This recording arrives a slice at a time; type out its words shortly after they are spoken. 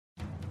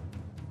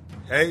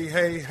Hey,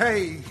 hey,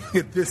 hey,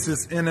 this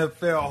is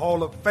NFL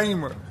Hall of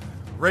Famer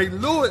Ray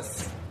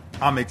Lewis.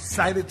 I'm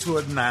excited to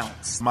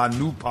announce my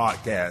new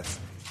podcast,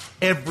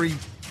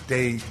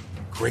 Everyday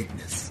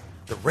Greatness,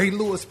 the Ray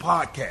Lewis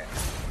Podcast.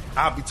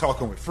 I'll be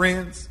talking with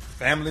friends,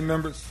 family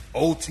members,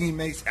 old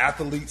teammates,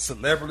 athletes,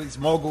 celebrities,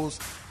 moguls,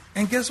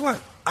 and guess what?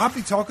 I'll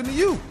be talking to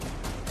you.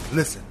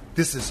 Listen,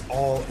 this is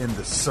all in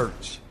the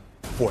search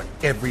for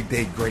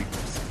everyday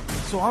greatness.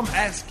 So I'm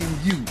asking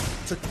you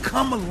to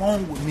come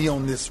along with me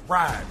on this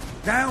ride.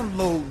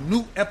 Download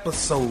new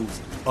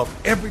episodes of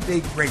Everyday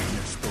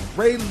Greatness, the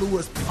Ray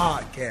Lewis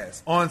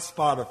Podcast, on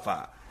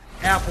Spotify,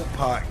 Apple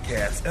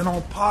Podcasts, and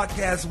on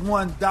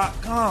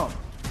PodcastOne.com.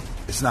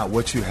 It's not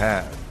what you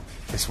have,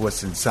 it's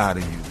what's inside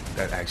of you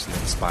that actually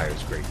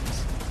inspires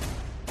greatness.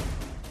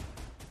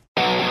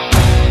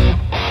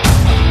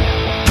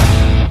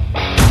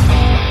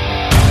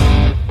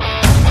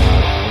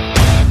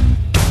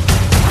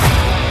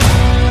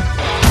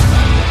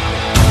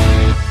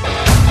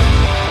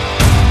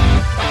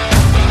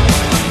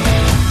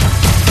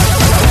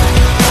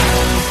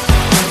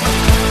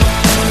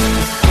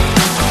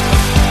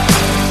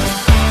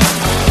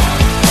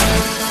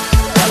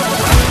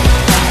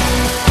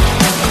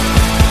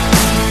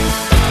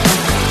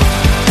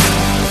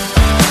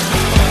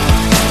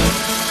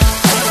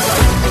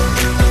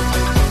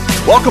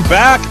 Welcome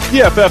back,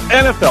 PFF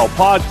NFL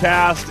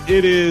Podcast.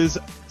 It is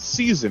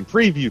season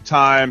preview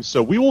time,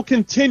 so we will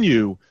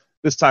continue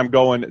this time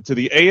going to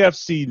the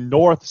AFC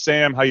North.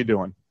 Sam, how you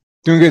doing?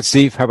 Doing good,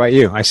 Steve. How about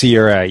you? I see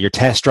you're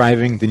test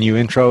driving the new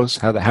intros.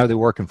 How are they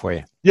working for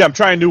you? Yeah, I'm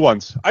trying new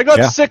ones. I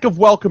got sick of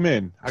Welcome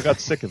In. I got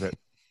sick of it.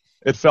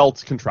 It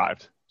felt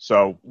contrived.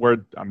 So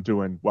I'm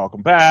doing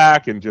Welcome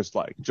Back and just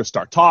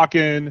start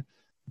talking.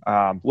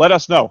 Let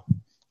us know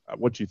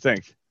what you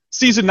think.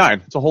 Season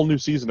 9. It's a whole new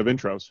season of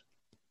intros.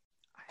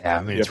 Yeah,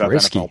 I mean, it's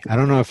risky. NFL. I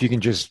don't know if you can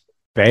just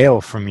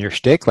bail from your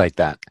shtick like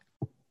that.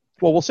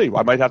 Well, we'll see.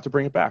 I might have to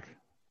bring it back.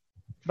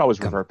 You can always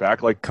revert back.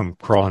 Come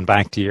crawling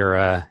back to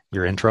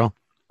your intro.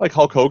 Like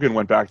Hulk Hogan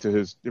went back to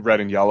his red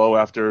and yellow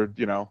after,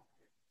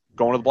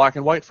 going to the black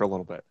and white for a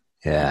little bit.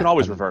 Yeah. You can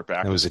always revert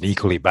back. It was an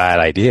equally bad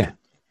idea.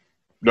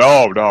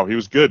 No, he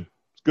was good.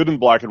 It's good in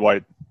black and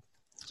white.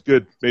 It's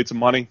good. Made some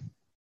money.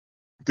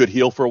 Good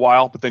heel for a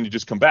while, but then you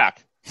just come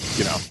back,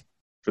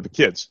 for the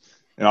kids.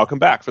 And I'll come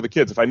back for the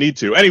kids if I need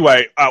to.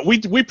 Anyway, we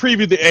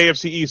previewed the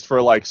AFC East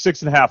for like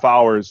 6.5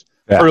 hours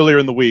earlier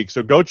in the week,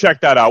 so go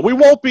check that out. We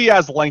won't be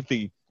as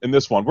lengthy in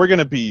this one. We're going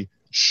to be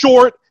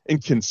short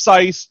and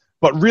concise,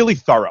 but really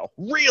thorough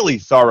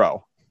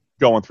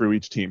going through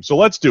each team. So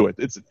let's do it.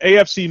 It's an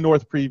AFC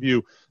North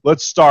preview.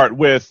 Let's start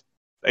with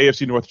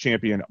AFC North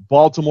champion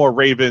Baltimore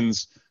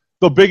Ravens.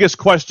 The biggest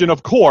question,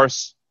 of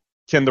course,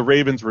 can the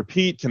Ravens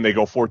repeat? Can they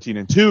go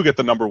 14-2, get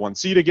the number 1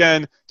 seed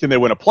again? Can they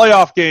win a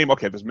playoff game?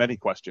 Okay, there's many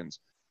questions.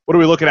 What are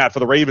we looking at for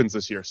the Ravens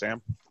this year,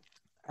 Sam?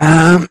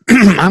 I'm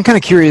kind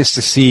of curious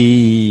to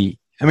see.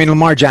 I mean,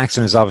 Lamar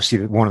Jackson is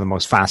obviously one of the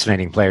most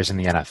fascinating players in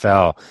the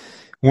NFL,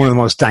 one of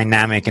the most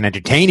dynamic and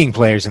entertaining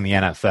players in the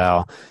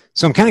NFL.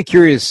 So I'm kind of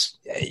curious,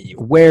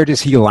 where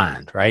does he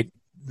land, right?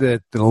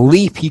 The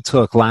leap he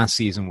took last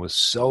season was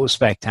so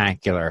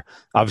spectacular.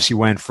 Obviously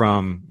went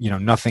from,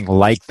 nothing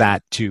like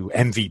that to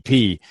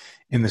MVP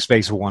in the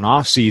space of one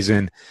off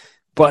season.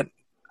 But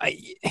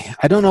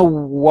I don't know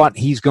what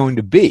he's going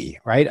to be,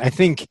 right? I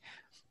think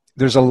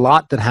there's a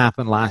lot that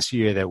happened last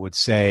year that would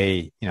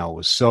say, it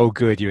was so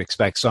good you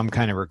expect some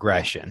kind of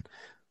regression.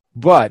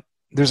 But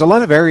there's a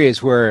lot of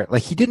areas where,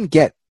 he didn't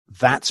get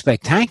that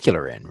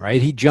spectacular in,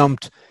 right? He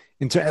jumped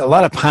into a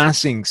lot of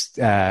passing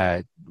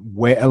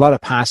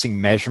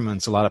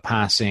measurements, a lot of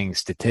passing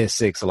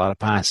statistics, a lot of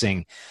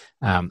passing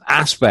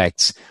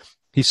aspects.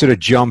 He sort of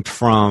jumped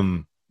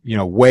from,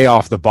 way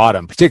off the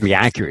bottom, particularly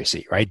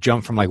accuracy, right?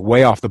 Jumped from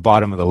way off the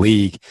bottom of the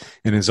league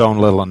in his own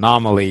little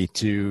anomaly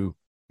to,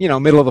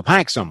 middle of the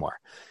pack somewhere,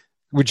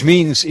 which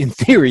means in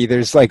theory,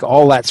 there's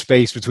all that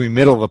space between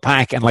middle of the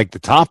pack and the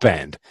top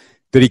end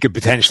that he could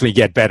potentially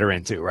get better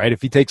into, right?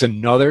 If he takes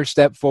another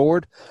step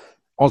forward.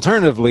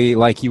 Alternatively,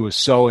 he was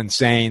so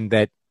insane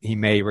that he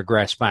may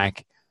regress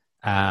back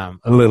a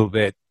little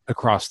bit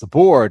across the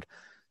board.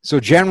 So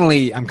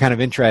generally, I'm kind of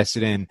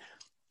interested in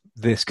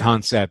this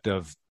concept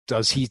of,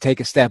 does he take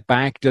a step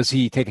back? Does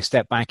he take a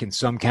step back in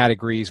some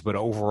categories, but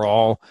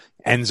overall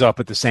ends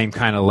up at the same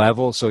kind of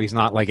level? So he's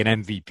not like an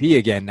MVP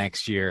again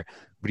next year,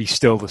 but he's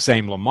still the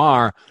same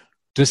Lamar.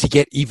 Does he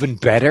get even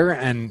better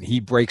and he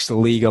breaks the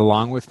league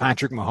along with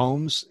Patrick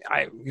Mahomes?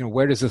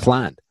 Where does this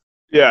land?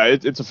 Yeah,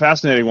 it's a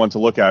fascinating one to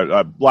look at.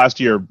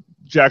 Last year,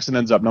 Jackson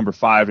ends up number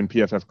 5 in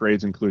PFF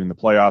grades, including the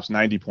playoffs,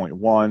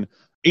 90.1,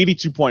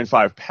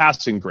 82.5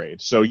 passing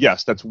grade. So,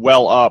 yes, that's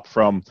well up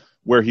from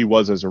where he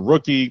was as a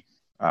rookie,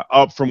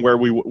 up from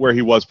where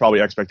he was probably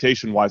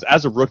expectation-wise.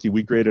 As a rookie,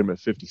 we graded him at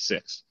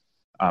 56.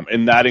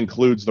 And that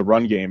includes the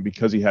run game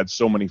because he had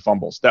so many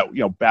fumbles,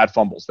 bad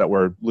fumbles that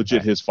were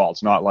legit his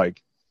faults, not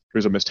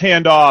here's a missed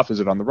handoff,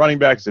 is it on the running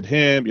back, is it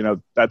him,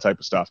 that type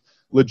of stuff.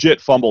 Legit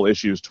fumble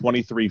issues,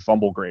 23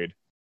 fumble grade,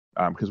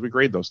 because we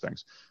grade those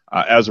things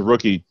as a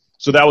rookie.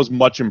 So that was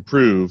much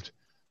improved.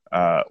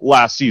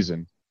 last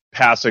season.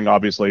 Passing,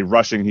 obviously,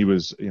 rushing, he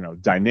was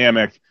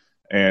dynamic.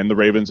 And the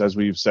Ravens, as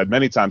we've said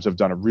many times, have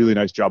done a really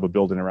nice job of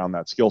building around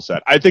that skill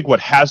set. I think what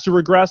has to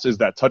regress is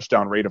that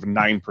touchdown rate of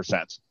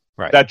 9%.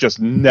 Right. That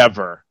just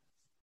never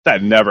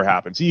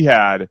happens. He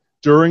had,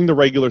 during the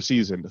regular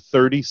season,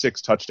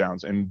 36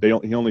 touchdowns, and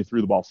he only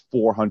threw the ball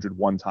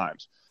 401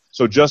 times.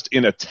 So just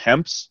in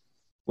attempts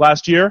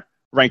last year,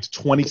 ranked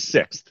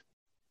 26th.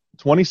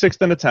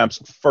 26th in attempts,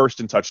 first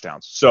in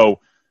touchdowns. So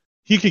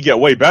he could get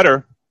way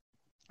better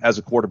as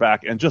a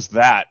quarterback, and just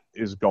that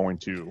is going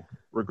to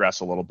regress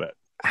a little bit.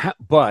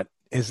 But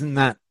isn't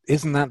that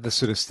the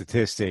sort of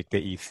statistic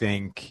that you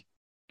think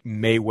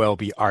may well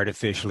be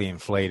artificially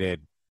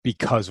inflated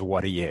because of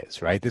what he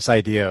is, right? This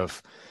idea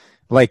of,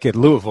 like at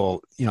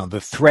Louisville, the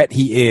threat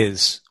he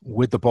is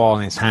with the ball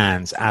in his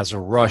hands as a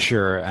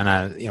rusher,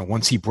 and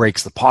once he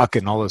breaks the pocket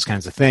and all those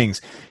kinds of things,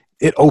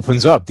 it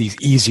opens up these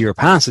easier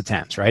pass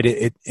attempts, right?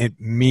 It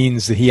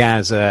means that he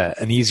has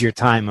an easier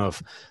time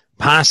of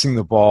passing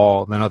the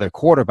ball than other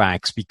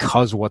quarterbacks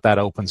because of what that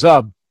opens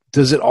up.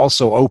 Does it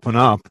also open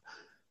up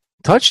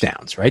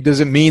touchdowns, right? Does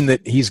it mean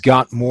that he's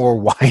got more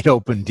wide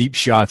open deep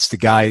shots to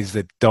guys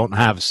that don't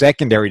have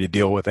secondary to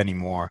deal with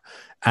anymore?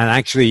 And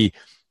actually,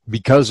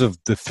 because of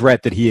the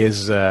threat that he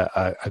is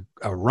a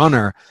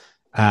runner,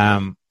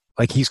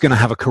 like he's going to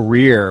have a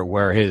career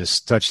where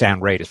his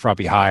touchdown rate is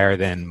probably higher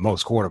than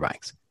most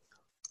quarterbacks.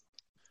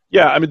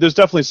 Yeah, I mean, there's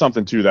definitely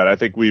something to that. I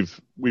think we've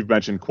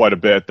mentioned quite a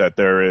bit that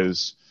there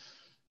is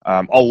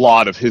a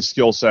lot of his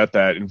skill set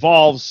that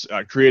involves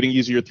creating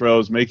easier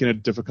throws, making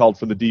it difficult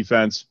for the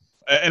defense.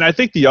 And I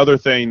think the other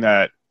thing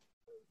that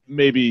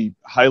maybe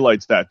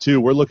highlights that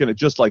too, we're looking at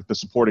just like the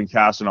supporting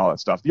cast and all that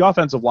stuff. The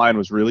offensive line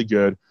was really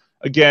good.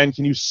 Again,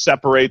 can you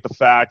separate the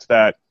fact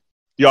that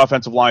the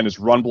offensive line is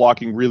run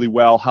blocking really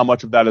well? How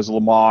much of that is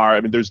Lamar?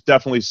 I mean, there's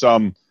definitely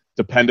some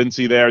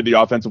dependency there. The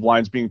offensive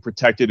line's being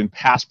protected in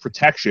pass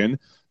protection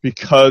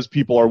because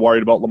people are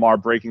worried about Lamar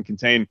break and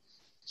contain.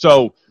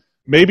 So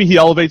maybe he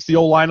elevates the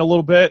O-line a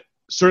little bit.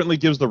 Certainly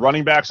gives the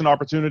running backs an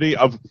opportunity.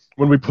 Of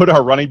when we put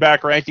our running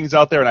back rankings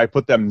out there and I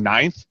put them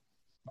 9th,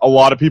 a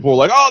lot of people were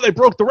like, oh, they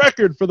broke the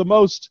record for the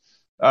most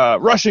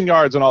rushing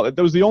yards and all that.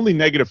 That was the only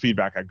negative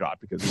feedback I got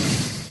because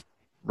of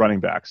running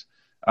backs.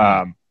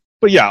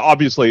 But yeah,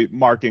 obviously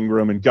Mark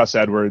Ingram and Gus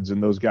Edwards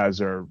and those guys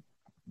are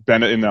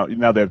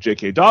now they have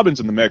J.K.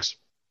 Dobbins in the mix,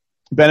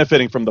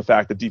 benefiting from the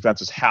fact that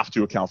defenses have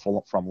to account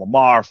from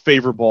Lamar,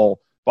 favorable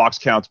box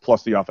counts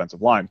plus the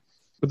offensive line.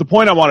 But the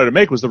point I wanted to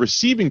make was the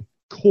receiving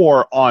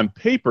core on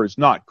paper is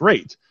not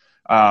great,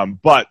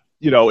 but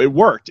it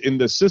worked in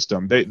this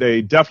system.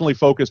 They definitely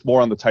focused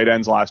more on the tight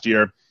ends last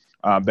year.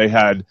 They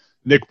had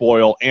Nick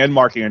Boyle and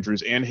Mark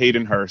Andrews and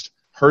Hayden Hurst.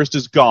 Hurst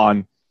is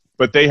gone,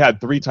 but they had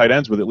 3 tight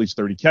ends with at least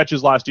 30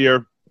 catches last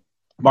year.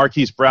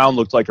 Marquise Brown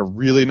looked like a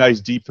really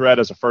nice deep threat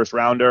as a first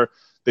rounder.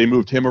 They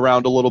moved him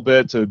around a little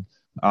bit to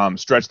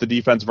stretch the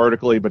defense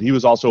vertically, but he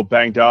was also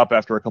banged up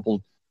after a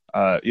couple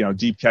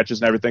deep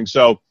catches and everything.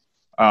 So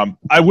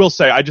I will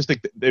say, I just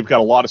think they've got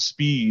a lot of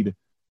speed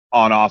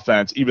on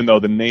offense, even though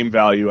the name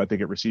value, I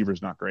think, at receiver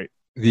is not great.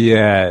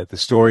 The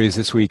stories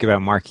this week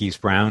about Marquise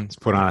Brown. He's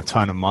put on a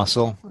ton of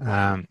muscle.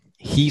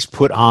 He's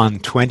put on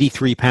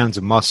 23 pounds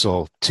of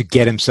muscle to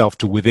get himself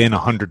to within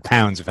 100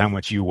 pounds of how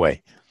much you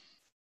weigh.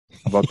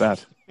 How about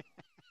that?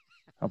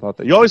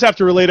 You always have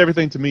to relate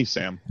everything to me,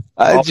 Sam.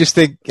 I just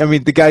think,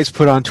 the guy's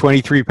put on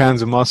 23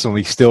 pounds of muscle and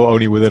he's still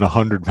only within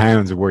 100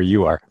 pounds of where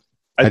you are.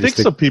 I think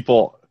some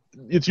people...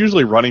 It's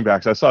usually running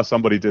backs. I saw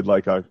somebody did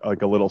like a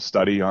little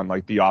study on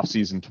like the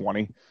offseason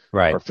 20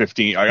 or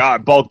 15. I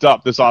bulked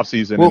up this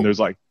offseason, and there's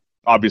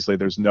obviously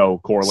there's no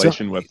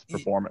correlation with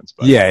performance.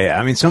 But.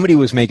 Yeah. Somebody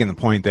was making the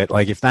point that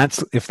like if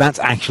that's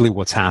actually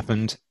what's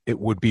happened, it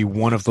would be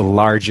one of the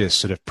largest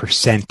sort of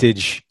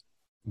percentage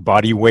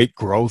body weight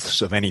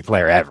growths of any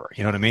player ever.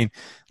 You know what I mean?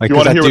 Like, you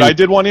want to hear what I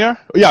did one year?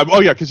 Yeah. Oh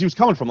yeah, because he was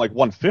coming from like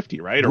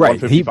 150, right? Or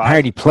right. 155. He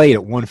already played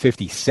at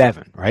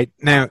 157, right?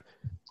 Now.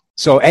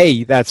 So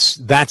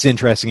that's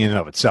interesting in and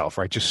of itself,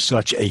 right? Just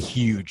such a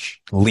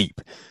huge leap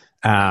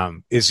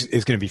is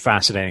going to be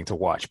fascinating to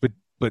watch. But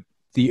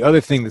the other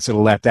thing that's sort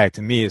of left out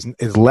to me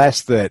is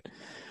less that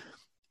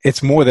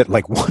it's more that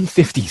like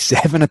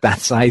 157 at that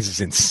size is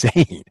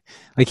insane.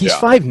 Like he's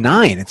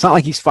 5'9". It's not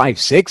like he's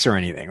 5'6" or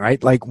anything,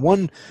 right? Like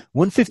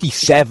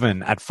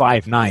 157 at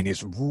 5'9"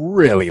 is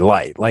really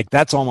light. Like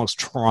that's almost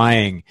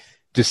trying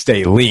to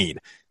stay lean.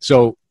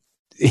 So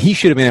he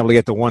should have been able to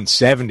get to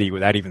 170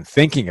 without even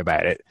thinking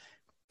about it.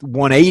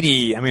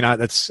 180,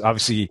 that's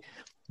obviously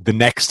the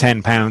next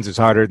 10 pounds is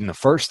harder than the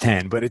first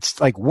 10, but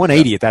it's like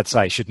 180 at that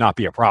size should not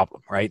be a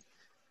problem, right?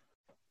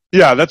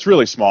 Yeah, that's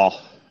really small.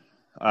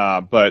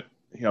 But,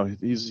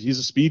 he's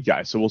a speed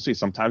guy, so we'll see.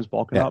 Sometimes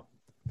bulking up.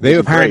 They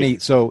apparently,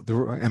 it's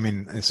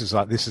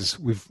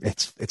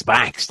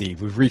back,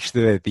 Steve. We've reached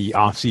the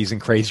off-season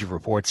crazy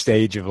report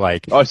stage of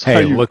like,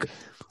 hey, look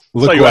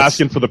you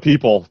asking for the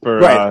people for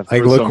right.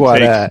 For look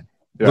what.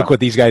 Look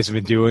what these guys have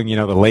been doing, the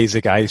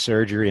LASIK eye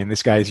surgery, and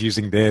this guy's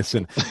using this.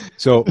 And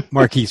so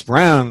Marquise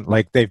Brown,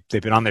 like they've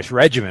been on this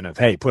regimen of,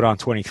 hey, put on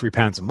 23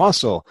 pounds of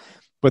muscle.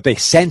 but they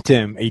sent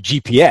him a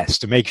GPS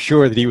to make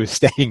sure that he was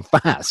staying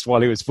fast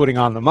while he was putting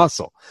on the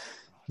muscle.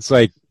 It's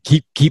like,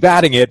 keep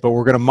adding it, but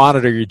we're going to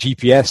monitor your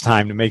GPS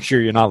time to make sure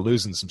you're not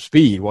losing some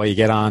speed while you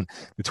get on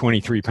the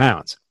 23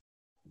 pounds.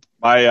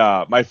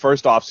 My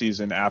first off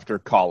season after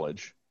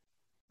college,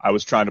 I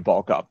was trying to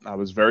bulk up. I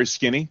was very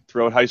skinny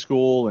throughout high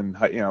school and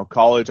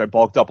college. I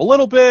bulked up a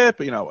little bit,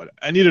 but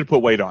I needed to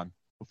put weight on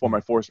before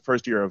my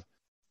first year of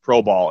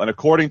pro ball. And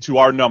according to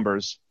our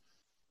numbers,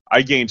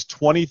 I gained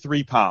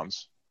 23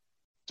 pounds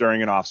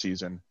during an off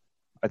season.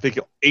 I think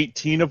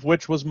 18 of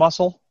which was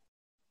muscle.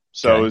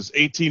 So It was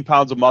 18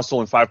 pounds of muscle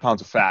and 5 pounds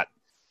of fat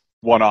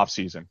one off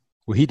season.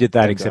 Well, he did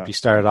that, except he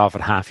started off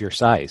at half your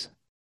size.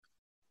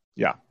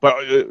 Yeah,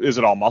 but is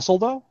it all muscle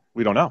though?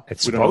 We don't know.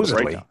 It's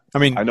supposedly. I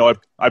mean, I know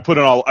I put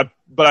in all,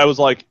 but I was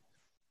like,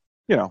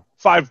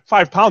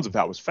 5 pounds of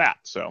that was fat.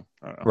 So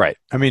I don't know. Right.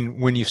 I mean,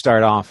 when you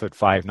start off at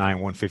 5'9",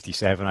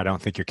 157, I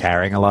don't think you're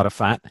carrying a lot of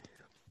fat.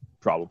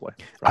 Probably.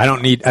 I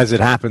don't need, as it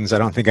happens, I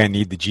don't think I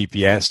need the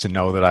GPS to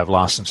know that I've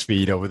lost some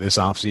speed over this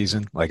off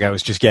season. Like, I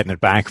was just getting it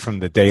back from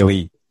the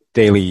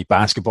daily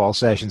basketball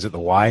sessions at the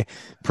Y.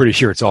 Pretty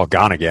sure it's all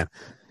gone again.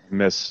 I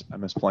miss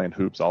playing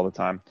hoops all the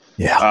time.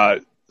 Yeah.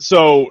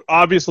 So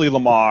obviously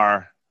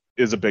Lamar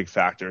is a big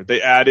factor.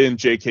 They add in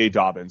J.K.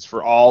 Dobbins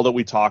for all that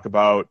we talk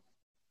about.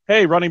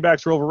 Hey, running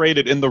backs are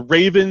overrated. And the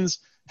Ravens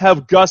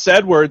have Gus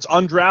Edwards,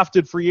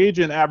 undrafted free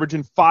agent,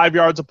 averaging 5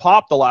 yards a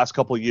pop the last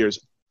couple of years.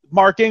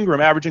 Mark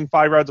Ingram averaging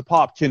 5 yards a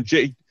pop.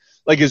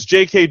 Is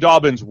J.K.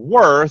 Dobbins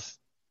worth?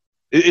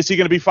 Is he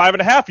going to be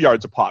 5.5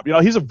 yards a pop?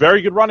 He's a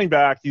very good running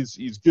back.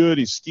 He's good.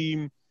 He's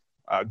scheme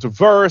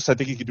diverse. I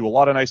think he could do a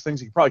lot of nice things.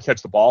 He could probably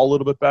catch the ball a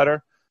little bit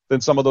better than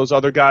some of those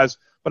other guys.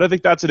 But I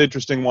think that's an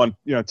interesting one,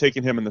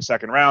 taking him in the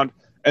second round.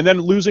 And then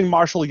losing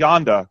Marshall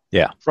Yanda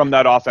from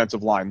that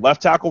offensive line.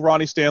 Left tackle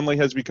Ronnie Stanley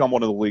has become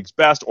one of the league's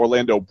best.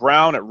 Orlando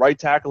Brown at right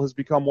tackle has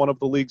become one of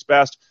the league's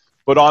best.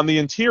 But on the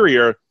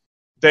interior,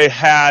 they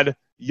had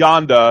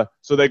Yanda,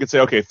 so they could say,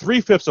 okay,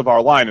 3/5 of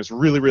our line is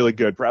really, really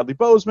good. Bradley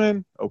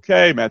Bozeman,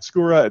 okay. Matt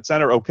Skura at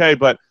center, okay.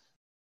 But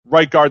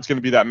right guard's going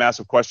to be that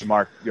massive question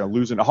mark.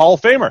 Losing a Hall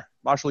of Famer,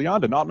 Marshall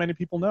Yanda. Not many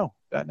people know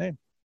that name.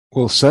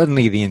 Well,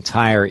 suddenly the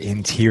entire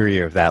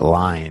interior of that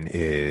line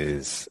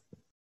is,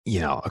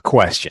 a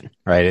question,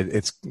 right?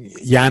 It's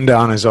Yanda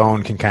on his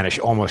own can kind of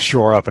almost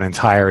shore up an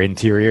entire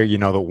interior.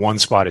 The one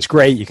spot is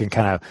great. You can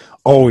kind of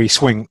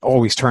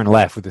always turn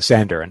left with the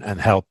center and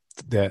help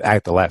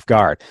out the left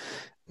guard.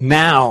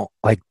 Now,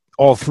 like,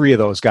 all three of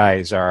those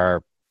guys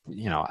are,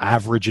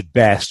 average at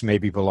best,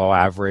 maybe below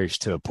average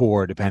to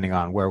poor, depending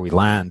on where we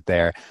land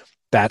there.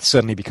 That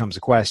suddenly becomes a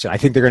question. I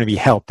think they're going to be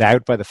helped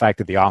out by the fact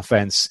that the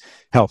offense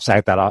helps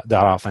out that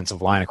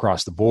offensive line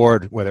across the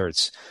board, whether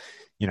it's,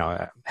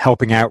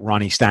 helping out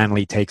Ronnie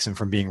Stanley takes him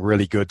from being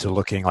really good to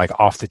looking like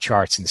off the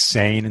charts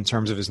insane in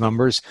terms of his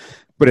numbers,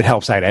 but it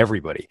helps out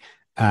everybody.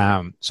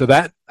 So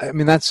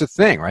that's the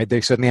thing, right?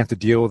 They suddenly have to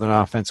deal with an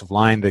offensive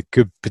line that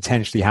could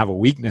potentially have a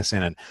weakness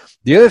in it.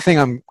 The other thing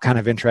I'm kind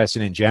of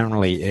interested in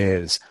generally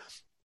is,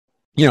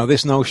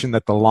 this notion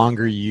that the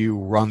longer you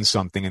run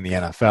something in the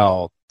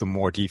NFL, the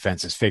more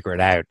defenses figure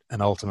it out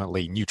and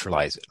ultimately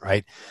neutralize it,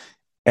 right?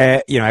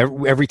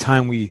 Every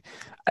time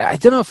I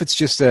don't know if it's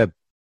just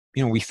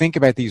we think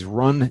about these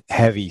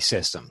run-heavy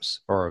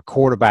systems or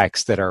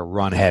quarterbacks that are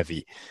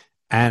run-heavy.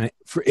 And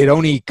it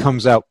only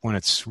comes up when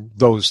it's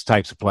those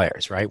types of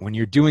players, right? When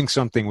you're doing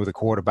something with a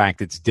quarterback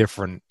that's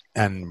different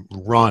and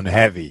run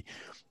heavy,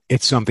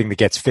 it's something that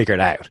gets figured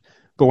out.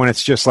 But when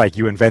it's just like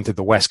you invented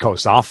the West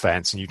Coast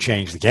offense and you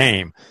changed the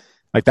game,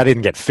 like that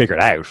didn't get figured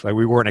out. Like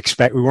we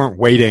weren't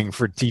waiting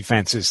for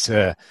defenses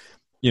to,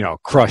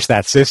 crush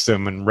that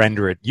system and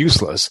render it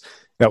useless.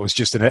 That was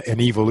just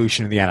an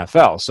evolution in the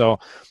NFL. So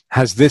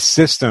has this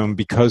system,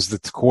 because the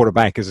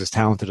quarterback is as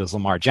talented as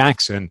Lamar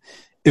Jackson,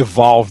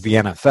 evolve the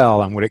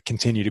NFL, and would it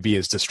continue to be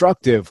as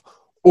destructive,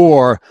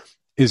 or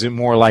is it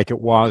more like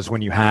it was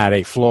when you had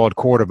a flawed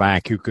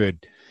quarterback who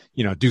could,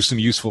 do some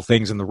useful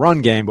things in the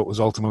run game, but was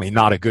ultimately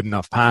not a good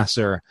enough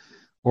passer,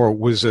 or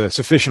was a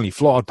sufficiently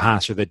flawed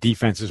passer that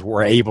defenses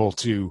were able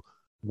to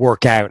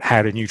work out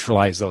how to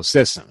neutralize those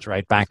systems,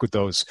 right? Back with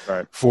those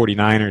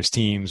 49ers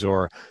teams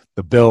or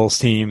the Bills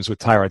teams with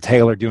Tyrod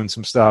Taylor doing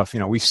some stuff.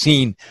 We've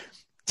seen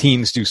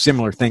teams do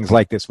similar things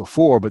like this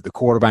before, but the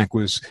quarterback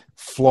was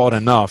flawed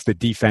enough that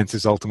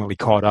defenses ultimately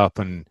caught up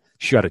and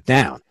shut it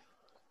down.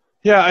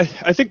 Yeah,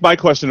 I think my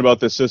question about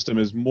this system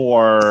is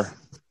more,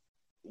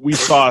 we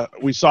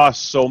saw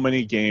so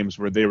many games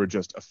where they were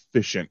just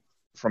efficient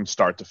from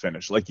start to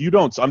finish. Like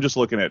I'm just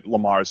looking at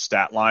Lamar's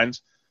stat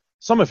lines.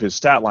 Some of his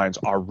stat lines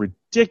are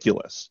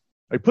ridiculous.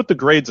 Like, put the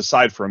grades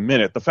aside for a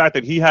minute. The fact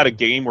that he had a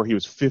game where he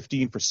was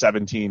 15 for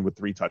 17 with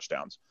 3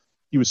 touchdowns.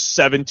 He was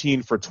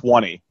 17 for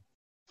 20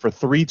 for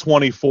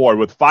 324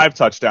 with 5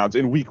 touchdowns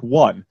in week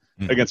 1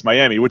 against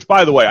Miami, which,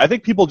 by the way, I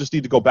think people just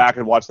need to go back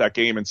and watch that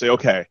game and say,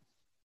 okay,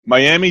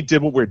 Miami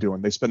did what we're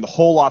doing. They spend the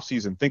whole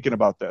offseason thinking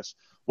about this.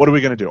 What are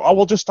we going to do? Oh,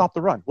 we'll just stop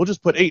the run. We'll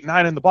just put 8,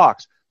 9 in the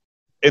box.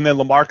 And then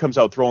Lamar comes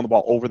out throwing the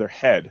ball over their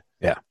head.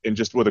 Yeah. And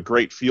just with a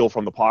great feel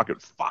from the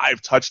pocket,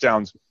 5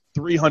 touchdowns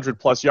 300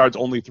 plus yards,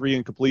 only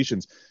 3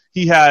 incompletions.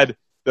 He had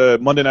the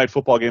Monday Night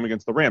Football game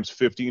against the Rams,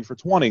 15 for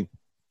 20,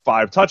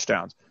 5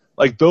 touchdowns.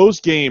 Like those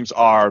games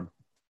are.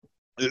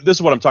 This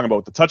is what I'm talking about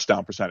with the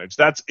touchdown percentage.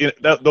 That's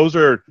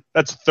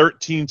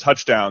 13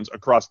 touchdowns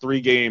across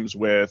 3 games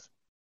with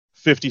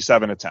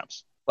 57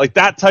 attempts. Like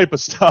that type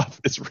of stuff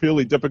is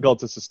really difficult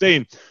to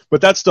sustain.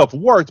 But that stuff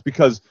worked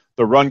because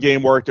the run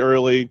game worked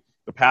early,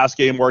 the pass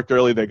game worked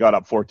early. They got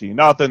up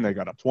 14-0, they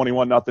got up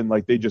 21-0.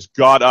 Like they just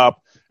got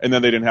up, and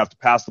then they didn't have to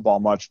pass the ball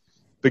much.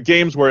 The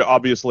games where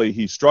obviously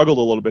he struggled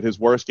a little bit, his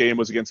worst game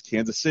was against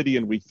Kansas City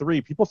in Week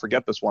 3. People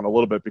forget this one a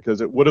little bit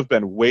because it would have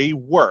been way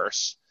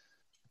worse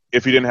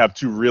if he didn't have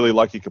 2 really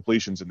lucky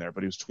completions in there.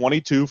 But he was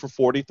 22 for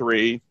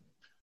 43,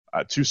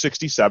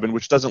 267,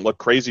 which doesn't look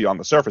crazy on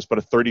the surface, but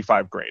a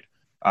 35 grade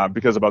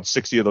because about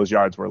 60 of those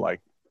yards were like,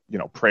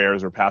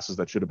 prayers or passes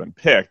that should have been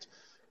picked.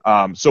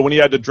 So when he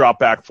had to drop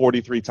back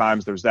 43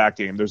 times, there's that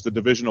game. There's the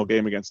divisional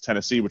game against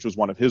Tennessee, which was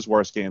one of his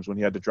worst games when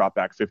he had to drop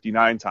back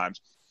 59 times.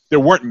 There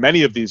weren't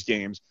many of these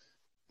games,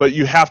 but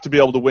you have to be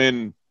able to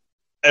win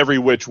every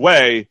which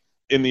way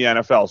in the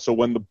NFL. So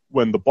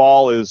when the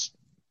ball is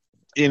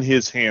in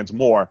his hands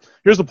more,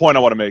 here's the point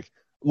I want to make.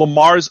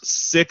 Lamar's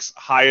 6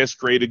 highest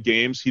graded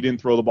games, he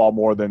didn't throw the ball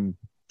more than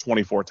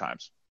 24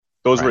 times.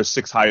 Those were his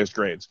 6 highest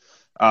grades,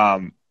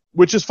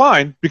 which is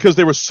fine because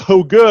they were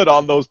so good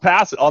on those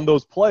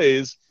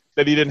plays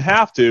that he didn't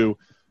have to.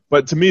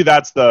 But to me,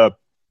 that's the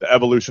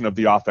evolution of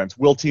the offense.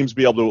 Will teams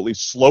be able to at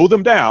least slow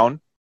them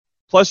down?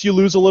 Plus, you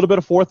lose a little bit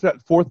of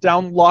fourth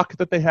down luck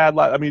that they had.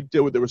 I mean, they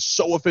were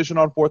so efficient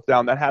on 4th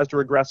down. That has to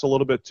regress a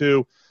little bit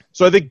too.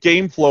 So I think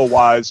game flow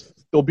wise,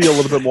 there'll be a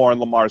little bit more on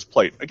Lamar's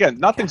plate. Again,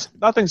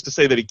 nothing's to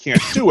say that he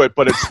can't do it,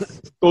 but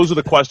those are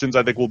the questions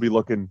I think we'll be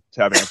looking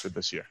to have answered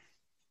this year.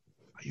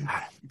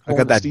 I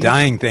got that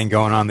dying thing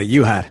going on that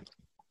you had.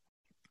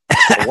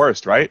 The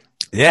worst, right?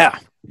 Yeah.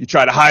 You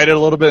try to hide it a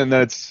little bit, and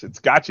then it's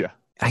got you.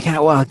 I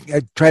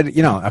tried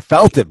to, I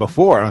felt it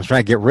before. I was trying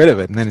to get rid of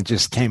it, and then it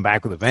just came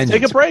back with a vengeance.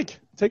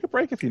 Take a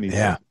break if you need to.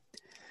 Yeah.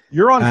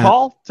 You're on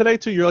call today,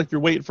 too? You're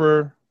waiting for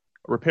a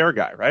repair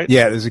guy, right?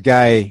 Yeah, there's a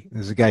guy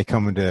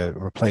coming to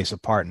replace a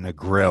part in the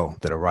grill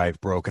that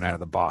arrived broken out of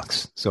the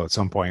box. So at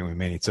some point we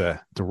may need to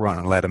run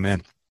and let him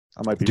in.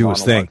 I might be do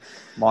his thing.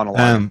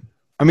 Monologue.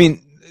 I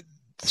mean,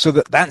 so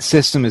that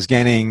system is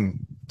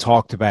getting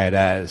talked about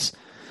as,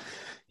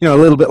 a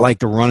little bit like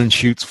the run and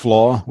shoot's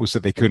flaw was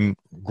that they couldn't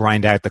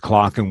grind out the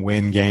clock and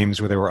win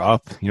games where they were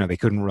up. They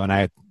couldn't run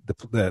out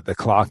the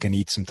clock and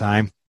eat some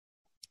time.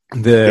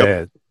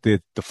 The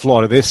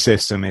flaw to this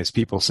system is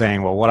people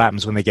saying, well, what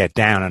happens when they get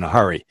down in a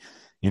hurry?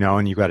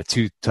 And you've got a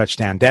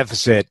 2-touchdown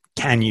deficit.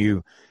 Can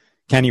you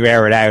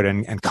air it out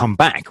and come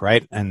back,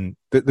 right? And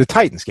the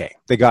Titans game,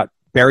 they got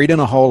buried in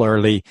a hole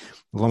early.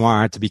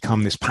 Lamar had to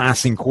become this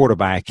passing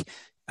quarterback,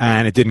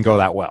 and it didn't go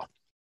that well.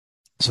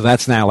 So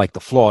that's now like the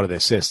flaw to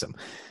this system.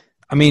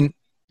 I mean,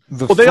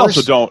 they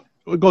also don't.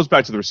 It goes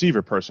back to the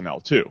receiver personnel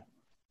too,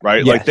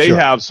 right? Yeah, like they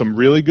have some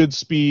really good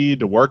speed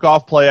to work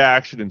off play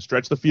action and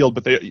stretch the field,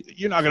 but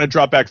you're not going to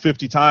drop back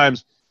 50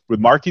 times with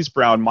Marquise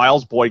Brown,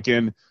 Miles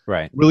Boykin,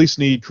 right? Willie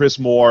Snead, Chris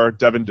Moore,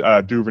 Devin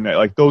Duvernay.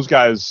 Like those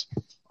guys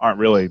aren't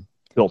really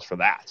built for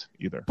that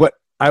either. But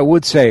I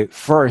would say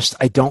first,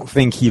 I don't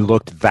think he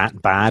looked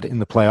that bad in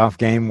the playoff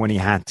game when he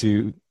had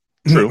to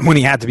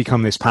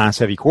become this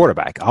pass-heavy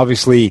quarterback.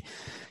 Obviously,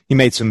 he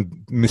made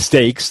some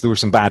mistakes. There were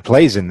some bad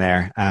plays in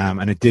there,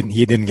 and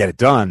he didn't get it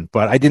done.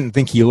 But I didn't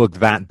think he looked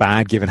that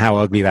bad given how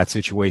ugly that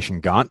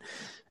situation got.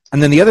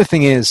 And then the other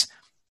thing is,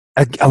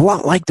 a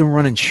lot like the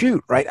run and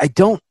shoot, right? I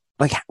don't,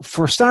 like,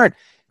 for a start,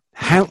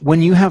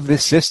 when you have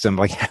this system,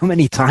 like how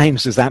many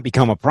times does that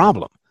become a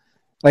problem?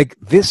 Like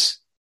this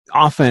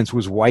offense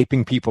was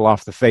wiping people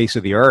off the face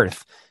of the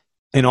earth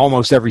in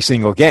almost every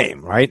single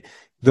game, right?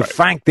 The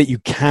fact that you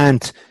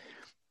can't,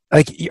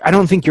 like, I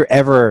don't think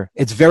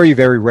it's very,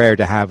 very rare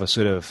to have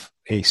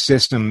a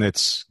system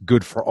that's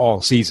good for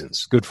all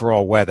seasons, good for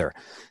all weather.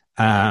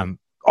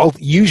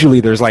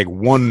 Usually there's like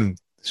one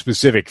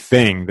specific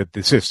thing that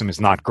the system is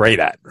not great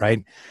at,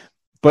 right?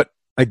 But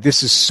like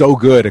this is so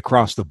good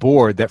across the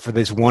board that for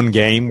this one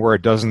game where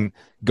it doesn't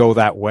go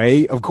that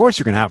way, of course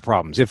you're going to have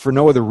problems. If for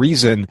no other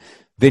reason,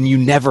 then you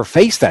never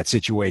face that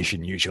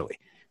situation usually,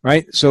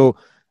 right? So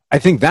I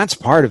think that's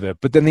part of it.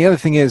 But then the other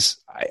thing is,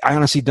 I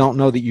honestly don't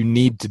know that you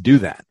need to do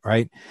that,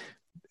 right?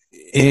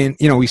 And,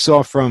 we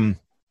saw from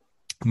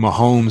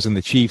Mahomes and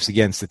the Chiefs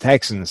against the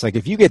Texans, like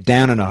if you get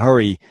down in a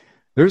hurry,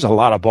 there's a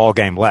lot of ball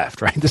game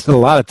left, right? There's a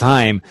lot of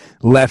time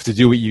left to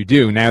do what you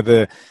do. Now,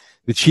 the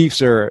Chiefs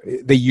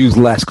they use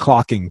less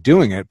clocking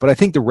doing it, but I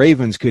think the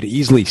Ravens could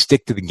easily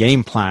stick to the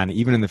game plan,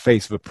 even in the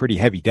face of a pretty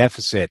heavy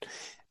deficit,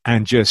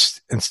 and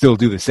still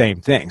do the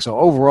same thing. So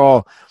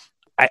overall,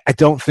 I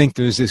don't think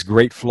there's this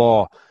great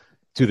flaw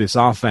to this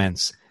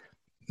offense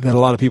that a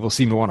lot of people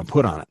seem to want to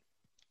put on it.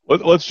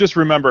 Let's just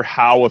remember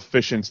how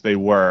efficient they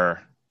were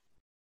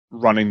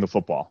running the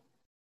football.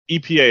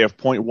 EPA of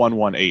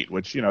 0.118,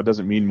 which,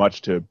 doesn't mean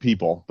much to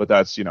people, but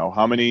that's,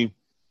 how many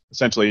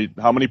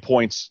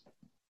points,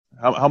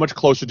 how much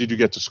closer did you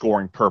get to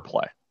scoring per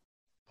play?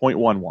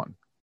 0.11.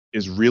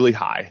 is really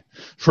high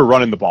for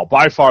running the ball.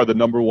 By far the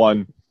number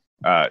one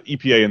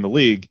EPA in the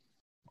league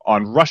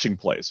on rushing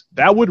plays.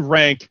 That would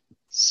rank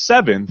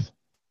 7th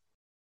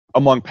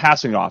among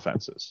passing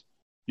offenses.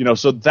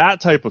 So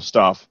that type of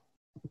stuff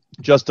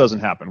just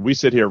doesn't happen. We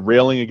sit here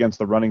railing against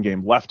the running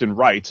game left and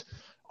right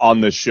on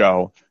this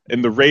show,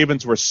 and the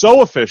Ravens were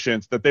so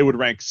efficient that they would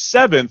rank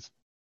 7th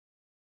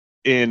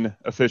in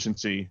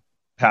efficiency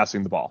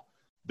passing the ball.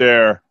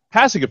 Their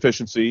passing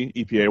efficiency,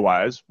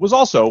 EPA-wise, was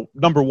also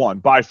number 1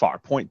 by far,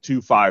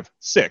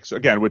 0.256,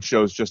 again, which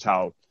shows just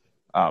how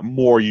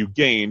more you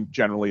gain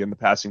generally in the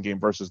passing game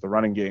versus the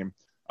running game,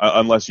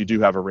 unless you do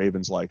have a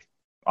Ravens-like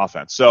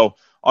offense. So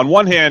on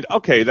one hand,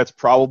 okay, that's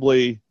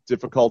probably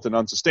difficult and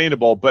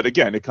unsustainable, but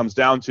again, it comes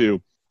down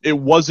to it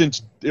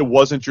wasn't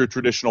your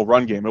traditional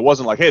run game. It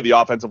wasn't like, hey, the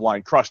offensive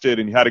line crushed it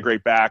and you had a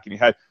great back and you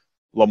had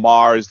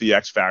Lamar as the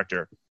X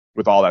factor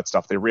with all that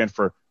stuff. They ran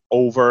for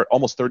over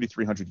almost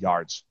 3,300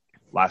 yards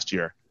last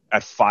year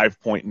at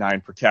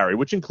 5.9 per carry,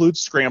 which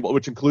includes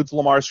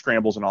Lamar's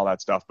scrambles and all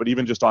that stuff, but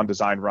even just on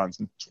design runs,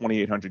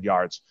 2,800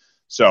 yards.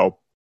 So,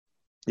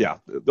 yeah,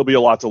 there'll be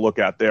a lot to look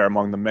at there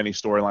among the many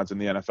storylines in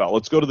the NFL.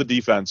 Let's go to the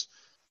defense,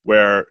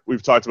 where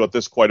we've talked about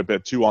this quite a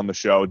bit, too, on the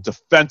show.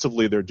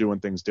 Defensively, they're doing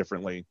things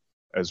differently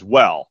as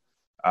well.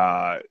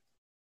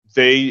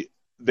 They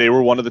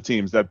were one of the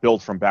teams that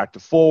built from back to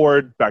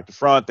forward, back to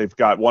front. They've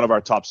got one of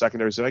our top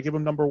secondaries. Did I give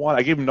him number 1?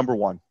 I gave him number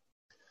 1.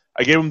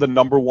 I gave him the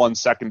number 1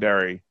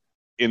 secondary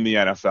in the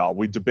NFL.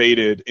 We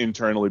debated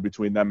internally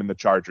between them and the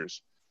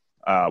Chargers.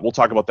 We'll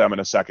talk about them in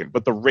a second.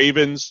 But the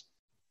Ravens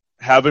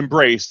have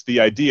embraced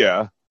the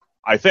idea,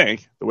 I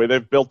think, the way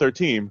they've built their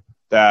team,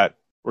 that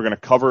we're going to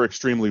cover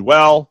extremely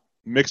well,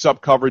 mix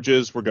up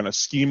coverages, we're going to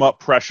scheme up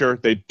pressure.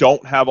 They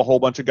don't have a whole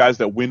bunch of guys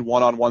that win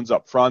one-on-ones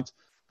up front.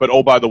 But,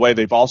 oh, by the way,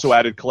 they've also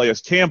added Calais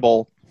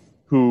Campbell,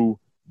 who,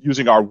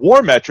 using our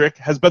WAR metric,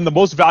 has been the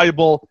most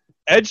valuable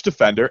edge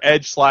defender,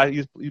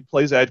 he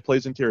plays edge,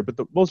 plays interior, but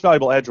the most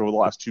valuable edge over the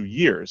last 2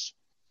 years,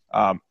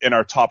 in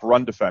our top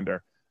run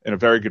defender and a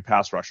very good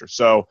pass rusher.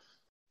 So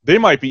they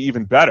might be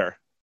even better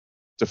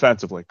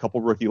defensively. A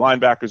couple rookie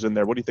linebackers in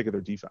there. What do you think of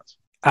their defense?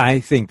 I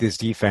think this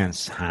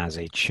defense has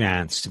a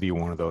chance to be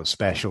one of those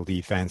special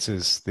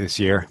defenses this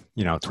year.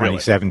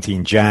 2017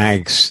 really?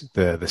 Jags,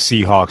 the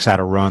Seahawks had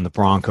a run, the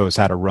Broncos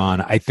had a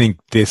run. I think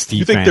this defense...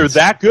 You think they're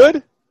that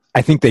good?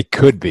 I think they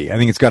could be. I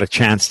think it's got a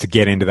chance to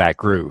get into that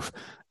groove.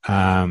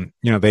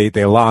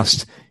 They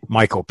lost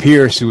Michael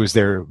Pierce, who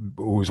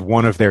was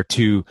one of their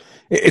two.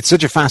 It's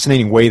such a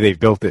fascinating way they've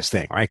built this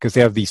thing, right? Because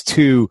they have these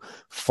two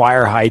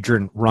fire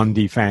hydrant run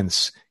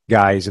defense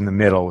guys in the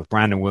middle with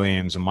Brandon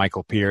Williams and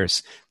Michael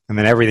Pierce, and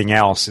then everything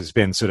else has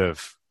been sort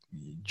of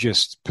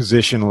just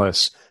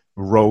positionless,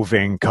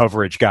 roving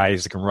coverage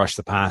guys that can rush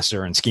the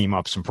passer and scheme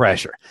up some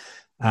pressure.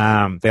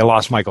 They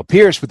lost Michael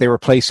Pierce, but they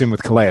replaced him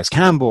with Calais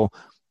Campbell,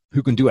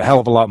 who can do a hell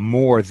of a lot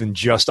more than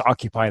just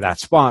occupy that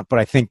spot, but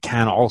I think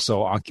can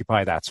also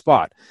occupy that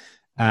spot.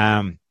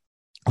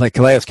 Like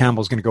Calais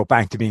Campbell is going to go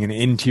back to being an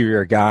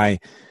interior guy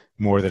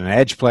more than an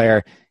edge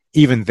player.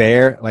 Even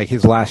there, like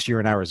his last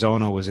year in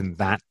Arizona was in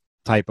that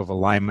type of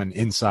alignment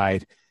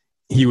inside.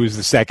 He was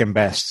the second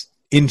best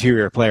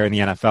interior player in the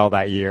NFL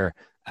that year,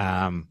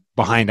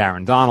 behind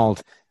Aaron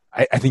Donald.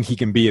 I think he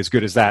can be as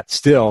good as that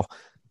still.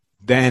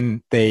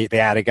 Then they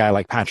add a guy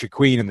like Patrick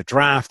Queen in the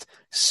draft,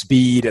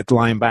 speed at the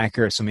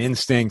linebacker, some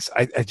instincts.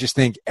 I just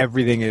think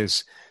everything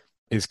is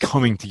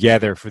coming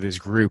together for this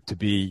group to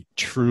be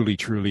truly,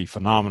 truly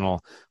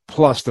phenomenal.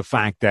 Plus the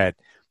fact that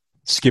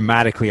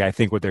schematically, I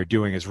think what they're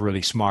doing is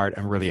really smart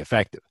and really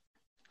effective.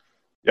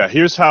 Yeah,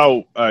 here's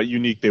how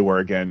unique they were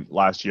again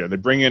last year. They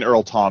bring in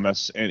Earl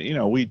Thomas, and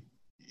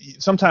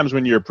sometimes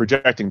when you're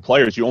projecting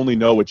players, you only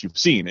know what you've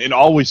seen. And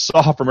all we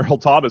saw from Earl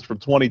Thomas from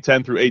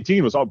 2010 through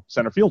 18 was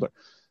center fielder.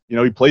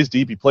 He plays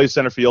deep, he plays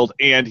center field,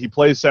 and he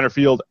plays center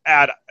field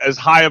at as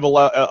high of a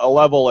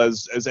level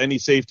as any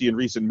safety in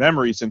recent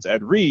memory since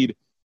Ed Reed.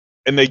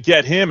 And they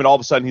get him, and all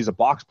of a sudden he's a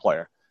box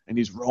player, and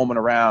he's roaming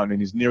around,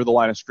 and he's near the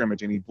line of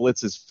scrimmage, and he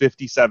blitzes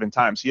 57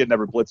 times. He had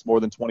never blitzed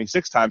more than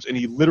 26 times, and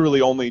he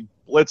literally only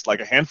blitzed like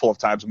a handful of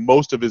times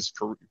most of his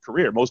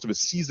career, most of his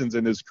seasons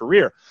in his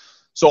career.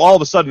 So all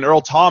of a sudden,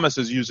 Earl Thomas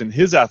is using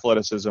his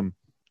athleticism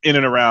in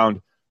and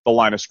around the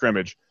line of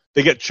scrimmage.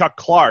 They get Chuck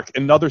Clark,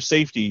 another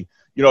safety.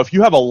 If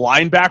you have a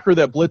linebacker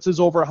that blitzes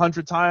over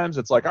 100 times,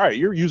 it's like, all right,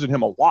 you're using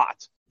him a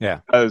lot. Yeah.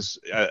 As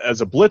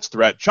a blitz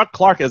threat. Chuck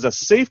Clark as a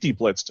safety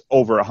blitzed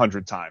over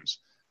 100 times,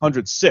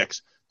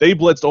 106. They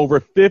blitzed over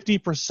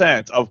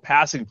 50% of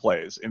passing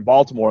plays in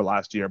Baltimore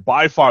last year,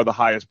 by far the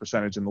highest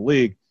percentage in the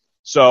league.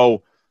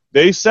 So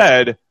they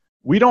said,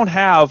 we don't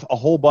have a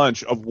whole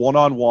bunch of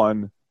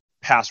one-on-one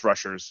pass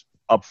rushers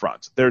up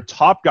front. Their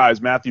top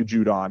guys, Matthew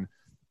Judon,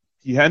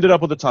 he ended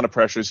up with a ton of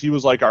pressures. He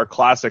was like our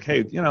classic,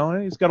 hey,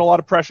 he's got a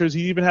lot of pressures.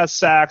 He even has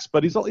sacks,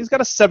 but he's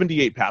got a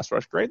 78 pass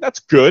rush grade. That's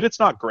good.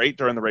 It's not great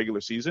during the regular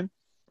season.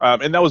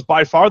 And that was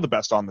by far the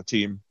best on the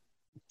team.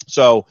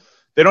 So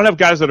they don't have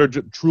guys that are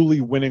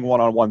truly winning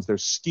one-on-ones. They're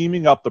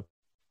scheming up the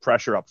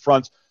pressure up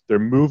front. They're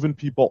moving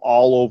people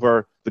all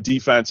over the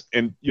defense.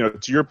 And,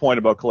 to your point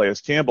about Calais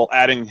Campbell,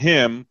 adding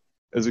him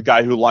as a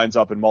guy who lines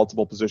up in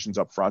multiple positions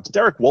up front.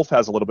 Derek Wolfe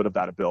has a little bit of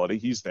that ability.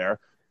 He's there.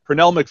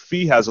 Pernell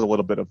McPhee has a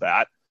little bit of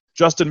that.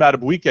 Justin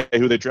Madubuike,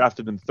 who they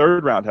drafted in the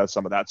third round, has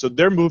some of that. So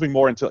they're moving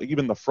more into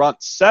even the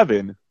front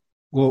seven.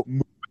 Will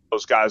move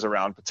those guys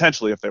around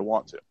potentially if they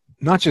want to.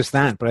 Not just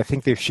that, but I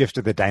think they've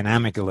shifted the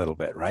dynamic a little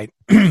bit, right?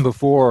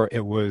 Before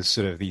it was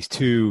sort of these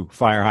two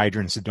fire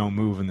hydrants that don't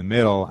move in the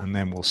middle, and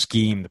then we'll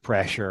scheme the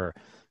pressure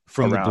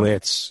from the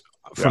blitz,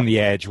 from the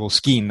edge. We'll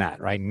scheme that,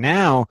 right?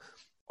 Now,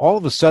 all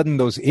of a sudden,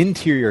 those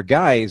interior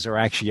guys are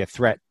actually a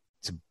threat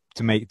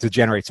to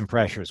generate some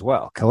pressure as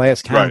well. Calais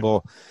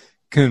Campbell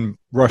can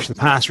rush the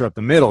passer up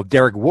the middle.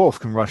 Derek Wolfe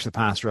can rush the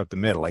passer up the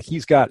middle. Like,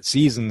 he's got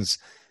seasons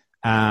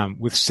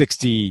with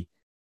 60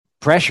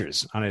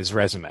 pressures on his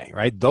resume,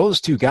 right?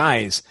 Those two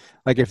guys,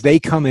 like, if they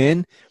come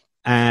in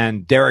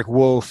and Derek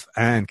Wolfe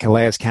and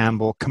Calais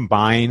Campbell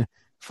combine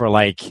for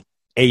like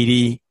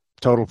 80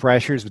 total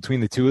pressures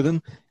between the two of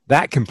them,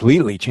 that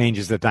completely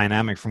changes the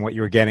dynamic from what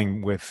you were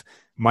getting with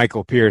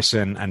Michael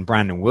Pearson and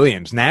Brandon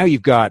Williams. Now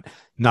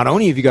not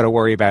only have you got to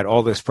worry about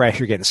all this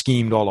pressure getting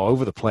schemed all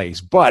over the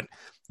place, but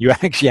you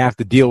actually have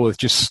to deal with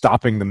just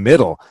stopping the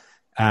middle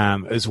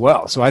as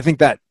well. So I think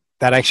that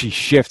actually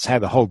shifts how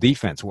the whole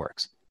defense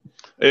works.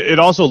 It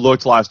also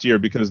looked last year,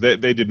 because they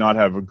did not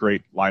have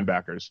great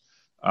linebackers.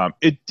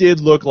 It did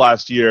look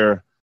last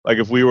year like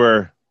if we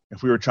were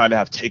trying to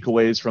have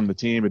takeaways from the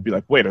team, it'd be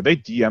like, wait, are they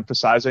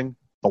de-emphasizing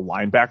the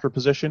linebacker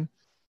position?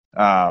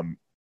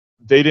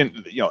 They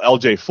didn't,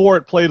 LJ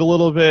Fort played a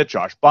little bit.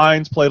 Josh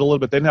Bynes played a little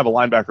bit. They didn't have a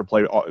linebacker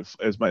play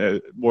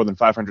more than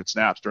 500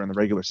 snaps during the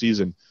regular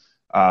season.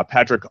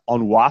 Patrick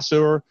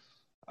Onwuasor.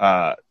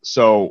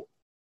 So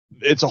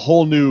it's a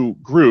whole new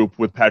group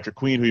with Patrick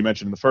Queen, who you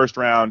mentioned in the first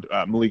round,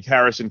 Malik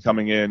Harrison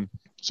coming in.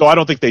 So I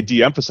don't think they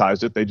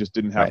de-emphasized it. They just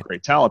didn't have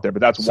great talent there. But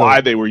that's why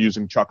they were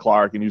using Chuck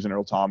Clark and using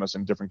Earl Thomas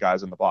and different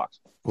guys in the box.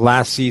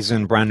 Last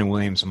season, Brandon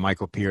Williams and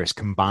Michael Pierce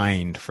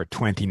combined for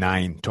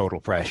 29 total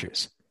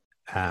pressures.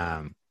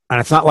 And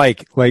it's not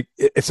like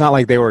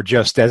they were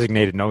just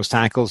designated nose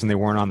tackles and they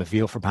weren't on the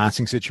field for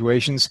passing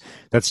situations.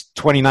 That's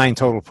 29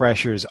 total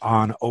pressures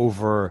on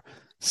over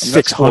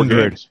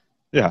 600.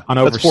 Yeah, on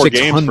over that's 4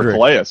 games for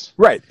Calais.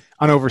 Right,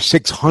 on over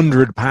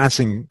 600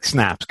 passing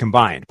snaps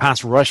combined,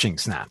 pass rushing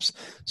snaps.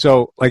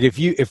 So, like,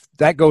 if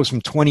that goes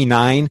from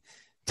 29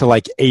 to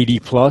like 80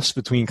 plus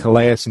between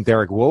Calais and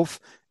Derek Wolfe,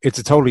 it's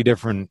a totally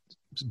different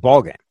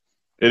ballgame.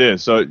 It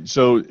is. So it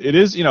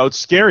is,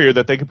 it's scarier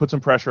that they can put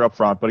some pressure up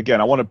front. But again,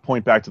 I want to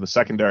point back to the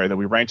secondary that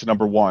we ranked at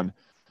number 1.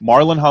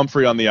 Marlon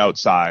Humphrey on the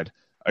outside,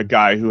 a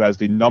guy who has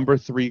the number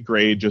 3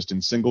 grade just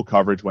in single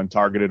coverage when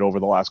targeted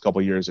over the last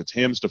couple of years. It's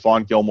him,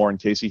 Stephon Gilmore, and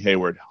Casey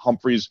Hayward.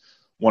 Humphrey's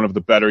one of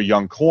the better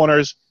young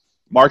corners.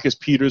 Marcus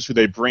Peters, who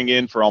they bring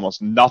in for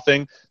almost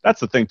nothing. That's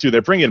the thing, too. They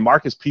bring in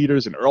Marcus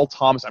Peters and Earl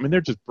Thomas. I mean, they're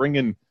just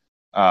bringing,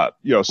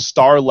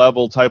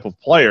 star-level type of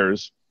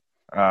players,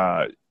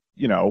 and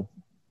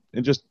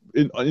just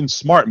in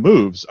smart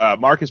moves.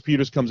 Marcus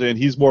Peters comes in.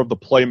 He's more of the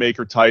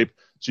playmaker type.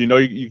 So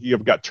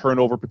you've got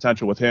turnover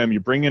potential with him. You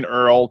bring in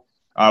Earl.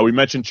 We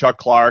mentioned Chuck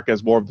Clark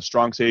as more of the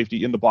strong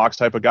safety in the box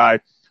type of guy.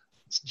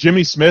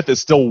 Jimmy Smith is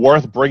still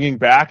worth bringing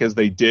back, as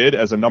they did,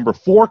 as a number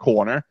 4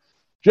 corner,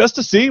 just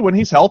to see when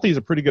he's healthy. He's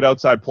a pretty good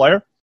outside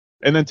player.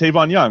 And then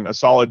Tavon Young, a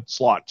solid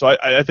slot. So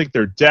I think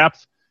their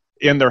depth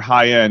and their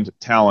high-end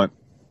talent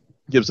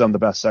gives them the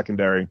best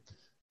secondary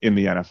in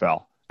the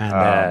NFL.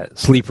 And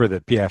sleeper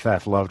that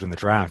PFF loved in the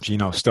draft,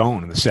 Geno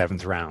Stone in the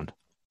 7th round.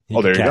 He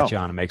there you go. Catch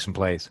on and make some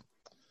plays.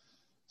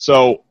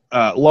 So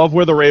love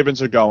where the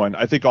Ravens are going.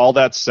 I think all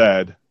that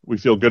said, we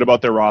feel good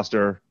about their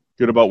roster,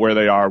 good about where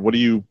they are.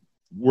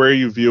 Where are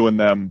you viewing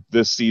them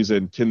this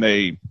season? Can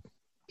they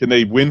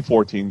win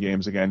 14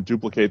 games again,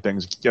 duplicate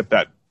things, get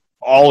that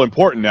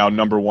all-important now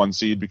number 1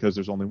 seed, because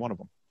there's only one of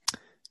them?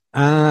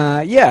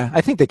 Yeah,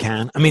 I think they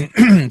can. I mean,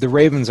 the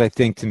Ravens, I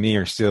think, to me,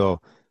 are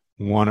still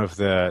one of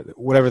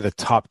whatever the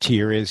top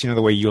tier is,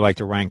 the way you like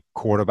to rank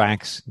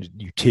quarterbacks,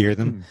 you tier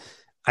them.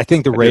 I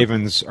think the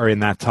Ravens are in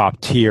that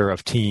top tier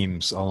of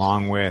teams,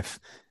 along with,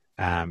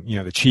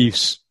 the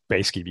Chiefs,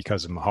 basically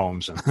because of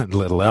Mahomes and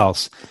little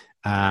else.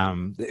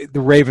 The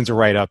Ravens are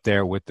right up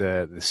there with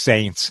the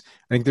Saints.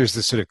 I think there's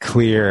this sort of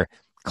clear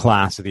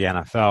class of the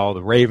NFL.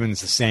 The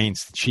Ravens, the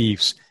Saints, the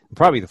Chiefs, and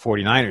probably the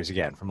 49ers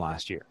again from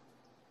last year.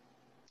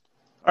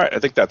 All right, I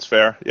think that's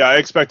fair. Yeah, I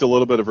expect a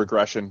little bit of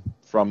regression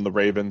from the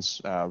Ravens,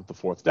 the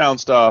fourth down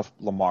stuff,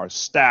 Lamar's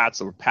stats,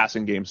 the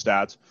passing game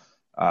stats.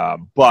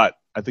 But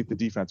I think the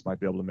defense might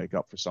be able to make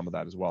up for some of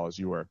that as well, as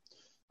you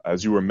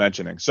were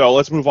mentioning. So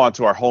let's move on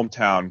to our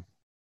hometown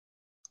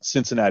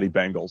Cincinnati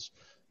Bengals,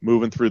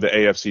 moving through the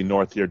AFC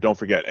North here. Don't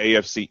forget,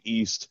 AFC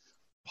East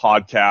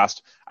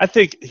podcast. I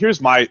think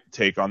here's my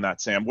take on that,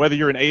 Sam. Whether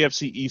you're an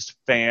AFC East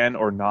fan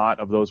or not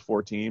of those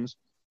 4 teams,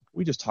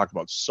 we just talk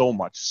about so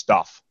much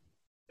stuff.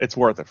 It's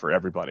worth it for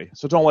everybody.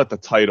 So don't let the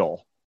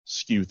title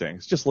skew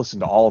things. Just listen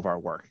to all of our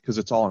work, because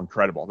it's all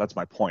incredible. That's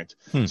my point.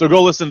 So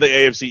go listen to the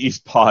AFC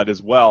East pod as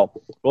well.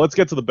 But let's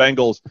get to the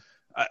Bengals.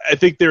 I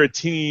think they're a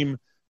team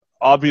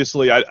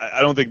Obviously, I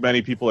don't think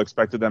many people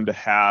expected them to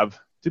have.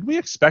 Did we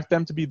expect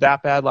them to be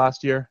that bad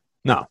last year?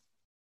 No.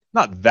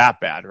 Not that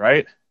bad,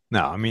 right?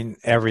 No, I mean,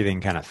 everything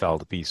kind of fell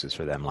to pieces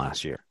for them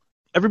last year.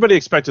 Everybody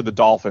expected the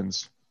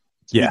Dolphins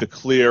to be the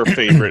clear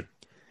favorite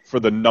for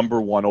the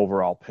number 1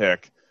 overall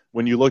pick.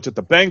 When you looked at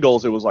the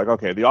Bengals, it was like,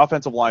 okay, the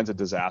offensive line's a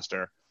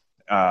disaster.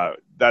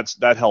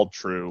 That held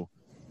true.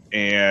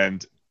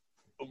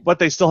 But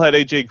they still had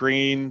A.J.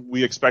 Green.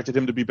 We expected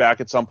him to be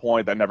back at some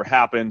point. That never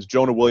happened.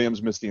 Jonah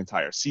Williams missed the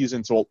entire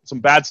season. So some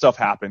bad stuff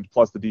happened,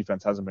 plus the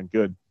defense hasn't been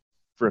good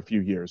for a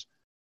few years.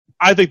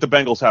 I think the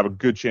Bengals have a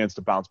good chance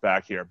to bounce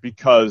back here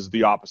because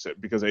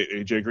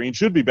A.J. Green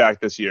should be back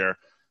this year.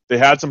 They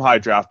had some high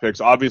draft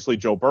picks. Obviously,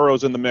 Joe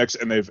Burrow's in the mix,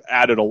 and they've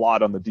added a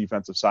lot on the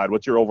defensive side.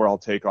 What's your overall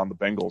take on the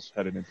Bengals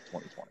headed into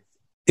 2020?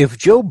 If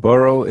Joe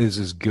Burrow is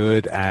as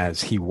good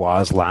as he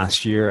was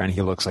last year, and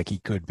he looks like he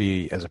could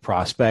be as a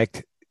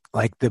prospect,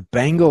 like the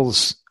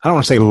Bengals, I don't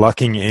want to say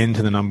lucking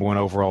into the number 1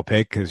 overall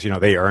pick because,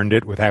 they earned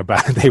it with how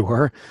bad they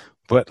were.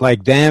 But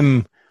like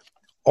them,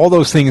 all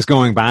those things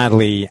going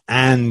badly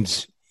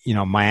and,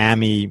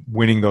 Miami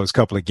winning those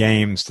couple of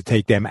games to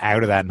take them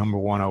out of that number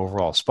 1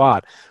 overall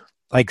spot,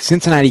 like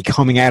Cincinnati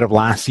coming out of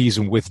last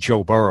season with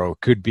Joe Burrow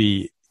could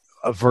be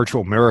a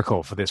virtual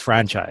miracle for this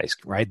franchise,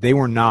 right? They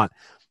were not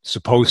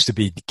supposed to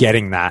be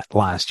getting that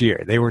last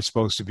year. They were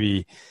supposed to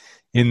be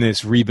in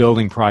this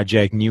rebuilding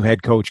project. New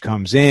head coach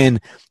comes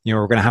in,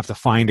 we're going to have to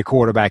find a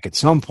quarterback at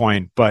some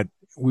point, but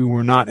we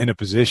were not in a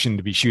position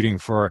to be shooting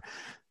for,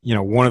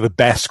 one of the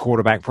best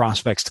quarterback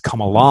prospects to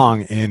come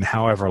along in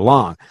however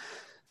long.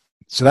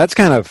 So that's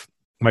kind of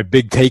my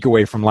big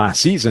takeaway from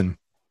last season.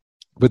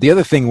 But the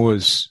other thing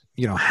was,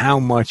 how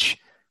much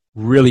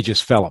really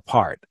just fell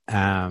apart.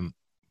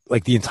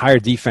 Like the entire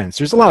defense,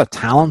 there's a lot of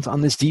talent on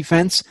this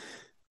defense,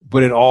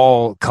 but it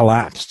all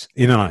collapsed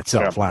in on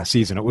itself last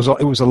season. It was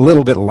a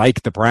little bit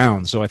like the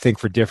Browns, so I think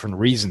for different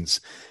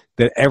reasons,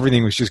 that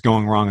everything was just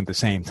going wrong at the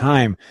same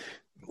time.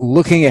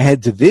 Looking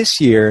ahead to this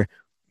year,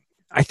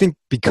 I think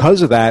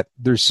because of that,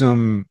 there's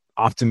some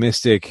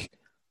optimistic,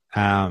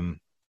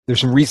 there's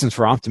some reasons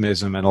for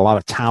optimism and a lot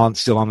of talent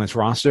still on this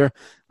roster.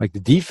 Like the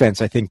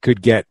defense, I think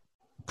could get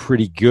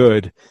pretty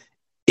good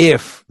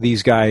if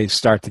these guys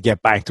start to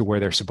get back to where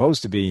they're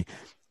supposed to be.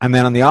 And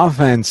then on the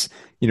offense,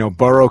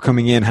 Burrow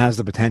coming in has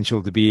the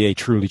potential to be a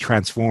truly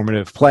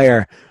transformative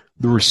player.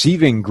 The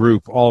receiving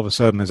group all of a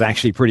sudden is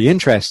actually pretty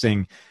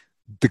interesting.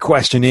 The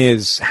question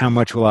is, how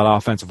much will that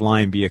offensive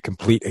line be a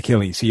complete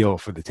Achilles heel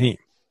for the team?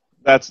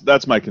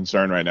 That's my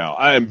concern right now.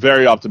 I am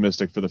very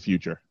optimistic for the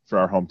future for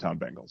our hometown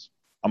Bengals.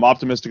 I'm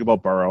optimistic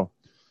about Burrow.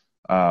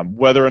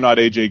 Whether or not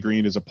A.J.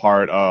 Green is a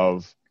part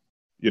of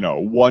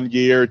 1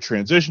 year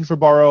transition for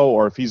Burrow,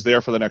 or if he's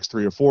there for the next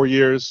 3 or 4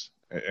 years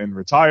and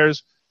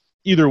retires.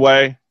 Either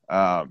way,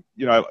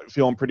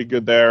 feeling pretty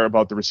good there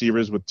about the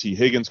receivers with T.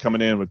 Higgins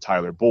coming in, with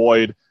Tyler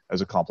Boyd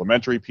as a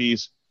complementary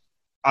piece.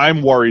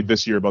 I'm worried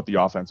this year about the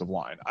offensive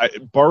line.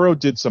 Burrow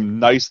did some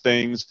nice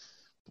things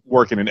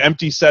working in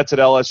empty sets at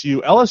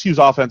LSU. LSU's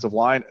offensive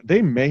line,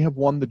 they may have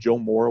won the Joe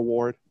Moore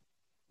Award.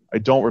 I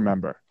don't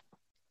remember.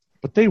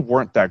 But they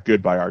weren't that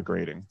good by our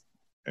grading.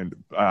 And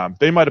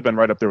they might have been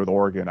right up there with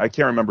Oregon. I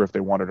can't remember if they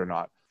won it or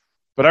not.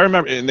 But I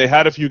remember, and they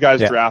had a few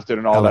guys drafted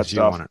and all LSU that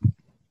stuff.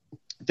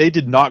 They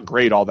did not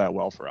grade all that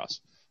well for us.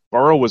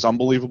 Burrow was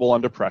unbelievable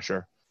under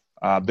pressure.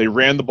 They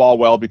ran the ball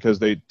well because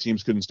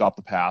teams couldn't stop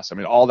the pass. I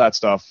mean, all that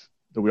stuff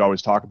that we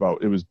always talk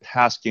about, it was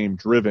pass game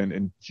driven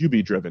and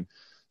QB driven.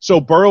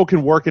 So Burrow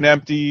can work in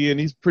empty, and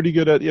he's pretty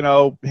good at,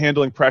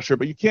 handling pressure,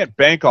 but you can't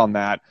bank on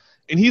that.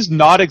 And he's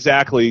not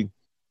exactly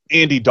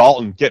Andy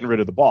Dalton getting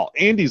rid of the ball.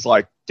 Andy's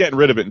like getting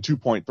rid of it in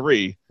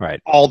 2.3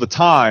 all the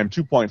time,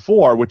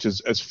 2.4, which is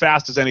as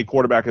fast as any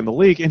quarterback in the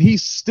league. And he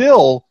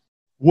still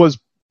was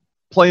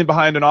playing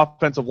behind an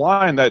offensive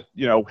line that,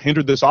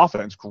 hindered this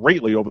offense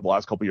greatly over the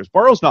last couple of years.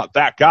 Burrow's not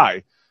that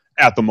guy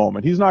at the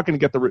moment. He's not going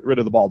to get rid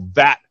of the ball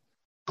that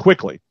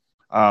quickly.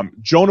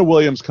 Jonah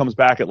Williams comes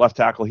back at left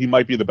tackle. He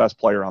might be the best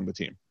player on the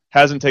team.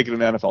 Hasn't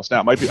taken an NFL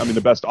snap. Might be,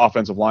 the best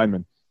offensive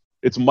lineman.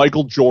 It's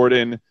Michael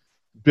Jordan,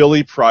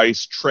 Billy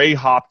Price, Trey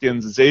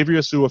Hopkins, Xavier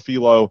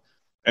Su'a-Filo,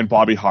 and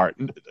Bobby Hart.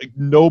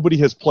 Nobody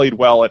has played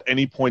well at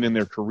any point in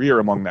their career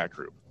among that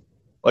group.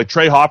 Like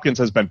Trey Hopkins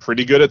has been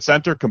pretty good at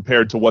center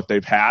compared to what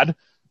they've had,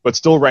 but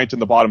still ranked in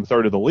the bottom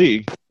third of the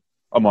league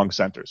among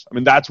centers.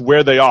 That's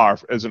where they are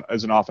as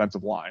an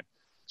offensive line.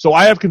 So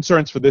I have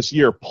concerns for this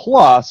year,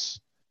 plus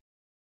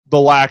the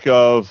lack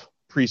of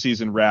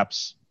preseason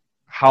reps.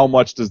 How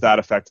much does that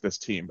affect this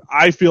team?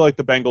 I feel like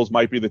the Bengals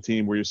might be the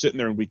team where you're sitting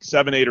there in week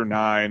 7, 8, or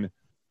 9.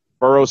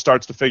 Burrow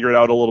starts to figure it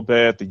out a little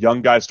bit. The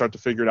young guys start to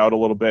figure it out a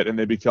little bit, and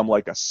they become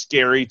like a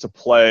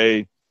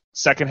scary-to-play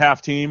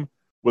second-half team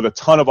with a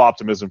ton of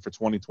optimism for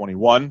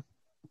 2021.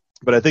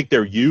 But I think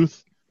their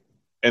youth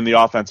and the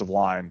offensive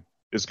line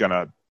is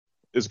gonna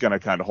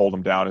kind of hold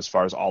them down as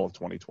far as all of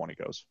 2020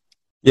 goes.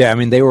 Yeah,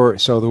 there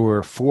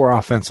were 4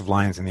 offensive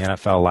lines in the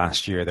NFL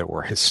last year that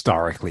were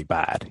historically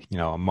bad,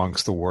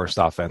 amongst the worst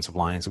offensive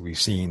lines that we've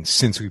seen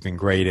since we've been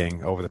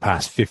grading over the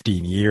past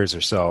 15 years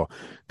or so.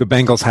 The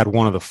Bengals had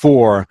one of the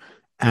 4,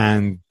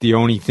 And the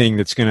only thing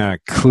that's going to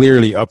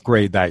clearly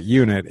upgrade that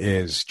unit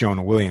is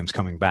Jonah Williams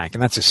coming back.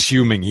 And that's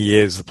assuming he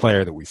is the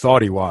player that we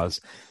thought he was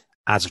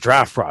as a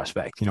draft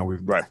prospect.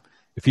 Right.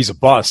 If he's a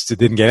bust, it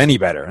didn't get any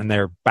better. And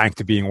they're back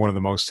to being one of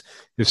the most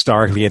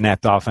historically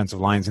inept offensive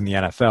lines in the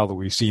NFL that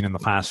we've seen in the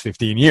past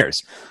 15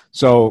 years.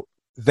 So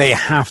they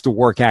have to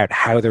work out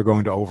how they're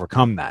going to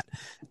overcome that.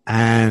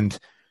 And,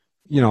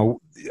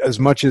 as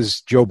much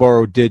as Joe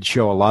Burrow did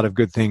show a lot of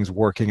good things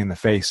working in the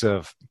face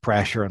of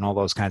pressure and all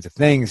those kinds of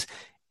things,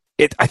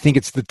 I think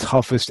it's the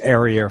toughest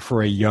area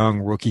for a young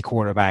rookie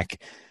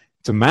quarterback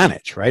to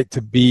manage, right?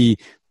 We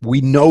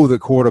know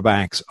that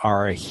quarterbacks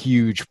are a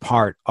huge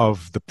part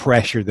of the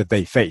pressure that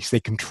they face. They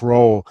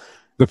control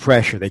the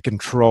pressure. They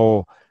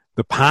control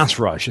the pass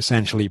rush,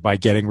 essentially, by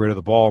getting rid of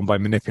the ball and by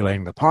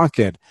manipulating the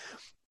pocket.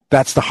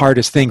 That's the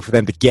hardest thing for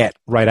them to get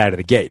right out of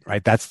the gate,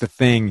 right? That's the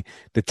thing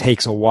that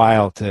takes a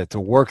while to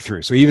work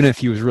through. So even if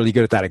he was really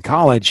good at that in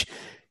college,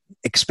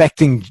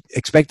 expecting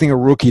a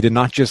rookie to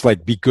not just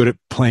be good at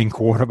playing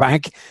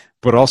quarterback,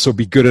 but also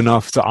be good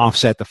enough to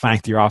offset the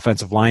fact that your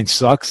offensive line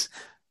sucks,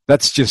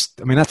 that's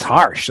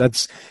harsh.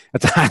 That's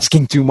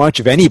asking too much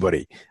of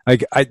anybody. I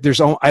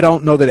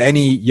don't know that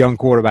any young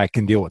quarterback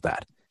can deal with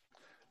that.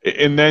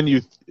 And then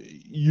you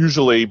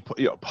usually,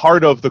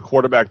 part of the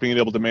quarterback being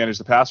able to manage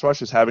the pass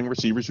rush is having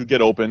receivers who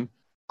get open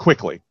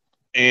quickly.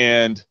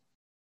 And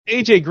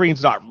AJ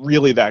Green's not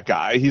really that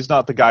guy. He's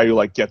not the guy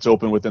who gets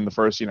open within the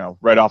first,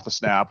 right off the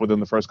snap, within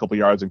the first couple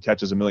yards and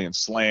catches a million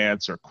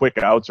slants or quick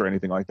outs or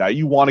anything like that.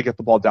 You want to get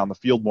the ball down the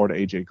field more to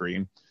AJ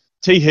Green.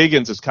 T.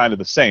 Higgins is kind of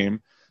the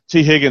same.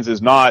 T. Higgins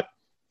is not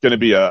going to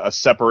be a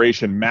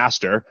separation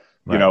master.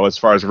 Right. As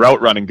far as route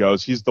running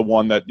goes, he's the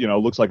one that,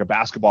 looks like a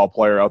basketball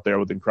player out there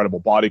with incredible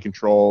body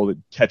control,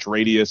 catch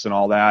radius and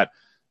all that.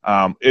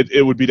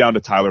 It would be down to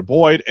Tyler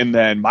Boyd. And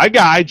then my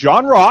guy,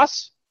 John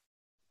Ross,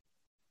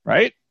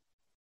 right?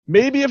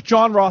 Maybe if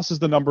John Ross is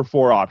the number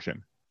 4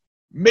 option,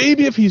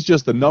 maybe if he's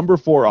just the number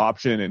 4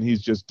 option and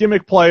he's just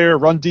gimmick player,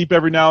 run deep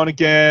every now and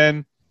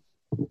again,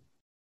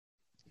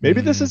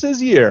 maybe this is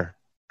his year.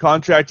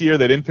 Contract year.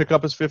 They didn't pick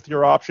up his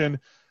 5th-year option.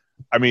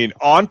 I mean,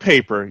 on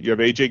paper, you have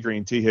AJ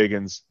Green, T.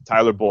 Higgins,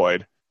 Tyler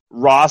Boyd,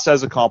 Ross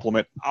as a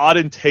complement,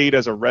 Auden Tate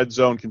as a red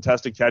zone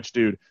contested catch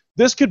dude.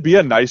 This could be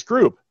a nice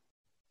group.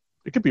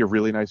 It could be a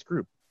really nice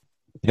group.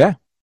 Yeah.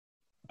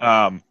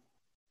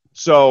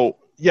 So,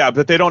 yeah,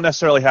 but they don't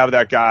necessarily have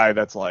that guy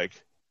that's all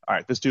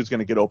right, this dude's going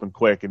to get open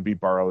quick and beat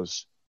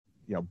Burrow's,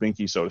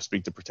 binky, so to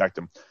speak, to protect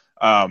him.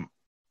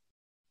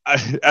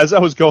 As I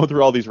was going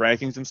through all these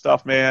rankings and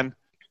stuff, man,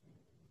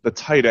 the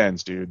tight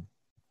ends, dude.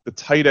 The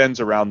tight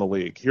ends around the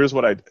league. Here's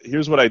what I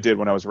did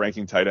when I was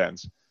ranking tight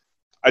ends.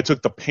 I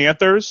took the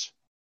Panthers,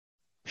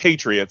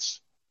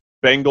 Patriots,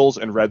 Bengals,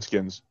 and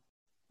Redskins.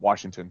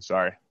 Washington,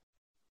 sorry.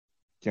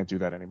 Can't do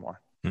that anymore.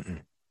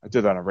 Mm-mm. I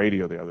did that on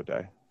radio the other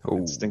day. Ooh.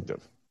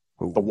 Instinctive.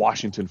 Ooh. The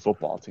Washington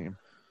football team.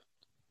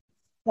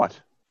 What?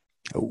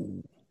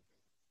 Oh.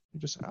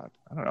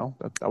 I don't know.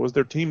 That was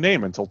their team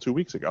name until 2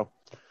 weeks ago.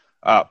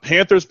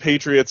 Panthers,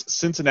 Patriots,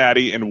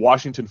 Cincinnati, and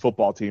Washington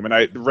football team. And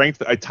I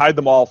tied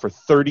them all for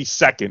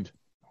 32nd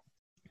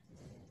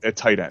at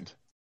tight end.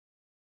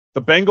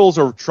 The Bengals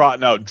are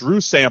trotting out Drew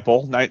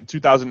Sample,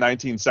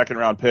 2019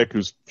 second-round pick,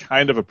 who's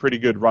kind of a pretty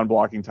good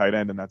run-blocking tight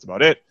end, and that's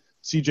about it.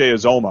 CJ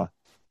Uzoma.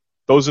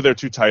 Those are their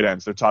 2 tight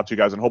ends, their top 2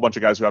 guys, and a whole bunch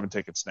of guys who haven't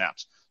taken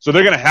snaps. So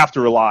they're going to have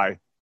to rely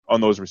on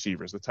those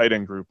receivers. The tight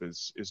end group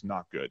is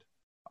not good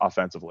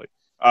offensively.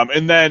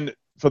 And then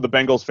for the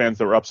Bengals fans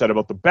that were upset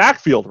about the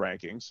backfield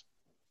rankings,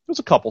 there's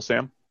a couple,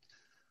 Sam.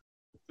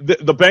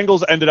 The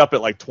Bengals ended up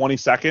at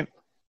 22nd.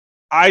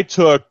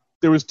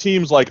 There was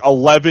teams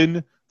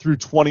 11 through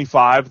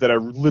 25 that I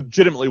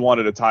legitimately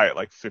wanted to tie at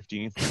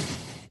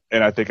 15th.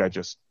 And I think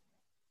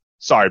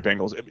sorry,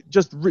 Bengals.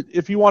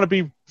 If you want to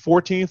be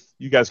 14th,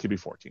 you guys could be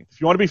 14th.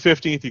 If you want to be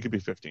 15th, you could be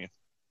 15th.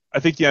 I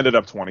think you ended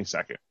up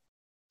 22nd.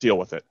 Deal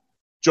with it.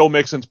 Joe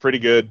Mixon's pretty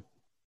good.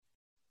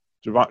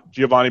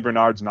 Giovanni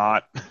Bernard's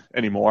not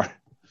anymore.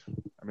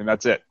 I mean,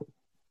 that's it.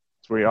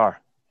 That's where you are.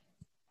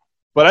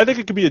 But I think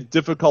it could be a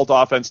difficult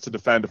offense to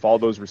defend if all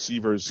those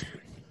receivers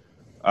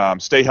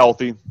stay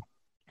healthy,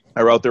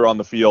 are out there on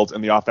the field,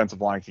 and the offensive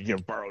line can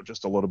give Burrow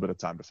just a little bit of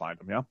time to find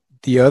them, yeah?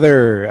 The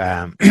other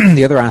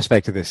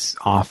aspect of this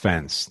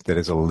offense that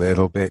is a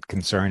little bit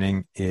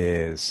concerning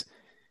is,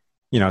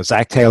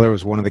 Zach Taylor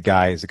was one of the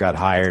guys that got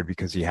hired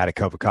because he had a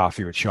cup of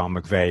coffee with Sean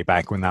McVay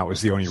back when that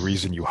was the only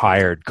reason you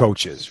hired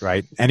coaches,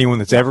 right? Anyone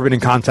that's ever been in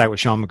contact with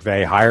Sean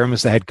McVay, hire him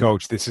as the head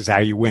coach. This is how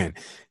you win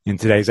in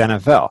today's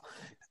NFL.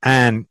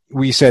 And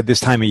we said this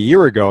time a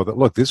year ago that,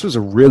 look, this was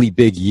a really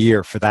big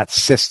year for that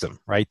system,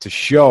 right? To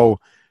show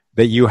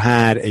that you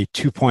had a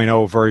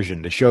 2.0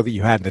 version, to show that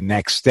you had the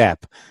next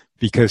step,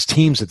 because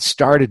teams had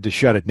started to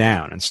shut it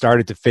down and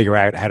started to figure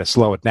out how to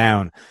slow it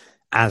down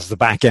as the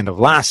back end of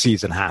last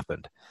season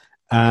happened.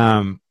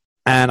 And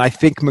I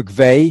think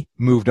McVay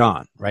moved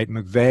on, right?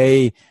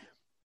 McVay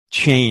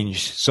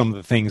changed some of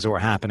the things that were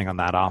happening on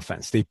that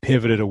offense. They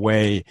pivoted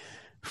away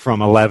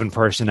from 11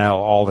 personnel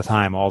all the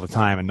time,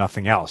 and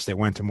nothing else. They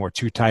went to more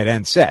 2 tight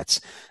end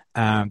sets.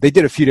 they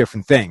did a few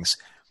different things.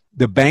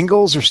 The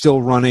Bengals are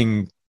still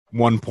running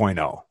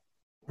 1.0,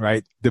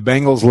 right? The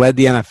Bengals led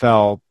the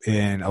NFL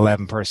in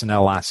 11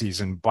 personnel last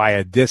season by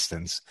a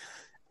distance.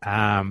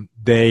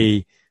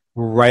 They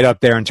were right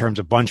up there in terms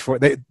of bunch for.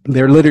 They're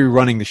literally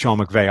running the Sean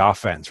McVay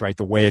offense, right?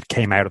 The way it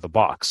came out of the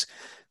box.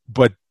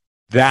 But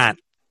that,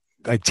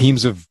 like,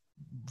 teams have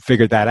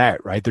figured that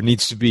out, right? There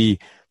needs to be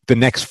the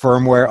next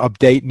firmware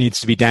update needs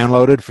to be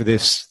downloaded for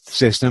this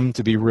system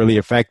to be really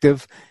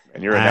effective.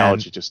 And your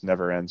analogy just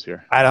never ends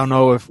here. I don't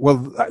know if, well,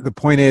 the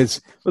point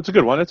is, it's a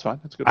good one. It's fine.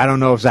 It's good. I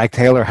don't know if Zach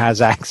Taylor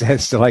has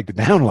access to like the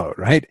download,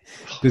 right?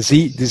 Does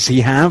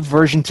he have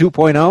version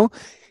 2.0?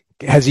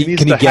 Can he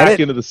get it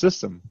into the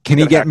system? Can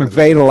he get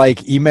McVay to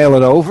like email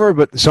it over?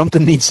 But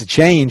something needs to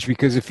change,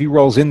 because if he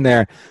rolls in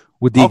there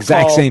with the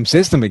exact same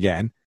system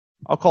again,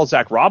 I'll call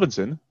Zach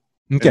Robinson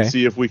and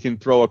see if we can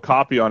throw a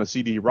copy on a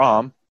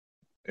CD-ROM,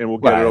 and we'll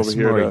get it over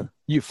here.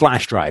 You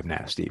flash drive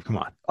now, Steve. Come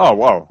on. Oh,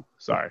 whoa.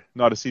 Sorry,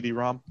 not a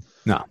CD-ROM.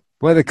 No.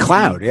 Well, the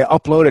cloud. Yeah,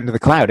 upload it into the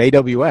cloud.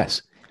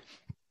 AWS.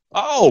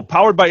 Oh,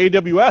 powered by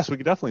AWS. We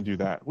could definitely do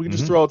that. We can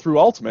just throw it through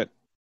Ultimate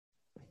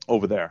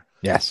over there.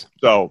 Yes.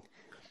 So,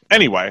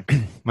 anyway,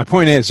 my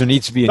point is there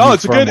needs to be a new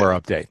firmware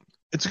update.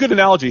 It's a good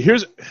analogy. Here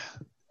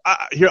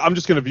I'm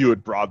just going to view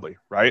it broadly,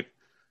 right?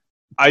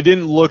 I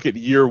didn't look at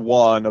year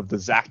one of the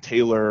Zach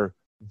Taylor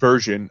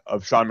version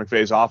of Sean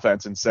McVay's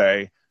offense and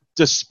say,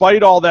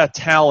 despite all that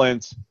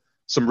talent,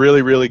 some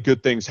really, really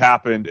good things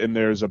happened, and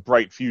there's a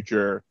bright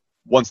future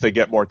once they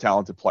get more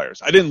talented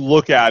players. I didn't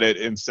look at it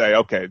and say,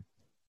 okay,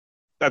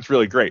 that's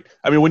really great.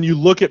 I mean, when you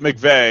look at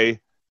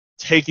McVay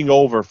taking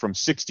over from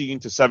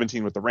 16 to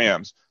 17 with the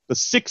Rams, the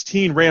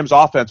 16 Rams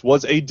offense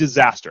was a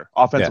disaster.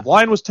 Offensive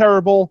line was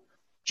terrible.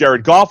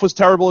 Jared Goff was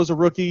terrible as a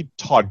rookie.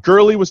 Todd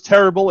Gurley was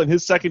terrible in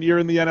his second year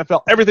in the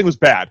NFL. Everything was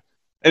bad.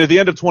 And at the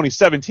end of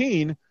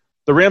 2017,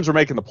 the Rams were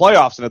making the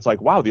playoffs, and it's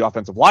like, wow, the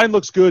offensive line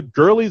looks good.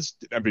 Gurley's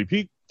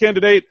MVP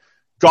candidate.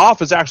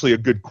 Goff is actually a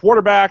good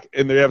quarterback,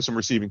 and they have some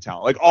receiving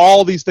talent. Like,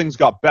 all these things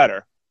got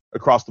better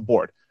across the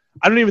board.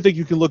 I don't even think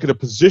you can look at a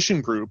position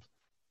group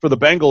for the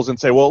Bengals and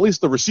say, well, at least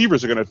the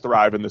receivers are going to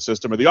thrive in the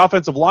system, or the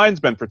offensive line's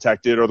been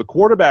protected, or the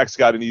quarterback's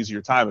got an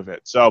easier time of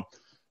it. So,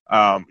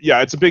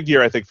 it's a big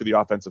year, I think, for the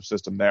offensive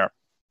system there.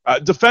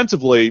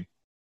 Defensively,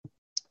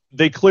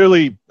 they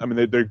clearly,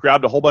 they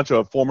grabbed a whole bunch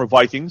of former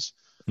Vikings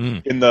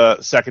in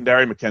the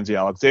secondary. Mackenzie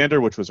Alexander,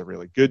 which was a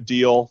really good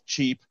deal,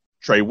 cheap.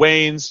 Trey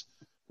Waynes,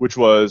 which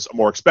was a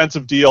more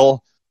expensive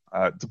deal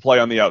to play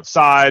on the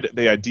outside.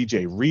 They had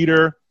DJ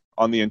Reader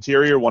on the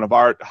interior, one of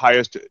our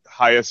highest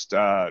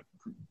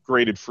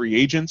graded free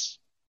agents.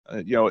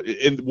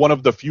 In one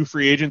of the few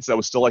free agents that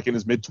was still like in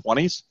his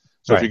mid-20s.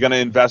 So if you're going to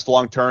invest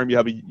long term, you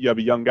have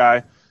a young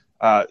guy.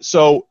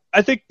 So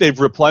I think they've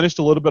replenished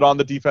a little bit on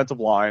the defensive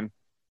line.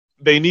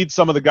 They need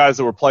some of the guys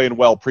that were playing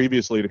well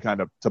previously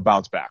to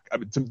bounce back. I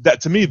mean,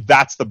 to me,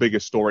 that's the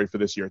biggest story for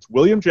this year. It's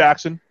William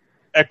Jackson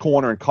at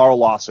corner and Carl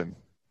Lawson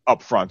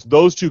up front.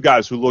 Those two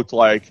guys who looked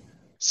like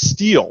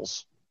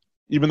steals,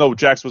 even though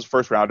Jackson was a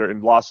first rounder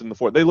and Lawson the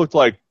fourth. They looked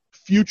like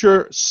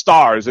future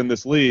stars in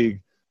this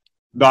league,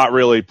 not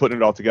really putting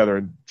it all together,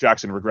 and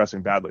Jackson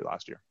regressing badly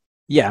last year.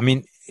 Yeah,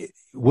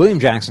 William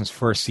Jackson's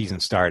first season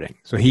starting.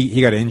 So he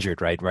got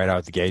injured right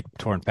out the gate,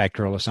 torn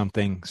pectoral or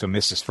something, so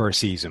missed his first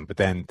season. But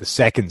then the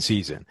second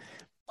season,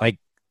 like,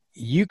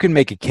 you can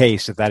make a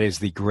case that is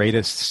the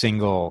greatest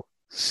single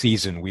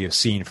season we have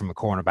seen from a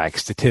cornerback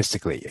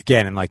statistically,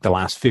 again, in like the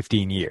last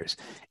 15 years,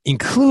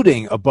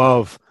 including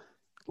above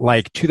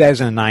like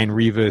 2009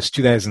 Revis,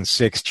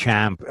 2006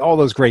 Champ, all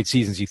those great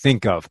seasons you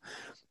think of.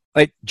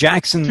 Like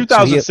Jackson,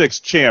 2006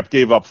 Champ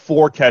gave up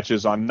 4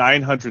 catches on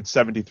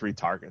 973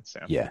 targets.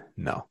 Sam. Yeah,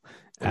 no,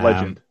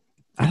 legend.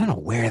 I don't know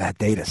where that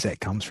data set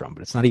comes from,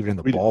 but it's not even in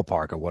the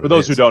ballpark of what. For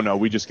those who don't know,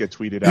 we just get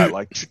tweeted at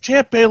like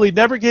Champ Bailey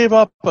never gave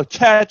up a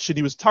catch, and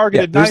he was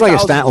targeted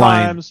 9,000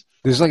 times.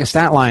 There's like a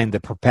stat line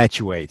that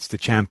perpetuates the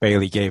Champ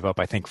Bailey gave up,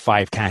 I think,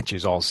 5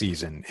 catches all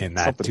season in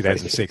that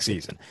 2006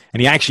 season,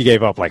 and he actually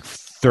gave up like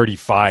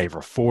 35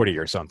 or 40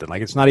 or something.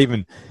 Like it's not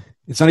even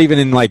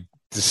in like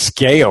the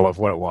scale of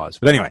what it was.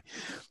 But anyway,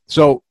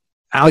 so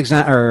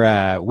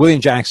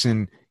William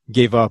Jackson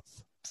gave up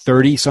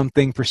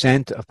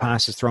 30-something% of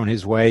passes thrown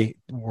his way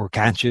or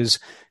catches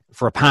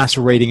for a passer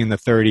rating in the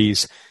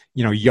 30s.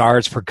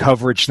 Yards per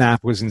coverage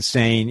snap was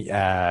insane.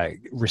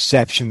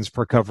 Receptions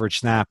per coverage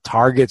snap,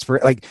 targets per,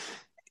 like,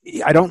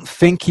 I don't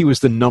think he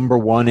was the number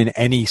one in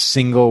any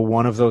single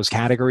one of those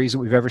categories that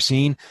we've ever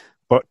seen,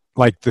 but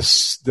like the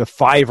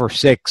 5 or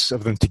 6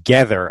 of them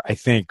together, I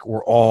think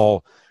were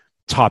all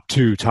top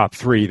 2, top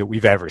 3 that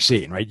we've ever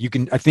seen, right?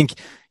 I think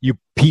you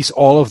piece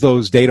all of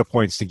those data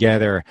points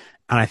together,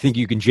 and I think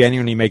you can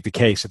genuinely make the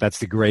case that that's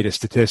the greatest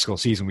statistical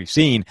season we've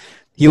seen.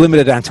 He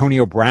limited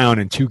Antonio Brown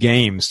in 2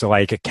 games to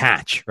like a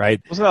catch, right?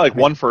 Wasn't that like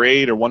 1 for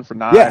 8 or 1 for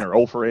 9 or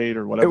 0 for 8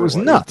 or whatever? It was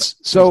nuts.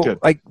 So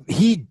like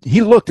he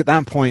looked at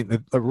that point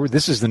that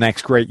this is the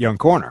next great young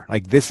corner.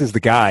 Like this is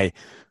the guy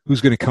who's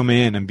going to come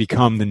in and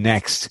become the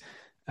next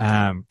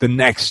Darrelle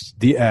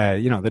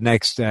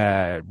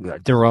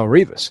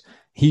Revis.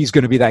 He's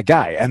going to be that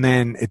guy. And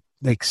then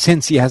like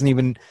since he hasn't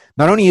even,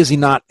 not only has he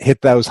not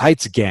hit those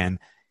heights again,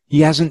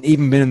 he hasn't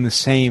even been in the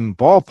same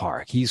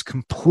ballpark. He's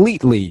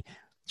completely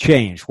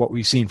changed what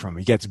we've seen from him.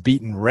 He gets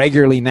beaten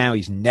regularly now.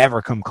 He's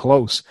never come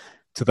close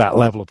to that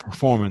level of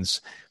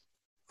performance.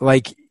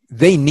 Like,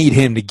 they need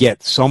him to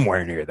get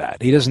somewhere near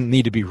that. He doesn't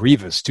need to be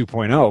Rivas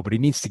 2.0, but he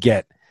needs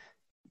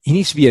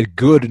to be a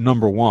good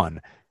number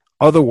one.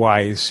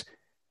 Otherwise,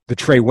 the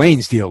Trey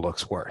Waynes deal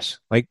looks worse.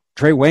 Like,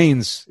 Trey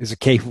Waynes is a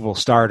capable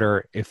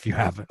starter if you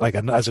have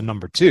as a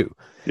number two.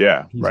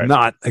 Yeah, he's right.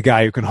 not a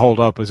guy who can hold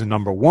up as a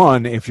number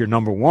one if your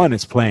number one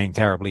is playing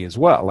terribly as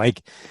well.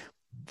 Like,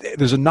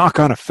 there's a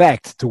knock-on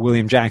effect to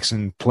William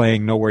Jackson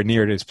playing nowhere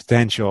near his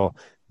potential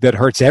that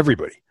hurts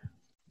everybody.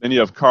 Then you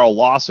have Carl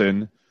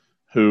Lawson,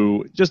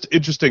 who, just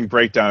interesting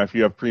breakdown. If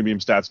you have Premium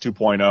Stats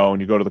 2.0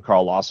 and you go to the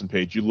Carl Lawson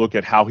page, you look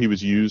at how he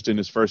was used in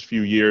his first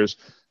few years.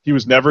 He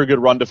was never a good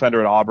run defender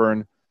at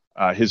Auburn.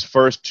 His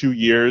first 2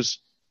 years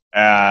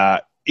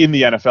in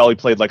the NFL, he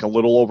played like a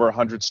little over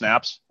 100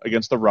 snaps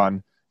against the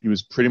run. He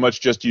was pretty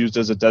much just used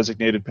as a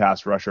designated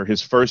pass rusher.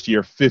 His first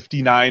year,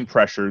 59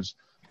 pressures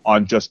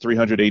on just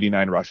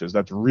 389 rushes.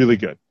 That's really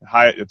good.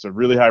 It's a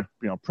really high,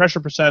 pressure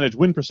percentage,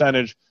 win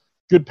percentage,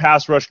 good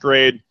pass rush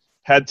grade.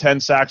 Had 10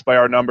 sacks by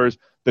our numbers.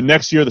 The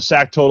next year, the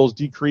sack totals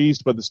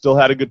decreased, but they still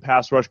had a good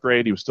pass rush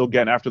grade. He was still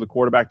getting after the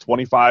quarterback,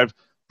 25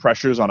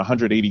 pressures on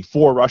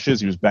 184 rushes.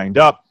 He was banged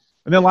up.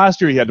 And then last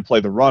year, he had to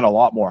play the run a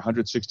lot more,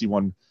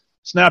 161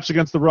 snaps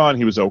against the run.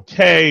 He was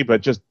okay,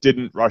 but just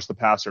didn't rush the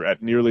passer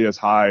at nearly as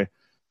high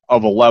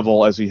of a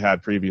level as he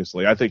had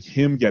previously. I think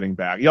him getting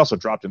back, he also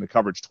dropped into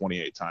coverage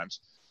 28 times,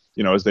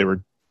 as they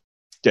were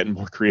getting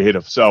more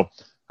creative. So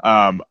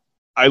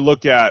I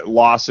look at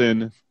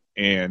Lawson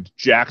and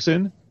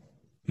Jackson.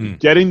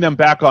 Getting them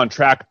back on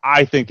track,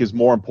 I think, is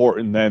more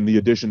important than the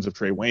additions of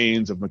Trey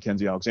Waynes, of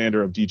Mackenzie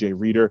Alexander, of DJ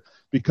Reader,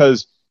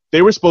 because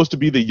they were supposed to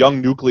be the young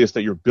nucleus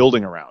that you're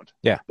building around.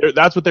 Yeah,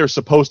 that's what they were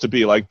supposed to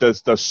be, like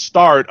the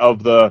start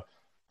of the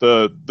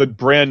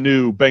brand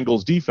new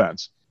Bengals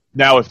defense.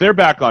 Now, if they're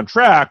back on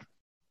track,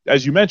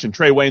 as you mentioned,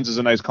 Trey Waynes is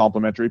a nice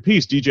complementary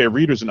piece. DJ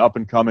Reader's an up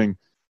and coming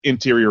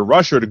interior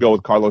rusher to go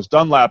with Carlos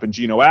Dunlap and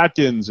Geno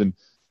Atkins and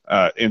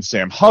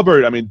Sam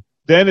Hubbard. I mean,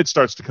 then it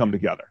starts to come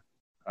together.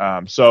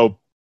 So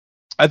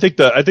I think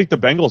the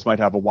Bengals might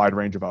have a wide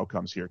range of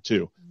outcomes here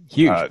too.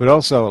 Huge, but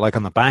also like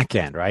on the back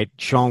end, right?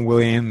 Sean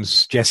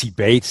Williams, Jesse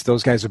Bates,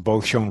 those guys have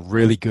both shown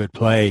really good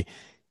play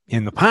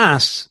in the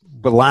past,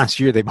 but last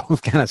year they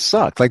both kind of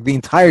sucked. Like the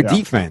entire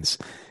defense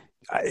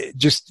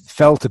just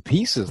fell to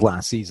pieces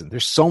last season.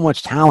 There's so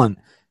much talent.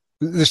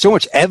 There's so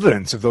much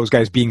evidence of those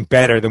guys being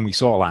better than we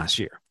saw last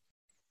year.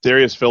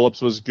 Darius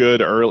Phillips was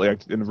good early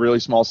in a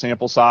really small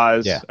sample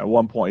size at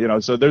one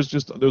point. So there's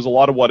a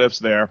lot of what ifs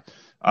there.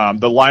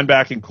 The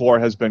linebacking core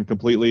has been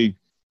completely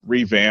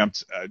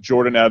revamped.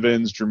 Jordan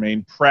Evans,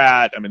 Jermaine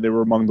Pratt, they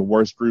were among the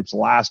worst groups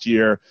last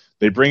year.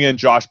 They bring in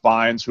Josh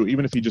Bynes, who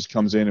even if he just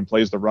comes in and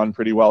plays the run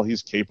pretty well,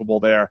 he's capable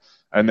there.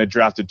 And they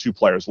drafted 2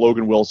 players,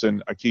 Logan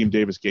Wilson, Akeem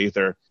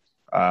Davis-Gaither,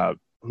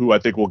 who I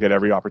think will get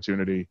every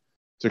opportunity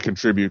to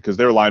contribute because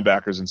their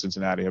linebackers in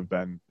Cincinnati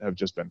have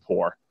just been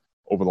poor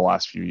over the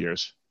last few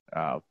years.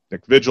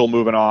 Nick Vigil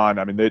moving on.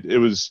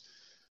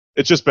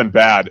 It's just been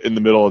bad in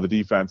the middle of the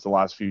defense the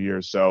last few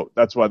years. So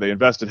that's why they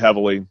invested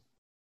heavily.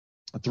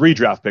 3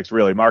 draft picks,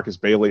 really. Marcus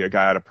Bailey, a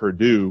guy out of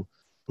Purdue,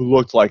 who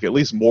looked like at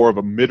least more of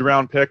a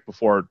mid-round pick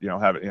before,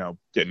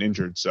 getting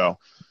injured. So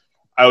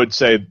I would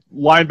say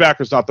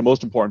linebacker's not the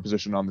most important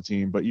position on the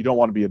team, but you don't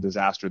want to be a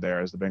disaster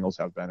there as the Bengals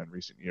have been in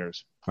recent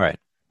years. Right.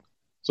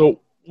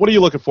 So what are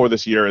you looking for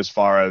this year as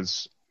far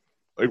as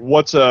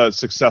what's a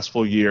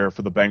successful year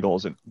for the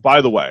Bengals? And by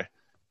the way,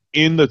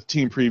 in the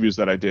team previews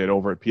that I did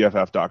over at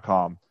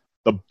pff.com,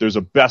 there's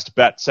a best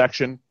bet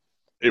section.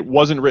 It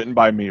wasn't written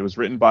by me. It was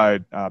written by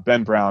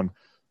Ben Brown,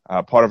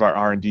 part of our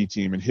R&D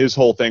team. And his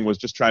whole thing was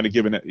just trying to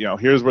give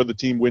here's where the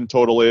team win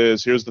total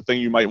is. Here's the thing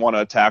you might want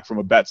to attack from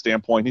a bet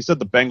standpoint. He said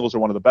the Bengals are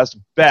one of the best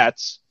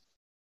bets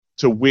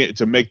to win,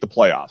 to make the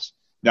playoffs.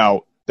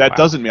 Now, that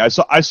doesn't mean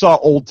I saw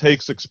Old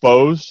Takes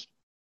Exposed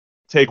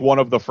take one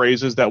of the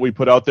phrases that we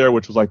put out there,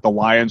 which was like the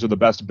Lions are the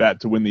best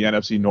bet to win the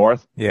NFC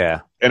North. Yeah.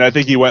 And I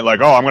think he went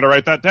like, I'm going to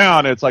write that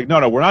down. And it's like,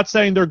 no, we're not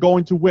saying they're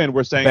going to win.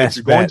 We're saying if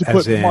you're going to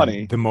put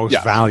money. The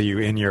most value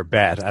in your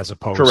bet as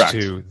opposed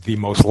to the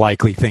most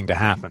likely thing to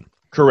happen.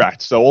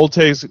 Correct. So Old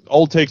Takes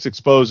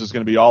Exposed is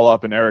going to be all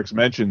up in Eric's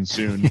mentions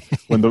soon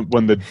when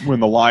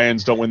the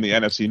Lions don't win the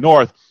NFC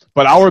North.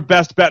 But our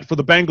best bet for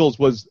the Bengals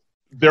was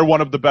they're one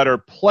of the better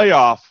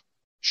playoff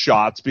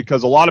shots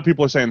because a lot of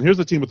people are saying here's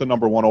the team with the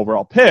number 1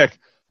 overall pick,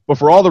 but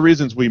for all the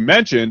reasons we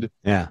mentioned,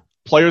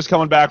 players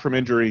coming back from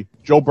injury,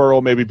 Joe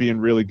Burrow maybe being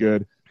really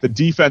good, the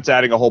defense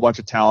adding a whole bunch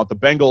of talent, the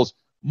Bengals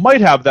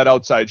might have that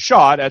outside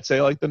shot at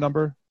say like the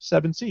number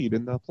 7 seed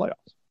in the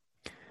playoffs.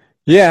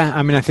 Yeah,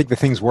 I think the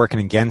things working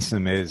against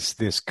them is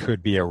this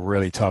could be a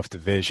really tough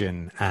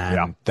division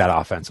and that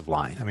offensive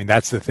line.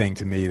 That's the thing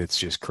to me that's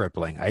just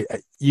crippling.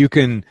 You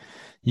can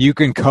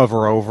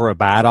cover over a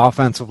bad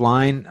offensive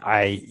line.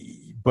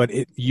 But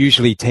it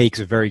usually takes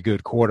a very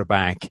good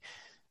quarterback.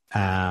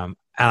 And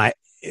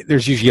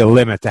there's usually a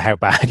limit to how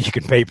bad you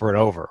can paper it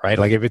over, right?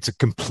 Like if it's a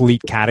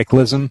complete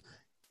cataclysm,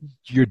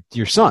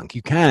 you're sunk.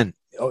 You can't.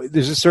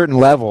 There's a certain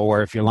level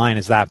where if your line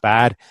is that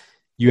bad,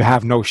 you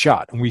have no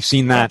shot. And we've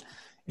seen that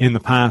in the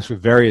past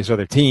with various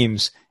other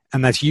teams,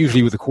 and that's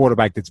usually with a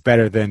quarterback that's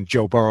better than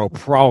Joe Burrow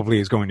probably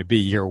is going to be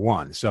year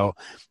one. So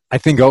I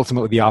think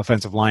ultimately the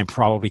offensive line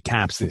probably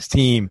caps this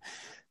team.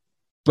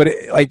 But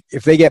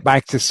if they get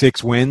back to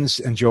 6 wins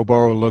and Joe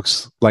Burrow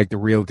looks like the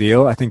real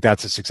deal, I think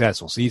that's a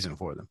successful season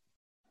for them.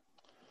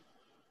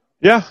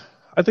 Yeah,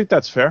 I think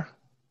that's fair.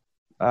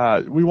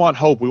 We want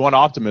hope. We want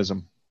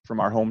optimism from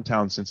our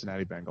hometown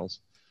Cincinnati Bengals.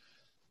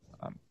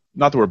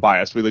 Not that we're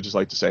biased. We just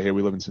like to say, hey,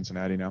 we live in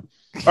Cincinnati now.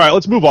 All right,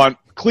 let's move on.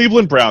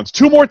 Cleveland Browns.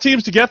 2 more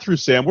teams to get through,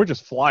 Sam. We're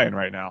just flying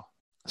right now.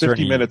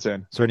 50 minutes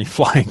in. Certainly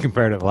flying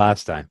compared to the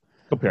last time.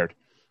 Compared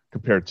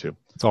to.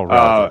 It's all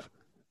relative.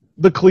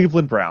 The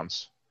Cleveland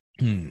Browns.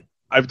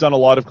 I've done a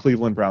lot of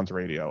Cleveland Browns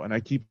radio, and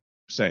I keep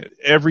saying it.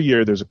 Every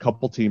year there's a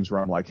couple teams where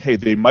I'm like, hey,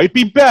 they might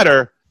be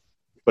better,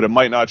 but it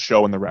might not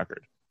show in the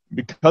record.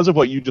 Because of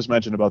what you just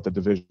mentioned about the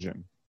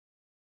division,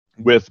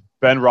 with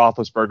Ben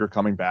Roethlisberger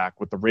coming back,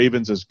 with the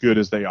Ravens as good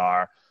as they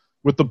are,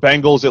 with the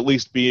Bengals at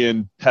least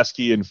being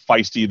pesky and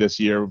feisty this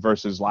year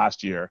versus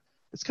last year,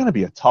 it's going to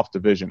be a tough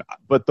division.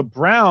 But the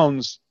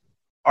Browns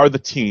are the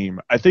team.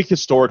 I think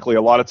historically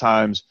a lot of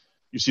times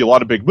you see a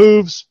lot of big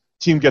moves,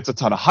 team gets a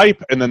ton of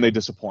hype, and then they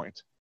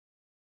disappoint.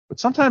 But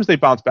sometimes they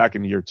bounce back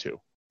in year 2.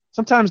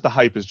 Sometimes the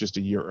hype is just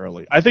a year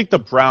early. I think the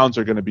Browns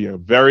are going to be a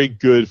very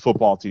good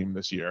football team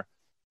this year,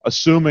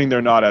 assuming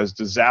they're not as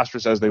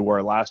disastrous as they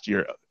were last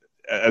year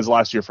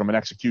from an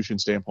execution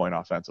standpoint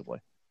offensively,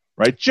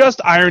 right? Just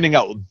ironing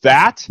out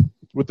that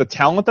with the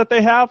talent that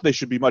they have, they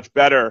should be much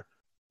better.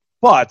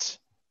 But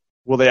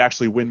will they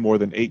actually win more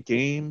than 8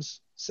 games,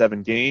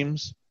 7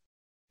 games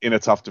in a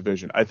tough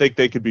division? I think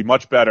they could be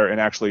much better and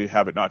actually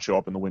have it not show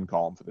up in the win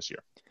column for this year.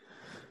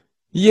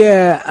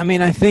 Yeah, I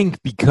mean, I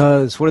think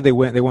because what did they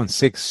win? They won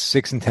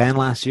 6-10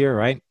 last year,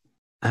 right?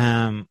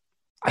 I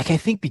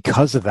think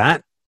because of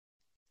that,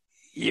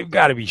 you've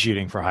got to be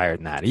shooting for higher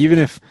than that. Even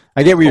if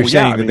I get what you're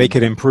saying, that they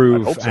could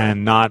improve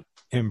and not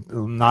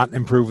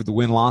improve with the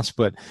win-loss,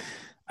 but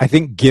I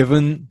think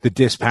given the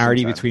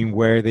disparity between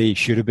where they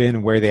should have been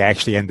and where they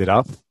actually ended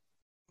up,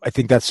 I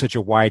think that's such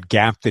a wide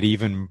gap that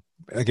even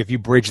if you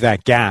bridge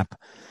that gap,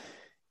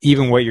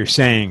 even what you're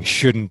saying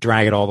shouldn't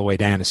drag it all the way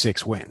down to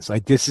 6 wins.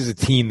 Like this is a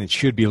team that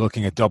should be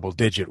looking at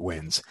double-digit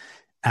wins,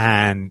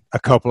 and a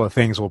couple of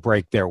things will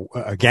break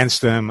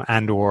against them,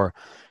 and or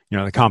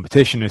the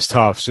competition is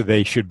tough, so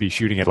they should be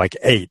shooting at like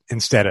 8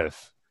 instead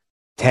of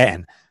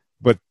 10,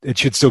 but it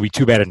should still be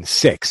too bad than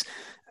 6.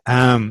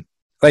 I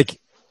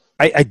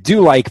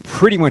do like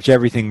pretty much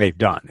everything they've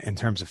done in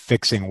terms of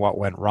fixing what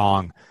went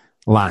wrong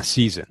last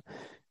season.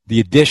 The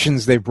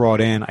additions they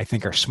brought in, I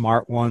think, are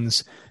smart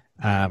ones,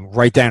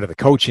 right down to the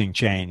coaching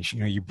change.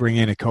 You bring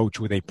in a coach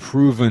with a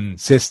proven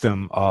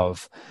system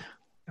of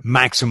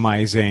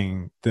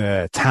maximizing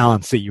the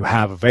talents that you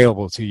have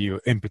available to you,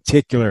 in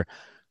particular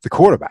the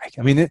quarterback.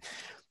 I mean,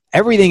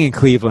 everything in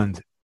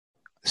Cleveland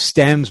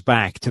stems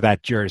back to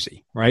that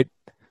jersey, right?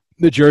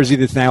 The jersey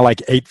that's now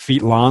like 8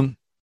 feet long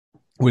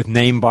with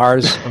name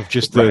bars of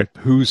just the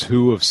who's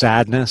who of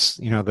sadness,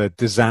 the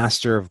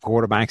disaster of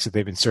quarterbacks that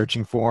they've been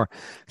searching for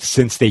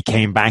since they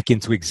came back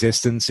into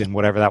existence in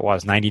whatever that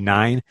was,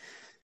 99.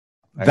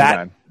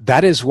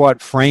 That is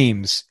what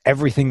frames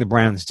everything the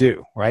Browns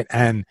do, right?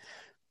 And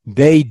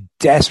they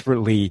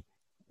desperately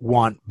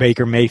want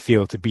Baker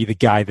Mayfield to be the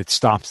guy that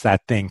stops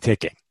that thing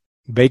ticking.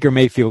 Baker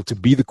Mayfield to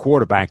be the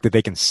quarterback that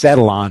they can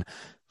settle on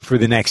for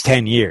the next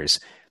 10 years.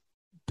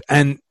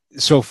 And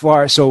so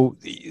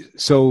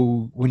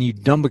when you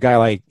dump a guy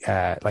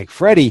like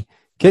Freddie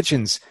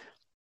Kitchens,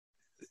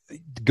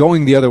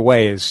 going the other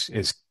way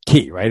is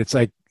key, right? It's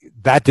like,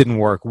 that didn't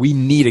work. We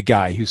need a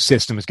guy whose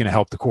system is going to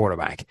help the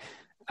quarterback.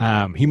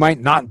 He might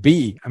not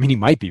be, he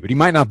might be, but he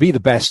might not be the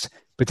best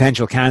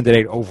potential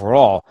candidate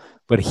overall,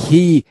 but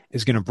he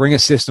is going to bring a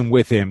system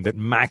with him that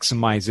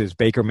maximizes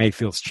Baker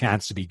Mayfield's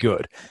chance to be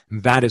good.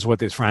 And that is what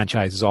this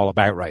franchise is all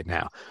about right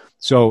now.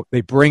 So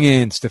they bring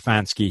in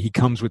Stefanski. He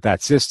comes with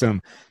that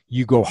system.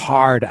 You go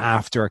hard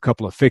after a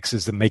couple of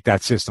fixes that make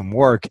that system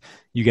work.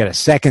 You get a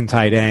second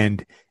tight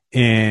end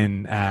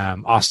in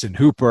Austin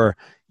Hooper.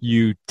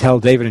 You tell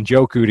David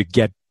Njoku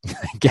to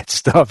get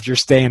stuffed. You're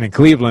staying in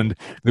Cleveland.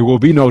 There will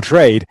be no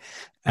trade.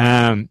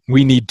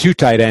 We need 2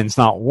 tight ends,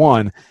 not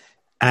 1.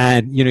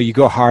 And, you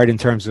go hard in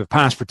terms of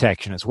pass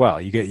protection as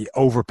well. You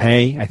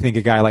overpay, I think,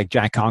 a guy like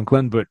Jack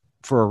Conklin, but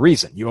for a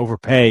reason. You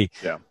overpay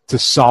to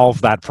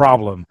solve that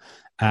problem.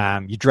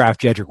 You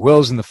draft Jedrick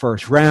Wills in the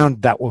first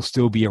round. That will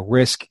still be a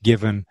risk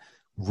given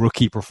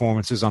rookie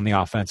performances on the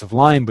offensive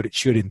line, but it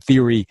should, in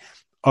theory,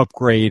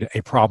 upgrade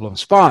a problem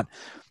spot.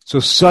 So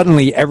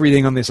suddenly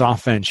everything on this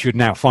offense should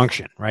now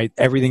function, right?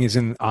 Everything is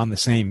on the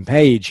same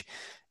page.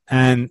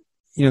 And,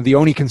 the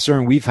only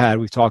concern we've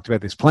talked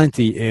about this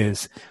plenty,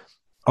 is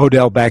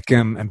Odell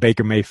Beckham and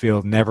Baker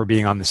Mayfield never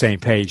being on the same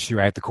page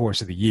throughout the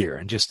course of the year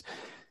and just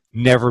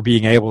never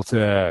being able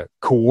to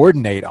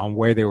coordinate on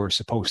where they were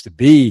supposed to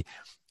be.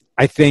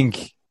 I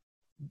think,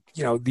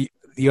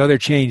 the other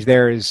change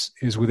there is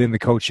within the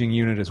coaching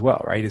unit as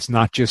well, right? It's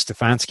not just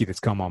Stefanski that's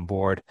come on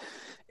board.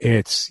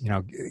 It's,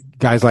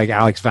 guys like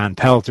Alex Van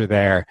Pelt are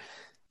there,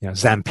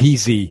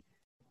 Zampese.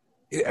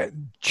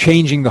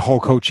 Changing the whole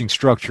coaching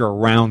structure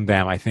around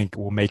them, I think,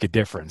 will make a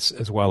difference,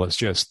 as well as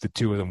just the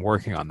two of them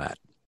working on that.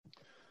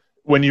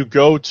 When you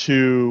go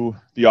to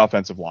the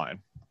offensive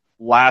line,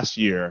 last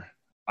year,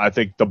 I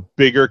think the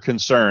bigger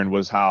concern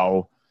was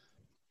how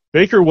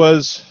Baker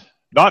was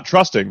not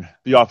trusting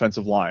the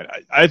offensive line.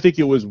 I think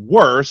it was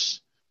worse.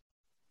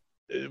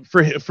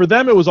 For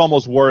them, it was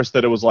almost worse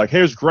that it was like,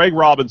 here's Greg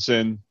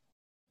Robinson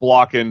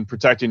blocking,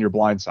 protecting your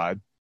blind side.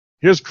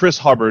 Here's Chris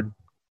Hubbard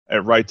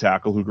at right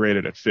tackle, who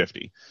graded at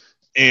 50.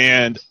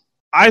 And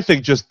I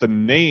think just the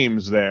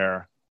names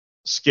there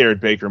scared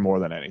Baker more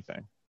than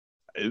anything.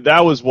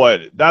 That's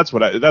what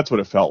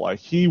it felt like.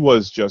 He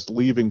was just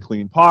leaving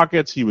clean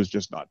pockets. He was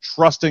just not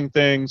trusting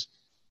things.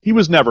 He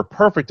was never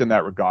perfect in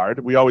that regard.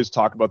 We always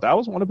talk about that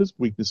was one of his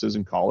weaknesses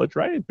in college,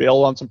 right? He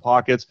bailed on some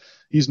pockets.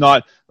 He's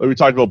not, like we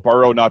talked about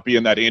Burrow not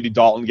being that Andy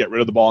Dalton, get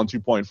rid of the ball in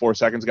 2.4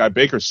 seconds guy.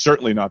 Baker's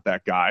certainly not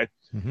that guy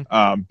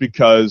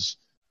because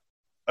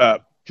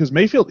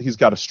Mayfield, he's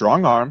got a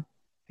strong arm.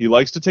 He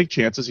likes to take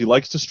chances. He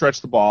likes to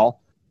stretch the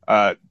ball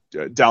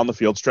down the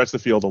field, stretch the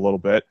field a little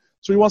bit.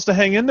 So he wants to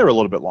hang in there a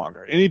little bit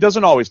longer. And he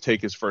doesn't always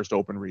take his first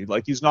open read.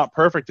 Like, he's not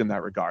perfect in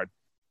that regard.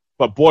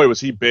 But, boy, was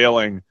he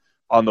bailing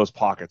on those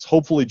pockets.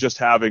 Hopefully just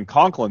having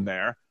Conklin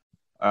there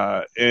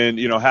and,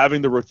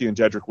 having the rookie and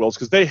Jedrick Wills,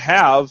 because they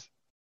have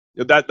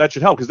that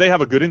should help, because they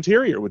have a good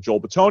interior with Joel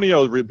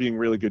Bitonio being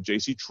really good.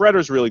 J.C.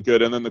 Tretter's really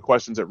good. And then the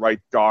questions at right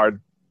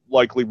guard,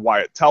 likely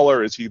Wyatt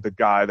Teller. Is he the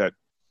guy that,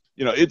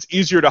 it's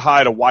easier to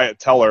hide a Wyatt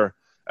Teller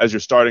as your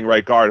starting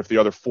right guard if the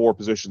other four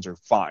positions are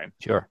fine.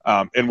 Sure.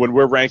 And when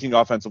we're ranking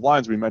offensive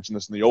lines, we mentioned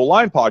this in the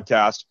O-line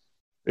podcast.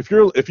 If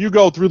you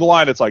go through the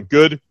line, it's like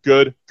good,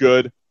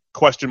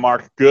 question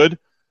mark, good.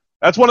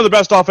 That's one of the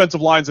best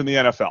offensive lines in the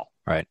NFL.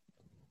 Right.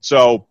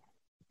 So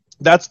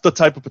that's the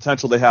type of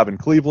potential they have in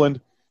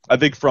Cleveland. I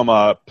think from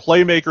a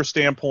playmaker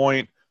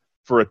standpoint,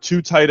 for a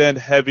 2 tight end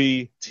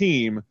heavy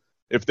team,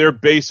 if they're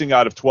basing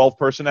out of 12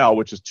 personnel,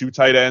 which is 2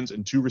 tight ends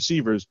and 2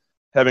 receivers,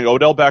 having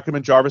Odell Beckham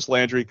and Jarvis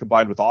Landry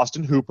combined with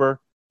Austin Hooper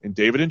and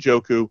David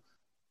Njoku,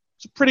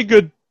 it's a pretty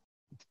good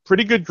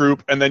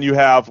group. And then you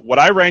have what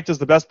I ranked as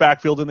the best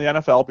backfield in the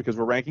NFL, because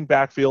we're ranking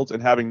backfields,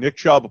 and having Nick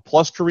Chubb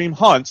plus Kareem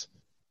Hunt,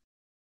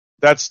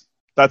 that's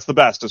the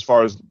best as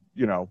far as,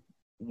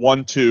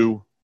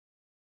 1-2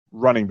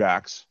 running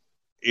backs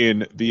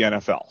in the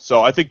NFL.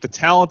 So I think the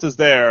talent is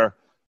there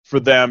for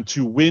them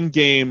to win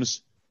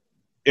games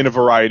in a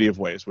variety of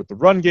ways, with the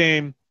run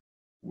game,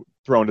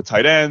 throwing to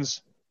tight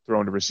ends,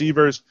 throwing to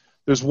receivers.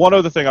 There's one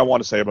other thing I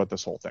want to say about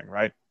this whole thing,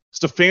 right?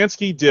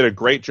 Stefanski did a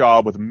great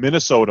job with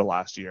Minnesota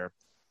last year.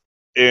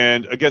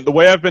 And again, the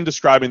way I've been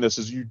describing this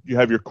is you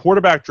have your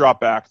quarterback drop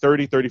back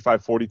 30,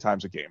 35, 40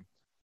 times a game.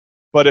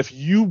 But if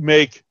you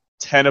make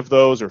 10 of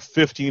those or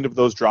 15 of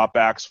those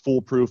dropbacks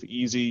foolproof,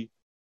 easy,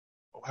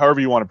 however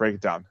you want to break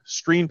it down,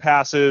 screen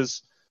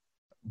passes,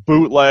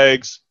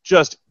 bootlegs,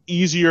 just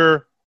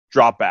easier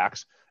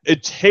dropbacks,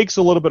 it takes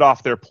a little bit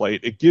off their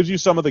plate. It gives you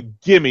some of the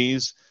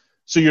gimmies,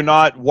 so you're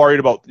not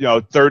worried about,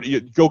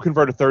 go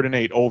convert a 3rd and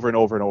 8 over and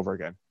over and over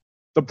again.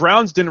 The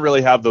Browns didn't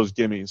really have those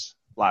gimmies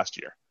last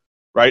year,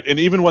 right? And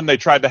even when they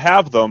tried to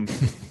have them,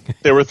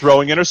 they were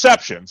throwing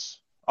interceptions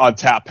on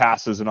tap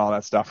passes and all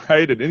that stuff,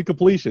 right? And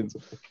incompletions.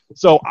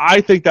 So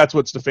I think that's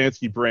what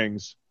Stefanski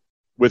brings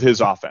with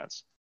his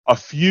offense. A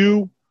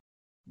few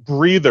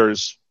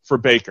breathers for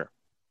Baker.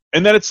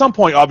 And then at some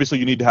point, obviously,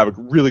 you need to have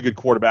a really good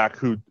quarterback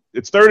who,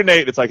 it's 3rd and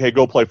 8, it's like, hey,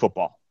 go play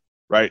football,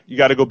 right? You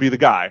got to go be the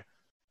guy.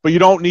 But you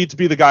don't need to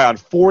be the guy on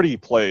 40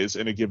 plays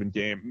in a given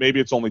game. Maybe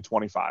it's only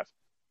 25.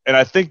 And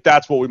I think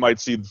that's what we might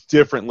see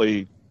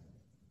differently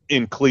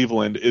in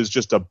Cleveland, is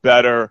just a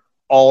better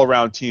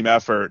all-around team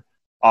effort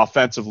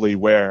offensively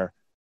where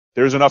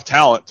there's enough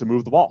talent to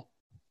move the ball.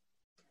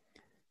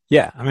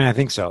 Yeah, I mean, I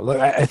think so. Look,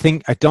 I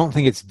don't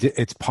think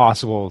it's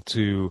possible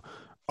to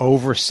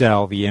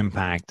oversell the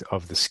impact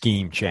of the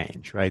scheme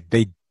change, right?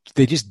 They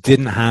just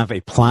didn't have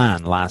a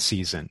plan last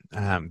season.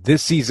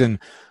 This season,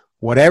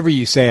 whatever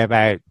you say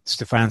about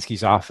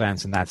Stefanski's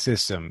offense and that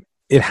system,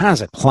 it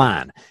has a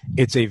plan.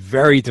 It's a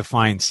very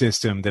defined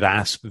system that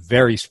asks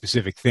very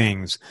specific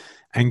things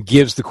and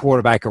gives the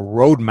quarterback a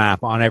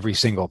roadmap on every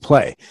single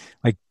play.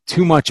 Like,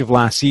 too much of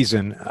last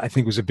season, I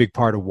think, was a big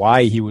part of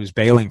why he was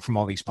bailing from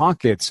all these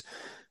pockets,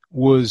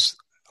 was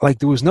like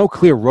there was no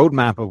clear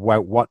roadmap of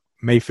what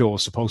Mayfield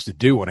was supposed to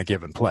do on a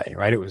given play,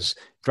 right? It was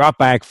drop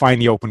back,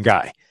 find the open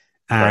guy.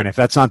 And right. If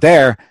that's not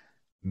there,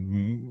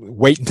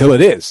 wait until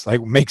it is.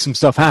 Like, make some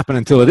stuff happen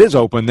until it is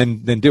open,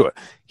 then do it.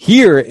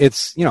 Here,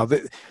 it's,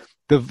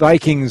 the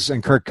Vikings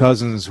and Kirk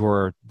Cousins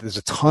there's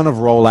a ton of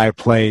rollout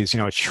plays,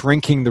 it's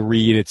shrinking the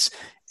read.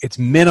 It's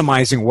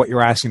minimizing what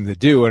you're asking them to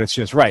do. And it's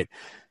just right.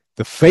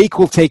 The fake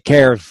will take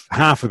care of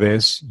half of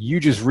this. You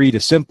just read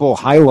a simple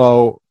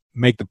high-low,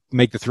 make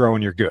the throw,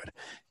 and you're good.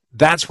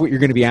 That's what you're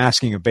going to be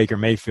asking of Baker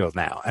Mayfield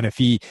now. And if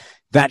he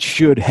that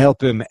should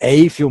help him,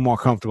 A, feel more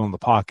comfortable in the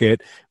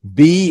pocket.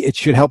 B, it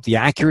should help the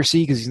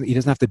accuracy because he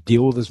doesn't have to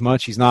deal with as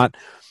much. He's not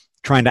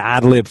trying to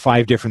ad-lib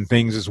 5 different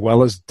things as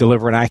well as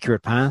deliver an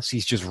accurate pass.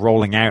 He's just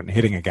rolling out and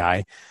hitting a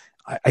guy.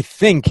 I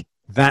think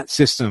that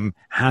system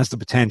has the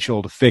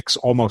potential to fix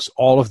almost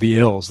all of the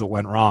ills that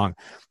went wrong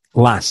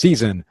last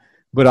season,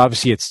 but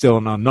obviously it's still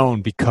an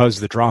unknown because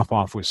the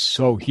drop-off was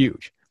so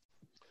huge.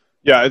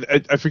 Yeah,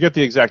 I forget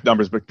the exact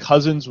numbers, but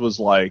Cousins was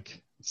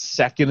like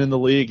second in the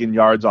league in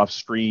yards off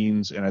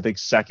screens, and I think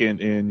second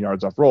in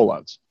yards off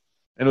rollouts.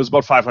 And it was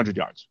about 500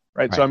 yards,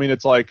 right? So, I mean,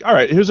 it's like, all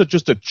right, here's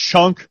just a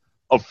chunk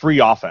of free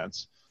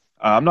offense.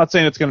 I'm not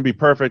saying it's going to be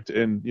perfect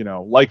and,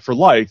 like for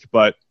like,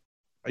 but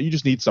you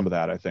just need some of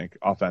that, I think,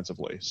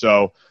 offensively.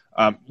 So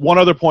one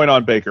other point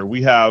on Baker.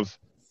 We have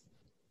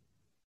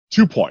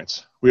 2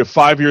 points. We have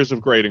 5 years of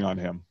grading on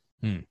him,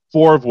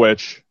 4 of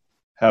which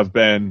have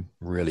been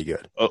really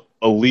good,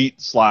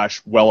 elite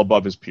 / well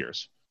above his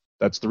peers.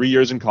 That's 3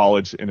 years in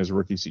college in his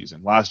rookie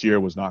season. Last year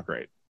was not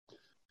great.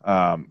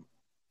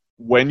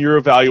 When you're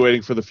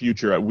evaluating for the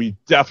future, we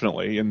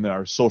definitely, in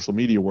our social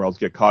media world,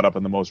 get caught up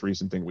in the most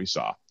recent thing we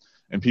saw.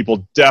 And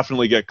people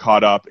definitely get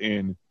caught up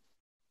in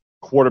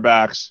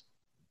quarterbacks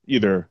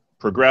either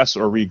progress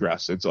or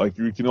regress. It's like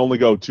you can only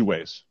go 2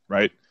 ways,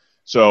 right?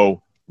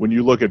 So when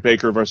you look at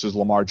Baker versus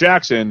Lamar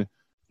Jackson,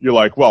 you're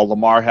like, well,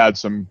 Lamar had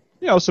some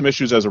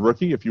issues as a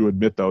rookie, if you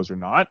admit those or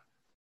not.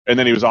 And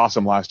then he was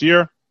awesome last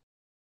year.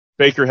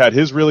 Baker had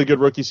his really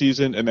good rookie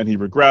season, and then he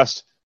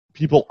regressed.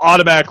 People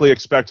automatically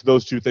expect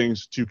those 2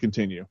 things to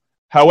continue.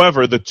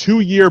 However, the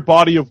 2-year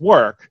body of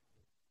work,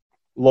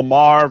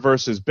 Lamar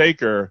versus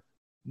Baker,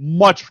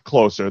 much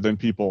closer than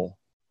people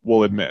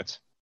will admit,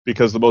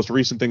 because the most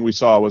recent thing we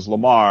saw was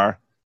Lamar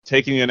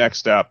taking the next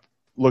step,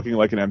 looking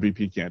like an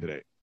MVP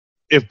candidate.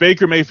 If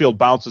Baker Mayfield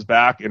bounces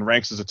back and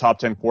ranks as a top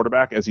 10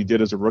 quarterback, as he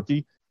did as a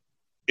rookie,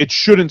 it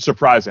shouldn't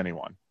surprise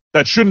anyone.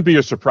 That shouldn't be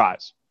a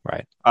surprise.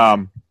 Right.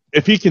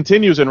 If he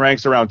continues and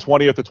ranks around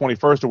 20th or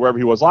 21st or wherever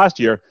he was last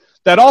year,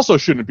 that also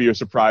shouldn't be a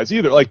surprise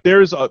either. Like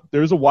there's a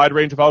wide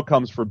range of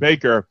outcomes for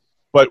Baker,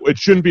 but it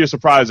shouldn't be a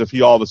surprise if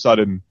he all of a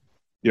sudden,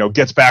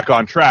 gets back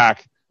on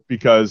track,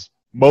 because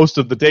most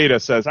of the data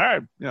says, all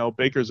right,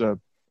 Baker's a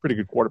pretty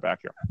good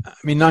quarterback here. I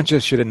mean, not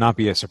just should it not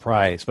be a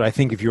surprise, but I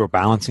think if you were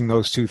balancing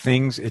those 2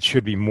 things, it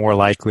should be more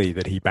likely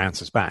that he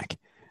bounces back.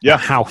 Yeah.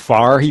 How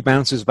far he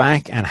bounces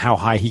back and how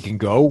high he can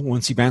go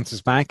once he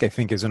bounces back, I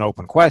think is an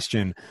open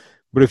question.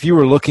 But if you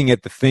were looking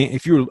at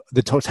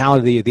the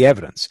totality of the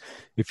evidence,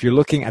 if you're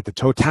looking at the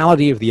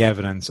totality of the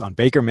evidence on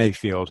Baker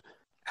Mayfield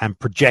and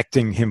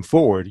projecting him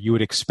forward, you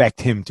would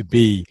expect him to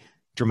be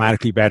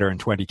dramatically better in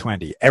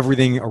 2020.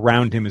 Everything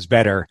around him is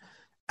better,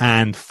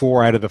 and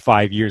 4 out of the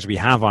 5 years we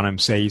have on him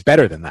say he's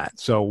better than that.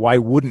 So why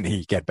wouldn't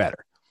he get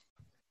better?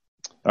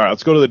 All right,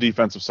 let's go to the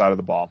defensive side of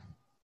the ball.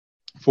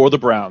 For the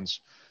Browns,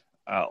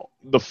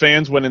 the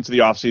fans went into the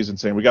offseason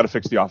saying, we got to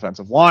fix the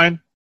offensive line,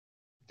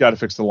 got to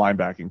fix the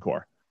linebacking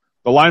core.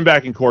 The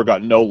linebacking core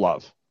got no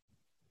love.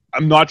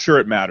 I'm not sure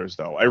it matters,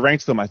 though. I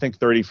ranked them, I think,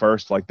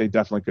 31st. Like, they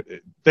definitely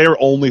could.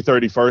 They're only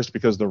 31st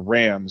because the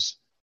Rams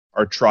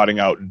are trotting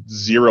out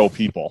 0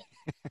 people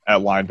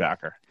at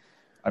linebacker.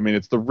 I mean,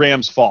 it's the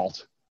Rams'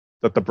 fault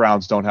that the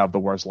Browns don't have the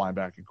worst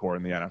linebacking core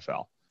in the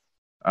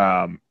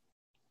NFL.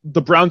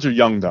 The Browns are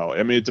young, though.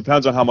 I mean, it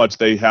depends on how much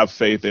they have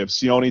faith. They have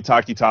Sione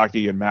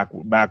Takitaki and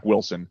Mac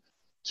Wilson,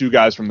 2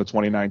 guys from the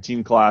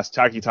 2019 class.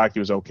 Takitaki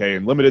was okay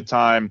in limited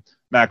time.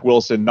 Mac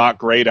Wilson, not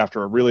great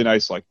after a really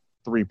nice,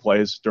 3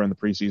 plays during the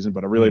preseason,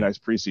 but a really nice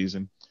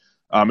preseason.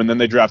 And then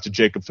they drafted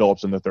Jacob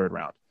Phillips in the 3rd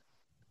round.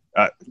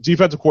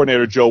 Defensive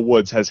coordinator Joe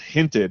Woods has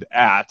hinted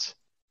at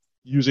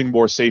using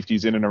more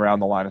safeties in and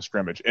around the line of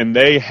scrimmage. And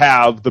they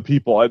have the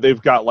people.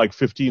 They've got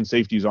 15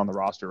 safeties on the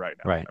roster right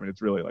now. Right. I mean,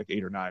 it's really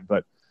 8 or 9.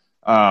 But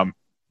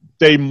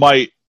they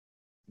might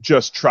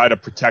just try to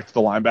protect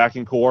the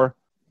linebacking core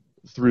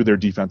through their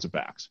defensive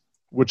backs,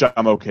 which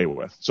I'm okay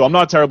with. So I'm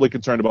not terribly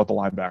concerned about the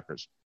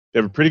linebackers. They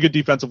have a pretty good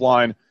defensive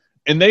line,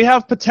 and they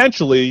have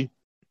potentially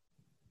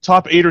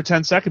top 8 or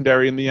 10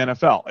 secondary in the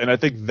NFL. And I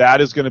think that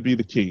is going to be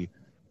the key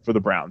for the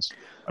Browns.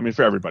 I mean,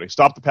 for everybody.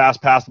 Stop the pass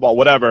the ball,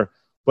 whatever.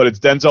 But it's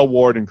Denzel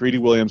Ward and Greedy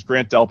Williams,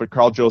 Grant Delpit,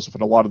 Carl Joseph,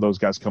 and a lot of those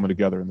guys coming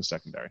together in the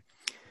secondary.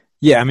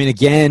 Yeah, I mean,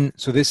 again,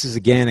 so this is,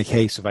 again, a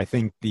case of, I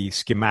think, the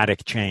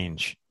schematic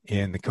change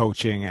in the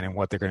coaching and in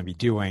what they're going to be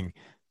doing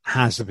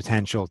has the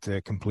potential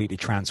to completely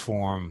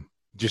transform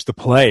just the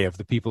play of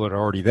the people that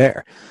are already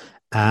there.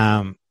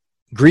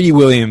 Greedy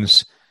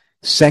Williams,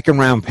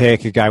 2nd-round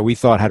pick, a guy we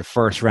thought had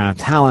 1st-round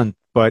talent,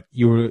 but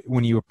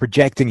when you were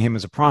projecting him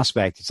as a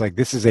prospect, it's like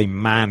this is a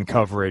man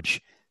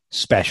coverage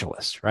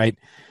specialist, right?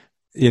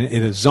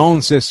 In a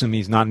zone system,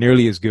 he's not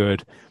nearly as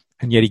good,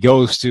 and yet he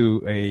goes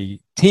to a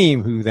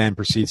team who then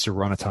proceeds to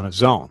run a ton of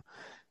zone.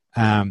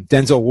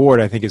 Denzel Ward,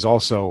 I think, is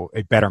also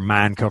a better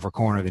man cover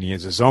corner than he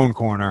is a zone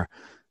corner,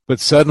 but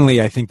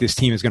suddenly I think this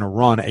team is going to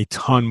run a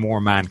ton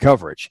more man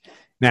coverage.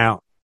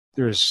 Now,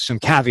 there's some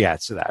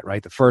caveats to that,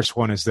 right? The first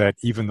one is that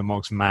even the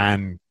most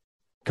man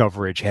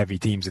coverage heavy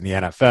teams in the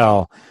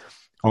NFL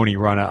only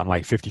run it on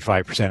like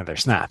 55% of their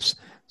snaps.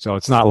 So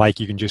it's not like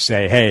you can just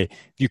say, hey,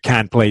 if you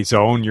can't play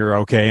zone, you're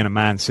okay in a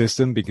man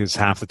system, because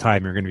half the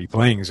time you're going to be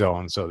playing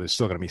zone. So there's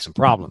still going to be some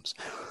problems.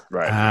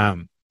 Right.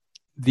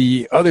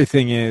 The other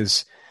thing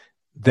is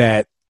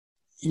that,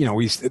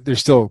 there's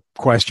still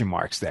question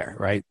marks there,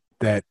 right?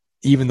 That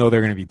even though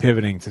they're going to be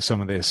pivoting to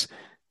some of this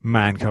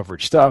man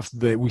coverage stuff,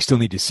 that we still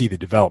need to see the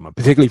development,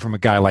 particularly from a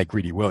guy like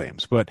Greedy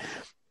Williams. But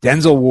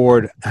Denzel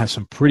Ward has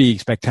some pretty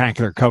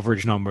spectacular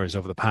coverage numbers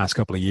over the past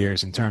couple of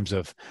years in terms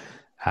of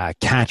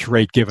catch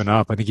rate given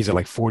up. I think he's at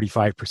like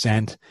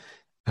 45%.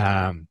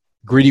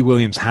 Greedy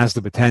Williams has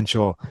the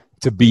potential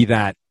to be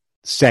that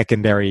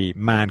secondary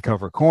man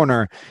cover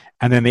corner.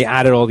 And then they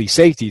added all these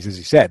safeties, as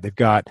you said. They've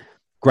got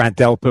Grant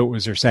Delpit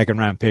was their second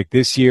round pick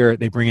this year.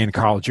 They bring in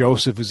Carl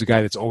Joseph, who's a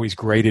guy that's always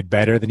graded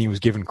better than he was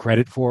given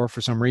credit for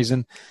some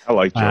reason. I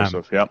like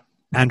Joseph, yeah.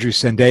 Andrew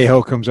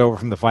Sendejo comes over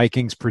from the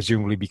Vikings,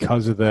 presumably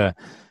because of the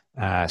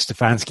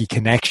Stefanski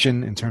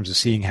connection in terms of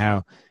seeing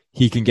how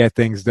he can get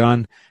things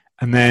done.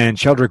 And then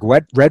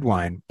Sheldrick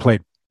Redwine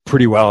played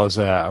pretty well as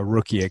a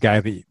rookie, a guy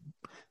that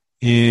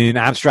in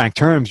abstract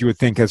terms you would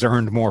think has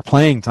earned more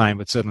playing time,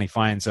 but suddenly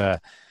finds a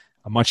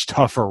much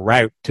tougher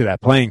route to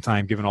that playing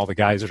time given all the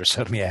guys that are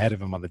suddenly ahead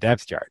of him on the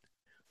depth chart.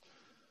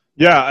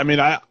 Yeah, I mean,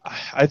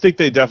 I think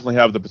they definitely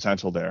have the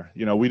potential there.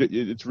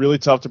 It's really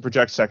tough to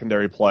project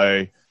secondary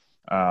play,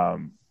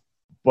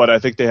 but I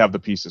think they have the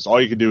pieces.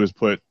 All you can do is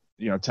put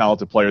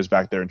talented players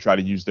back there and try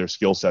to use their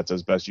skill sets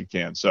as best you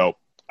can. So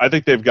I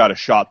think they've got a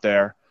shot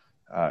there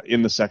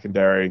in the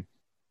secondary.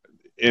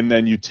 And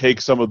then you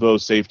take some of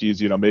those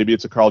safeties. Maybe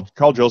it's a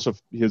Carl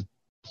Joseph. He has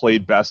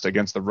played best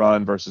against the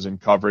run versus in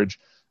coverage.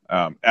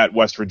 At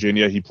West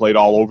Virginia, he played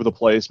all over the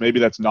place. Maybe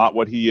that's not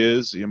what he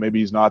is. Maybe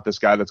he's not this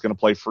guy that's going to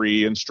play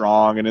free and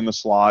strong and in the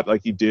slot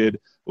like he did,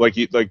 like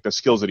the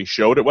skills that he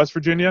showed at West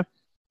Virginia.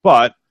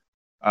 But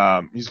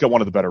he's got one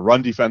of the better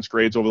run defense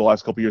grades over the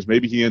last couple of years.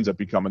 Maybe he ends up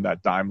becoming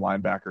that dime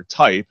linebacker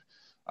type.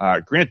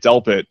 Grant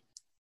Delpit,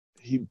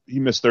 he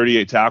missed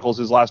 38 tackles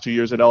his last 2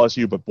 years at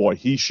LSU, but boy,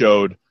 he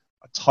showed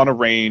a ton of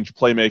range,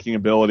 playmaking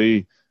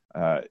ability.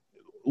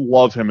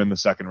 Love him in the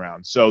second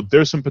round. So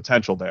there's some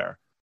potential there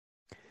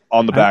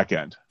on the back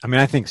end. I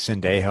mean, I think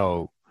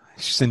Sendejo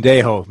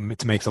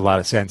makes a lot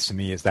of sense to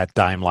me as that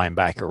dime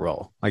linebacker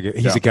role. Like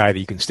he's a guy that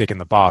you can stick in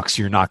the box.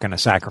 You're not going to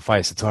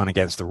sacrifice a ton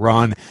against the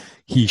run.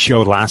 He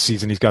showed last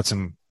season he's got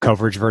some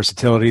coverage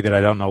versatility that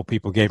I don't know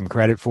people gave him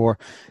credit for.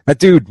 That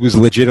dude was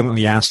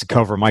legitimately asked to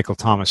cover Michael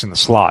Thomas in the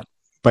slot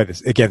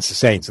against the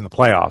Saints in the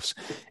playoffs,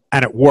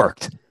 and it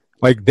worked.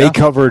 Like they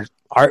covered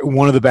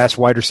one of the best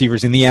wide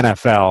receivers in the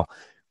NFL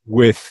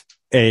with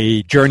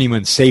a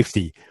journeyman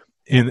safety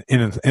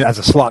as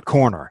a slot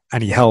corner,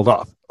 and he held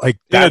up. Like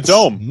that's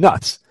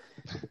nuts.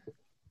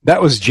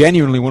 That was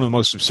genuinely one of the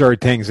most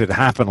absurd things that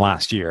happened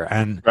last year,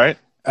 and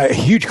a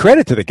huge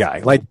credit to the guy.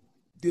 Like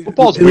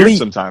football's weird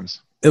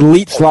sometimes.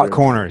 Elite slot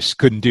corners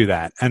couldn't do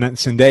that, and then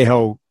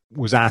Sendejo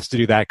was asked to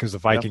do that because the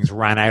Vikings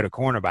ran out of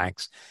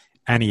cornerbacks,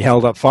 and he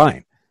held up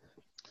fine.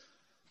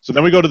 So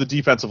then we go to the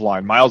defensive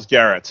line. Myles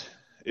Garrett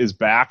is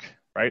back.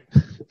 Right?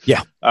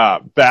 Yeah.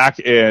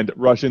 Back and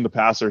rushing the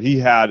passer. He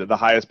had the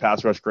highest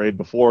pass rush grade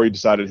before he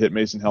decided to hit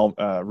Mason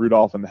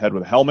Rudolph in the head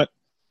with a helmet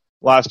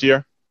last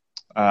year.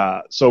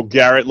 So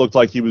Garrett looked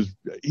like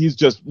he's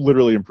just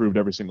literally improved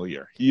every single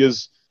year. He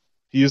is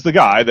the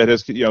guy that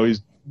has,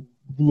 he's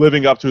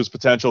living up to his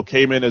potential,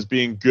 came in as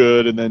being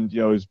good, and then,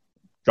 he's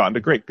gotten to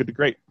great, good to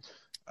great,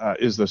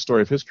 is the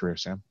story of his career,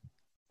 Sam.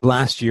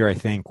 Last year, I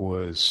think,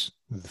 was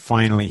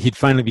he'd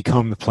finally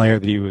become the player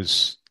that he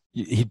was.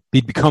 He'd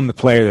become the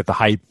player that the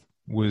hype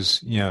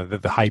was,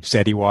 that the hype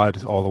said he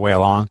was all the way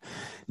along.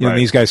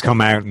 These guys come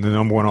out and the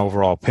number one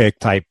overall pick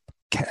type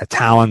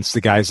talents,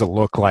 the guys that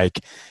look like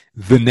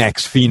the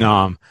next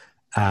phenom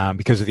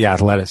because of the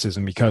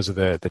athleticism, because of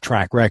the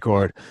track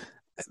record.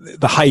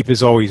 The hype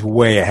is always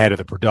way ahead of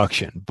the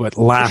production. But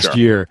last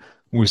year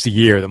was the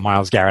year that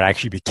Myles Garrett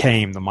actually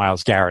became the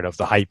Myles Garrett of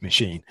the hype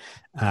machine.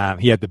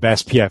 He had the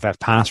best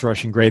PFF pass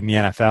rushing grade in the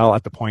NFL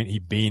at the point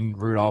he'd been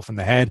Rudolph in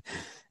the head.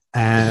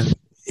 And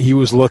he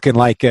was looking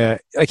like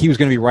he was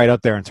going to be right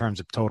up there in terms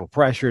of total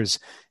pressures,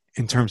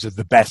 in terms of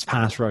the best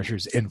pass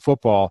rushers in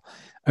football,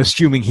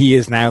 assuming he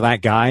is now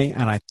that guy,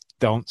 and I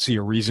don't see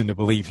a reason to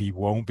believe he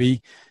won't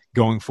be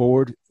going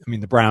forward. I mean,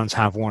 the Browns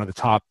have one of the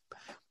top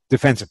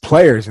defensive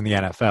players in the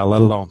NFL,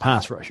 let alone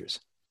pass rushers.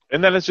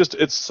 And then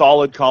it's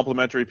solid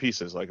complementary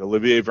pieces. Like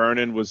Olivier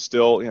Vernon was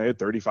still, he had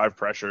 35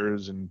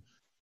 pressures, and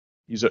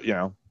he's,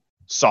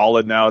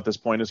 solid now at this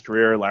point in his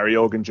career. Larry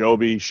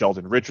Ogunjobi,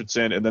 Sheldon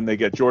Richardson, and then they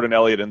get Jordan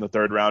Elliott in the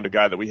third round, a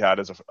guy that we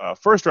had as a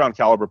first-round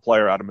caliber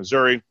player out of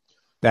Missouri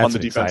on the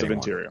defensive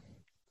interior.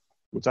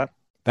 What's that?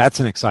 That's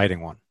an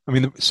exciting one. I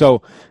mean,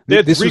 so they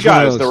had three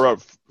guys that were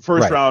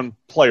first-round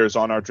players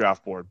on our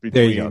draft board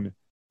between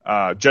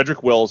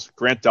Jedrick Wills,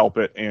 Grant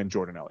Delpit, and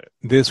Jordan Elliott.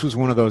 This was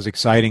one of those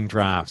exciting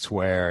drafts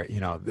where,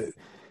 the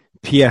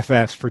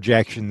PFF's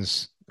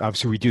projections.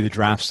 Obviously, we do the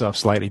draft stuff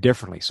slightly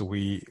differently, so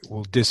we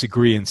will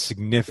disagree in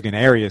significant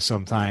areas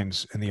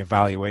sometimes in the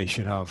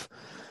evaluation of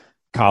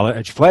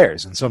college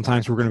players. And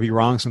sometimes we're going to be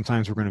wrong,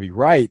 sometimes we're going to be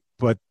right,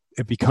 but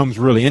it becomes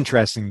really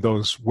interesting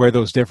where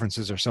those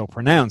differences are so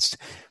pronounced.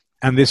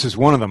 And this is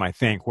one of them, I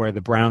think, where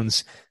the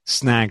Browns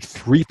snagged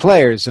 3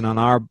 players.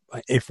 And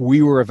if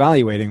we were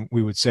evaluating,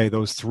 we would say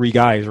those 3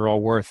 guys are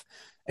all worth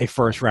a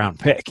first-round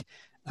pick.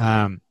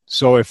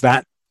 So if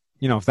that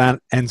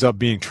ends up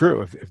being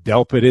true, if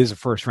Delpit is a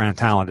first-round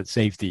talent at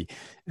safety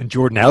and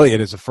Jordan Elliott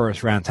is a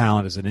first-round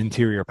talent as an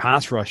interior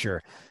pass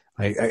rusher,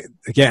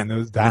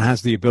 that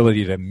has the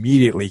ability to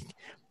immediately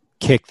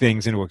kick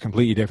things into a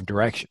completely different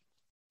direction.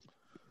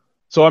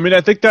 So, I mean,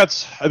 I think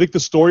the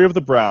story of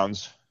the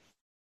Browns,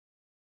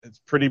 it's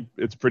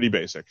pretty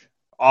basic.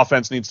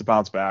 Offense needs to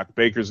bounce back.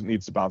 Baker's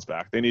needs to bounce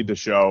back. They need to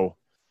show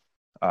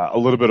a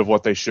little bit of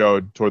what they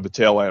showed toward the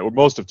tail end, or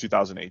most of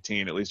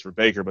 2018, at least for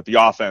Baker. But the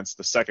offense,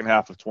 the second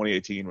half of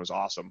 2018 was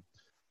awesome.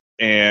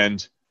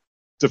 And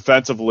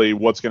defensively,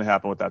 what's going to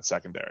happen with that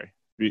secondary?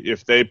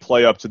 If they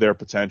play up to their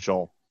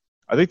potential,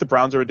 I think the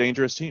Browns are a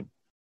dangerous team.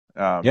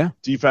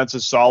 Defense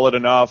is solid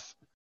enough.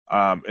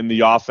 In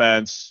the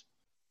offense,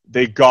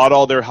 they got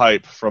all their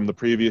hype from the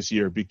previous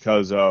year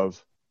because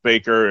of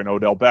Baker and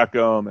Odell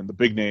Beckham and the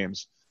big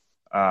names.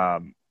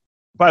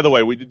 By the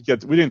way, we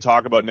didn't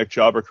talk about Nick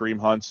Chubb or Kareem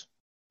Hunt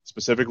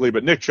specifically,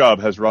 but Nick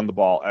Chubb has run the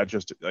ball at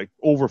just like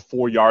over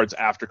 4 yards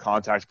after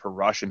contact per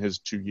rush in his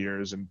 2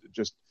 years, and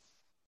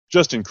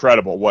just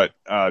incredible what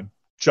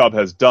Chubb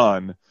has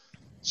done.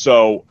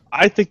 So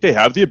I think they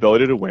have the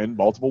ability to win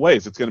multiple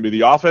ways. It's going to be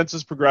the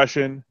offense's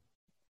progression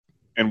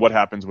and what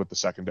happens with the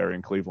secondary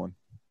in Cleveland.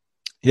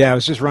 Yeah, I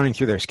was just running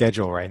through their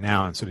schedule right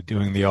now and sort of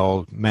doing the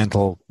old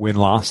mental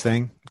win-loss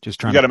thing, just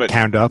trying to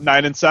count up.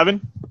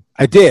 9-7?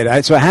 I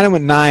did. So I had them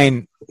at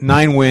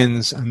nine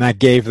wins, and that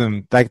gave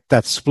them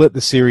that split the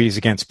series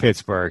against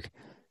Pittsburgh,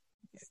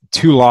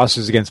 2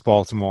 losses against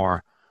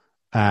Baltimore,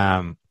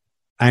 and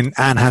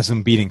has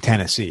them beating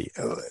Tennessee.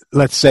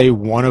 Let's say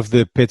one of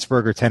the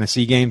Pittsburgh or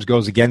Tennessee games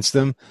goes against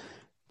them.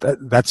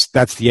 That's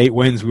the 8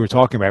 wins we were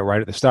talking about right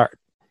at the start.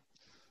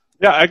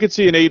 Yeah, I could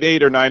see an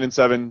 8-8 or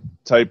 9-7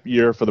 type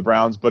year for the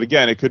Browns, but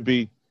again, I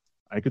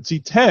could see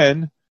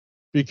 10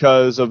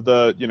 because of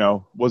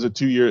the, was it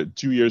 2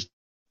 years?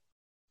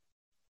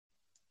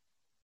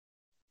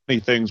 Many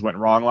things went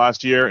wrong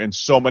last year, and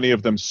so many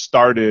of them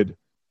started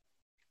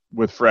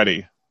with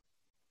Freddie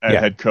as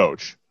head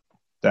coach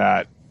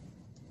that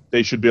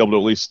they should be able to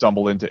at least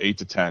stumble into 8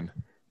 to 10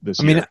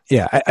 this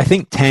year. I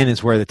think 10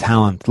 is where the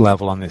talent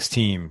level on this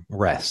team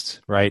rests,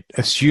 right?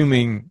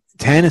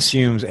 10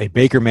 assumes a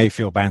Baker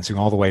Mayfield bouncing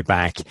all the way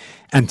back,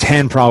 and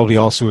 10 probably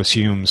also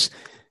assumes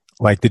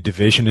like the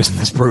division isn't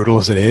as brutal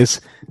as it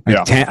is.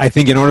 10, I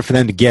think in order for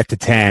them to get to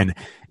 10,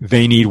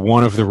 they need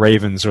one of the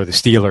Ravens or the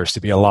Steelers to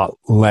be a lot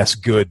less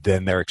good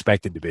than they're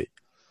expected to be.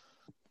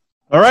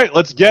 All right,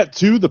 let's get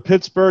to the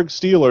Pittsburgh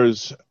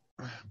Steelers.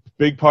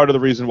 Big part of the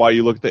reason why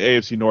you look at the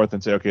AFC North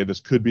and say, okay, this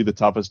could be the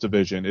toughest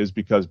division is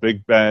because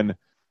Big Ben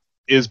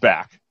is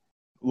back.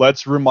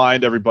 Let's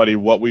remind everybody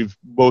what we've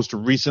most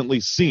recently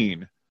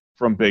seen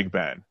from Big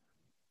Ben.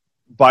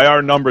 By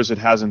our numbers, it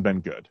hasn't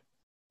been good.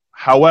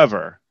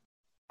 However,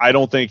 I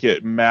don't think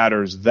it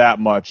matters that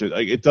much.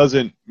 It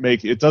doesn't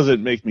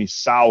make me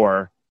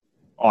sour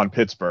on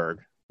Pittsburgh.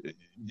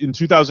 In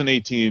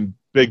 2018,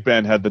 Big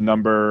Ben had the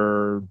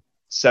number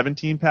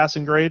 17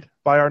 passing grade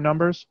by our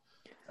numbers.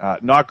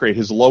 Not great.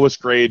 His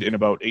lowest grade in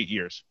about 8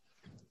 years.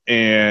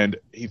 And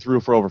he threw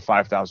for over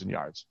 5,000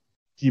 yards.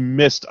 He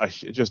missed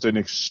just an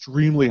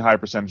extremely high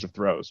percentage of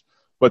throws.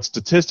 But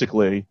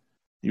statistically,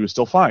 he was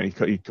still fine.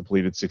 He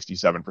completed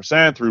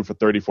 67%, threw for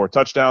 34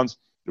 touchdowns.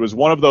 It was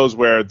one of those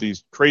where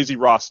these crazy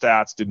raw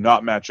stats did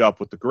not match up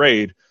with the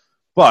grade,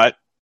 but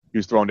he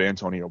was thrown to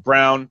Antonio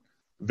Brown.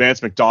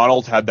 Vance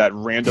McDonald had that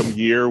random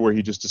year where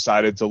he just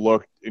decided to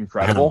look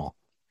incredible,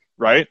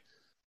 right?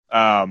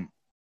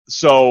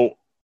 So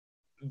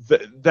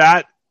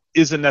that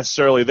isn't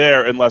necessarily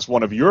there unless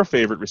one of your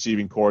favorite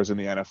receiving cores in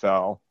the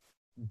NFL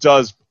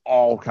does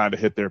all kind of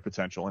hit their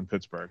potential in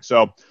Pittsburgh.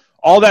 So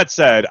all that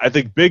said, I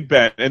think Big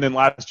Ben, and then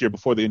last year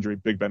before the injury,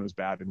 Big Ben was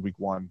bad in week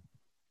 1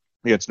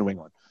 against New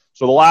England.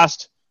 So the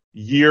last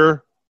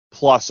year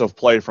plus of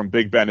play from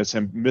Big Ben is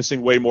him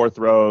missing way more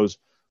throws,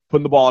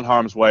 putting the ball in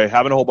harm's way,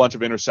 having a whole bunch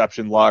of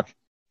interception luck,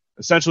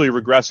 essentially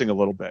regressing a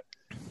little bit.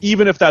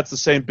 Even if that's the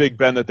same Big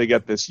Ben that they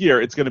get this year,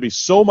 it's going to be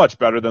so much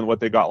better than what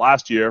they got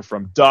last year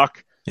from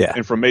Duck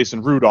and from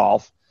Mason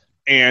Rudolph.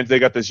 And they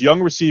got this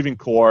young receiving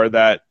core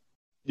that,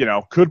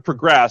 could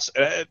progress.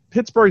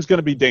 Pittsburgh's going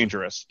to be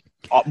dangerous.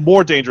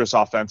 More dangerous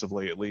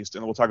offensively, at least,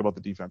 and we'll talk about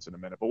the defense in a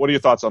minute. But what are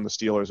your thoughts on the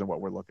Steelers and what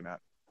we're looking at?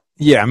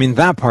 Yeah, I mean,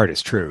 that part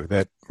is true,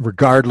 that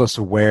regardless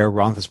of where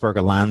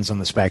Roethlisberger lands on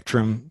the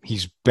spectrum,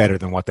 he's better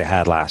than what they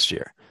had last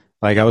year.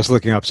 Like, I was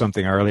looking up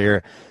something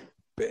earlier.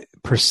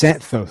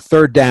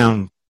 Third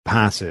down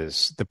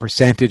passes, the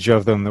percentage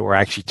of them that were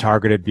actually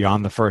targeted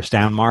beyond the first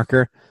down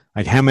marker,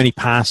 like how many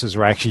passes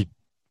were actually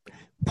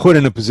put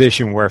in a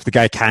position where if the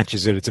guy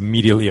catches it, it's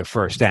immediately a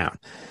first down.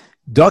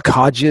 Duck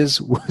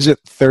Hodges was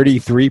at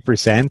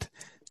 33%.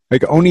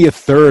 Like only a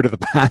third of the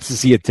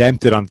passes he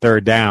attempted on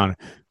third down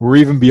were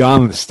even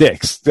beyond the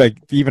sticks. Like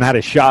he even had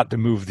a shot to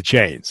move the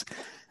chains.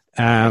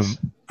 And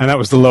that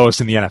was the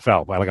lowest in the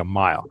NFL by like a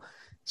mile.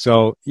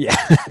 So yeah,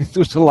 there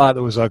was a lot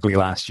that was ugly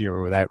last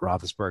year without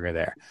Roethlisberger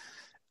there.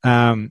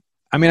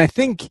 I mean, I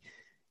think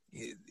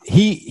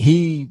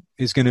he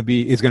is going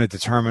to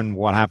determine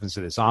what happens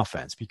to this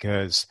offense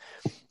because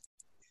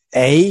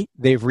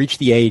they've reached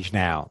the age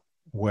now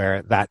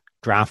where that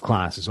draft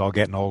class is all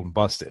getting old and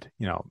busted.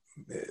 You know,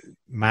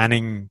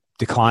 Manning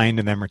declined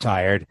and then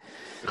retired.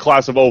 The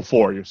class of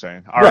 04, you're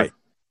saying.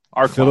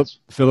 Our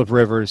Philip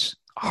Rivers.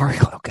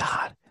 Oh,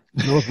 God.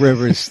 Philip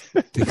Rivers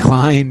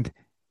declined,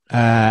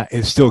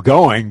 is still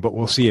going, but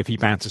we'll see if he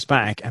bounces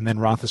back. And then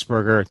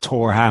Roethlisberger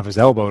tore half his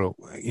elbow,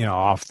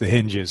 off the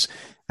hinges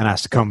and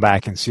has to come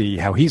back and see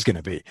how he's going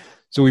to be.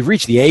 So we've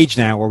reached the age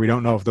now where we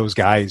don't know if those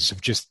guys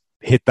have just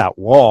hit that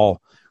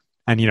wall.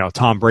 And,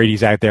 Tom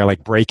Brady's out there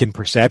like breaking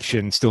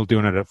perception, still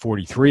doing it at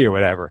 43 or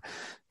whatever.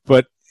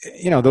 But,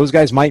 those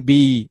guys might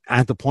be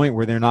at the point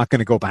where they're not going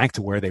to go back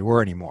to where they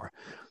were anymore.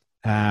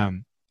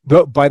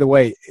 But by the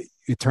way,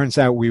 it turns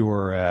out we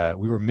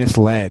were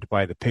misled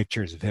by the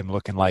pictures of him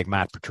looking like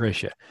Matt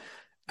Patricia.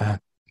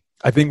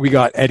 I think we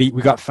got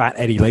fat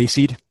Eddie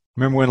Lacy.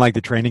 Remember when like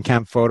the training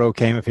camp photo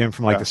came of him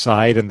from like the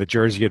side and the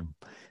jersey had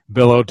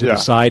billowed to the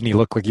side and he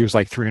looked like he was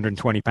like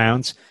 320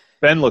 pounds?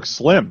 Ben looks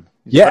slim.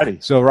 He's ready.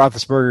 So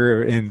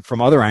Roethlisberger,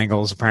 from other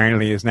angles,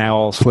 apparently is now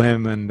all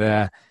slim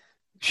and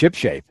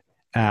shipshape.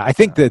 I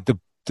think that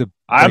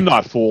I'm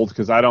not fooled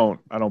because I don't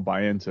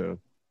buy into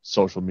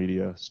social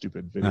media,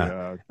 stupid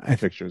video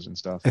pictures and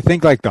stuff. I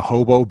think like the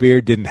hobo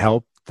beard didn't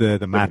help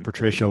the Matt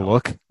Patricia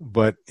look,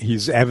 but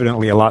he's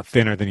evidently a lot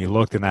thinner than he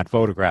looked in that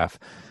photograph.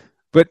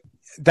 But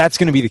that's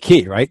going to be the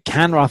key, right?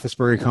 Can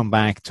Roethlisberger come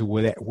back to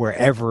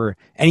wherever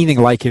anything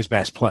like his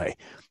best play?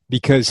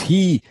 Because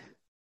he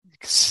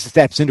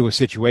steps into a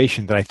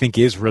situation that I think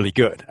is really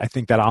good. I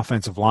think that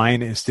offensive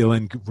line is still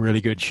in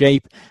really good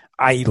shape.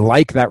 I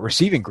like that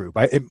receiving group.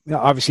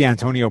 Obviously,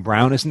 Antonio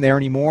Brown isn't there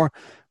anymore,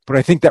 but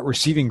I think that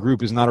receiving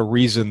group is not a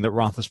reason that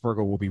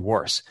Roethlisberger will be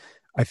worse.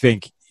 I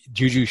think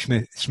Juju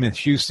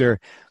Smith-Schuster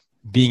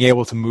being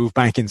able to move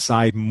back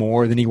inside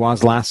more than he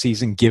was last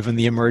season, given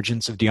the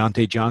emergence of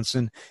Deontay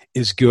Johnson,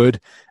 is good.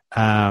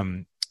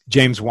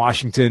 James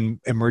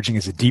Washington emerging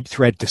as a deep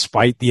threat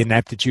despite the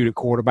ineptitude at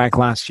quarterback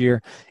last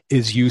year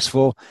is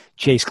useful.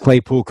 Chase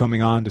Claypool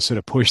coming on to sort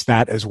of push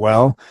that as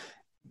well.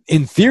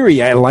 In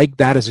theory, I like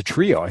that as a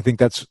trio. I think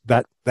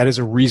that is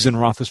a reason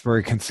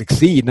Roethlisberger can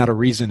succeed, not a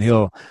reason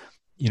he'll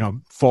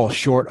fall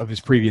short of his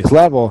previous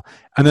level.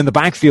 And then the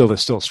backfield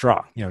is still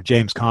strong.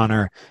 James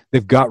Conner,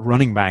 they've got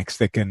running backs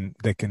that can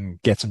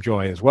get some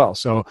joy as well.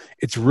 So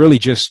it's really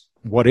just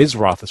what is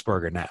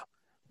Roethlisberger now.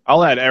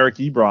 I'll add Eric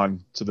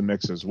Ebron to the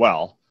mix as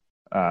well.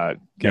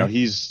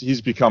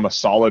 He's become a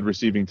solid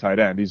receiving tight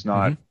end. He's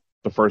not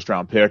the first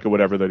round pick or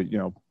whatever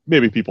that,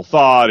 maybe people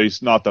thought.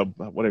 He's not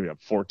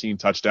 14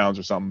 touchdowns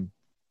or something,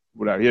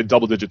 whatever. He had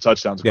double digit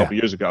touchdowns a couple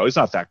years ago. He's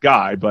not that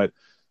guy, but,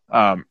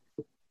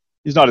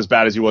 he's not as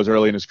bad as he was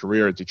early in his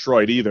career at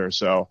Detroit either.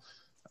 So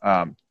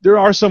there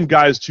are some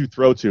guys to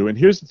throw to. And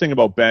here's the thing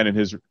about Ben and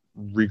his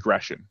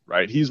regression,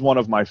 right? He's one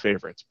of my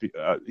favorites.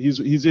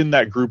 He's in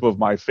that group of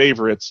my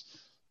favorites,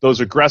 those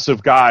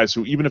aggressive guys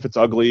who, even if it's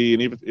ugly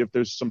and even if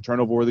there's some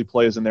turnover-worthy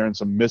plays in there and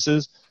some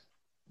misses,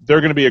 they're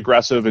going to be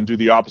aggressive and do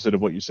the opposite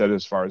of what you said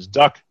as far as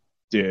Duck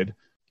did,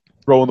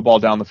 throwing the ball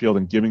down the field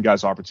and giving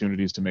guys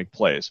opportunities to make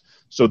plays.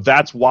 So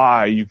that's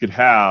why you could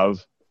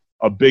have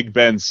a Big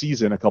Ben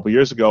season a couple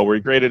years ago where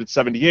he graded at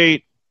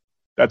 78.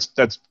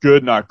 That's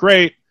good, not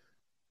great,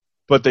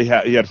 but he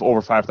had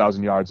over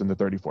 5,000 yards and the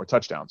 34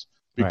 touchdowns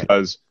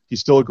because he's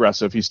still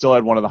aggressive. He still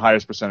had one of the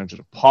highest percentages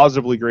of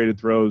positively graded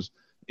throws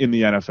in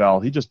the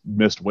NFL. He just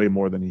missed way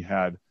more than he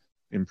had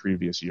in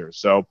previous years.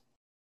 So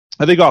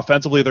I think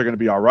offensively they're going to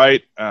be all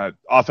right.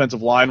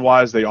 Offensive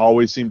line-wise, they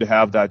always seem to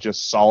have that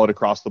just solid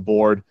across the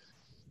board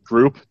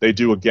group. They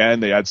do again.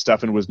 They had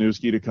Stefan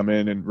Wisniewski to come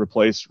in and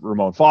replace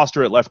Ramon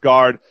Foster at left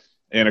guard.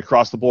 And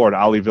across the board,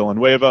 Ali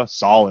Villanueva,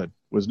 solid.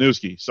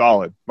 Wisniewski,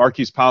 solid.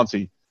 Marquise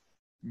Pouncey,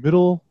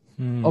 middle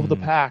of the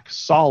pack,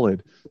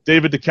 solid.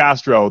 David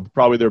DeCastro,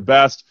 probably their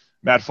best.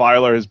 Matt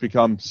Filer has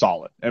become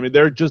solid. I mean,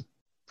 they're just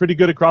pretty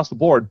good across the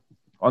board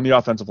on the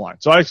offensive line.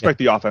 So I expect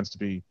the offense to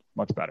be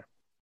much better.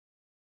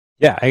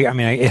 Yeah, I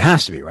mean, it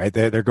has to be, right?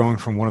 They're going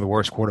from one of the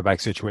worst quarterback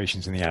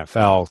situations in the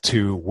NFL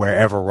to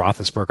wherever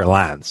Roethlisberger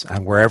lands.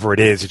 And wherever it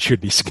is, it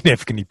should be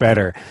significantly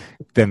better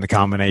than the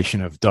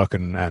combination of Duck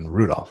and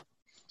Rudolph.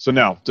 So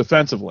now,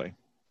 defensively,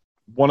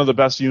 one of the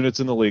best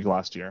units in the league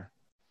last year.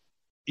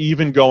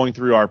 Even going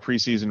through our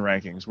preseason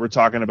rankings, we're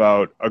talking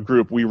about a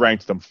group, we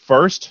ranked them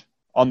first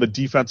on the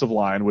defensive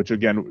line, which,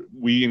 again,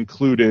 we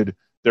included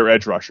their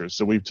edge rushers.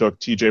 So we took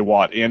T.J.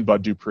 Watt and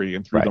Bud Dupree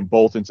and threw them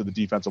both into the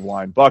defensive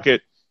line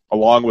bucket,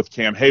 along with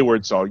Cam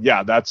Hayward. So,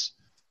 yeah, that's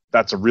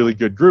a really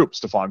good group.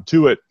 Stephon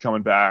Tuitt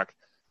coming back.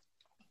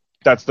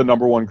 That's the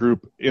number one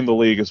group in the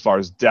league as far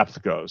as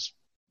depth goes.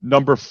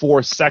 Number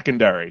 4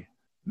 secondary.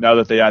 Now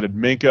that they added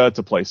Minka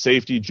to play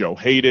safety, Joe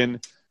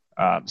Hayden,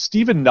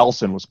 Steven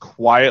Nelson was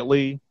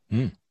quietly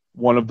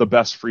one of the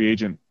best free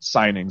agent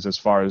signings as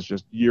far as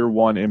just year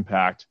one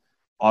impact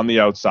on the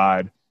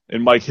outside.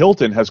 And Mike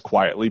Hilton has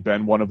quietly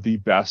been one of the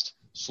best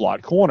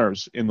slot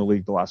corners in the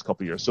league the last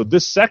couple of years. So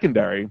this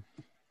secondary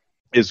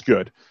is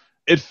good.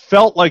 It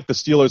felt like the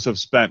Steelers have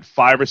spent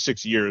 5 or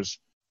 6 years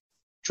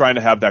trying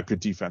to have that good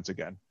defense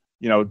again.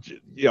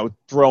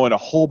 Throwing a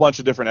whole bunch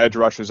of different edge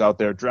rushers out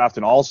there,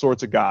 drafting all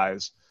sorts of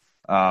guys.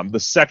 The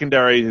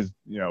secondary is,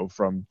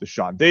 from the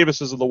Sean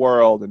Davises of the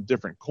world and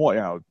different,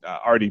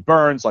 Artie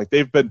Burns, like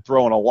they've been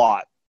throwing a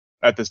lot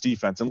at this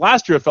defense. And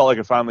last year it felt like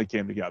it finally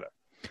came together.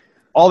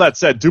 All that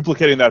said,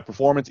 duplicating that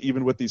performance,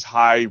 even with these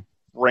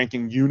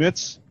high-ranking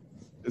units,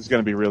 is going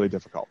to be really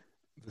difficult.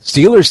 The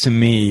Steelers, to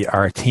me,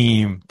 are a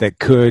team that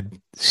could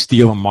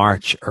steal a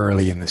march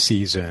early in the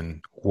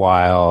season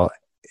while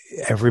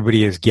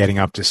everybody is getting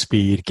up to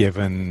speed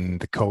given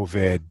the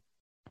COVID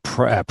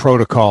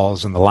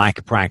protocols and the lack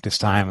of practice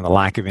time and the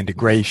lack of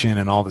integration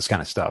and all this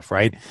kind of stuff,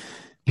 right?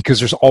 Because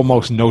there's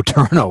almost no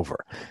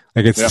turnover.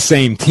 Like it's the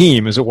same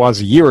team as it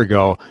was a year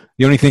ago.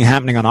 The only thing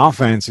happening on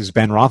offense is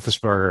Ben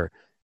Roethlisberger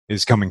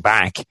is coming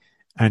back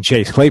and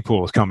Chase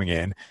Claypool is coming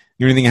in.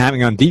 The only thing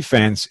happening on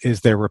defense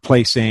is they're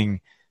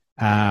replacing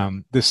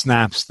the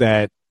snaps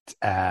that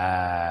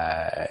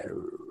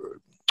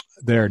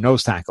their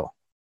nose tackle,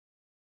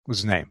 what's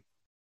his name?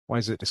 Why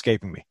is it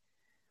escaping me?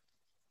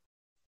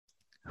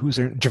 Who's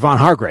there? Javon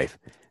Hargrave.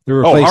 They're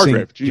replacing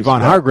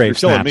Javon Hargrave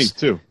snaps. Me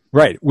too.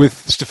 Right, with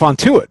Stephon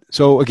Tuitt.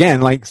 So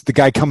again, like the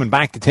guy coming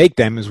back to take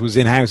them was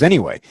in-house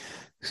anyway.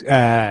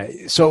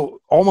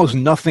 So almost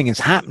nothing is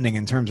happening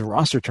in terms of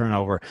roster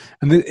turnover.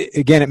 And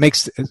again,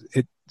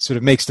 it sort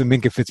of makes the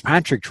Minkah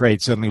Fitzpatrick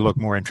trade suddenly look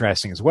more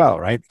interesting as well,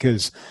 right?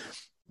 Because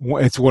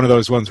it's one of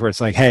those ones where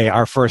it's like, hey,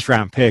 our first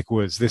round pick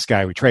was this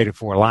guy we traded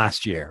for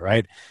last year,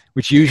 right?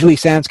 Which usually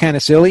sounds kind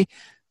of silly,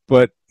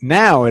 but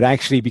now it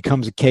actually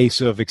becomes a case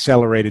of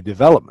accelerated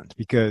development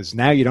because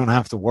now you don't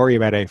have to worry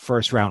about a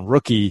first round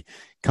rookie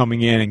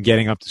coming in and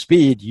getting up to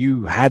speed.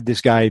 You had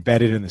this guy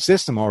bedded in the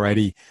system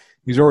already.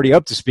 He's already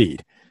up to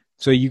speed.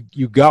 So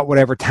you got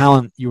whatever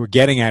talent you were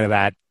getting out of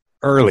that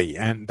early,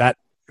 and that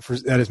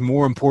is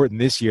more important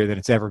this year than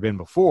it's ever been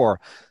before.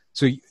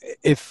 So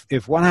if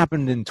what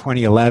happened in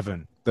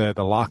 2011, the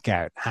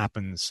lockout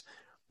happens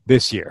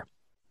this year,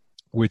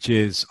 which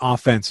is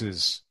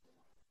offenses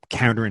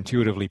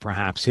counterintuitively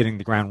perhaps hitting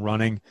the ground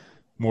running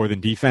more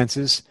than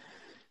defenses,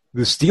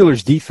 the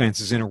Steelers'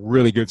 defense is in a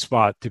really good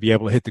spot to be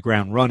able to hit the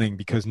ground running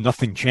because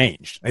nothing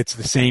changed. It's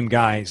the same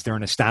guys. They're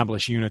an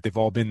established unit. They've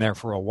all been there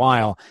for a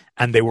while,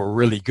 and they were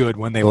really good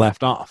when they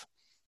left off.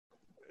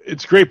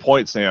 It's a great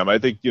point, Sam. I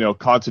think,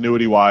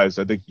 continuity-wise,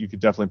 I think you could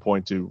definitely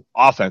point to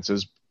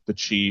offenses, the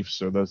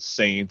Chiefs or the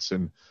Saints,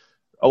 and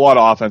a lot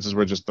of offenses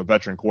where just the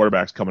veteran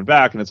quarterbacks coming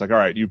back, and it's like, all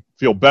right, you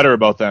feel better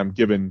about them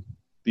given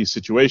these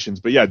situations.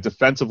 But, yeah,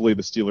 defensively,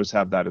 the Steelers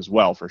have that as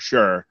well, for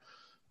sure.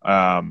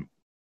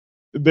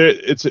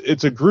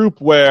 It's a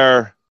group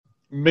where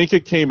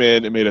Minkah came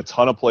in and made a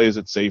ton of plays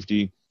at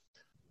safety.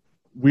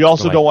 We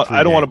also don't want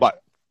to buy.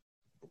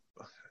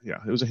 Yeah,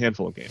 it was a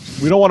handful of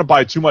games. We don't want to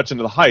buy too much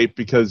into the hype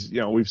because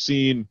we've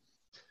seen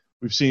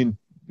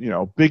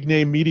big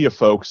name media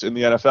folks in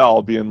the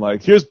NFL being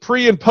like, here's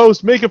pre and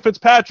post Minkah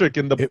Fitzpatrick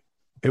and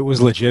It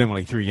was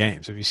legitimately 3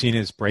 games. Have you seen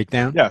his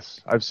breakdown?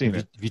 Yes, I've seen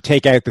it. If you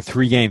take out the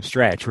 3-game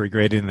stretch where he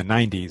graded in the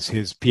 90s,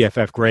 his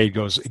PFF grade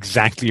goes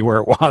exactly where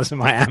it was in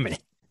Miami.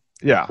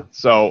 Yeah,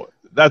 so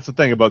that's the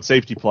thing about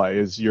safety play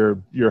is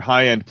your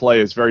high-end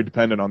play is very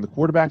dependent on the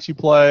quarterbacks you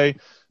play,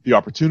 the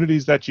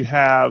opportunities that you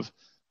have.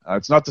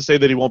 It's not to say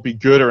that he won't be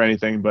good or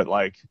anything, but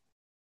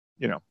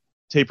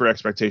taper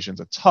expectations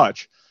a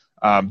touch.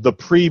 The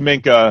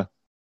pre-Minkah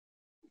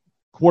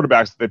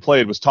quarterbacks that they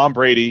played was Tom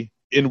Brady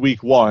in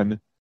week 1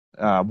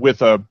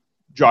 with a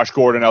Josh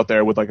Gordon out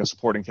there with like a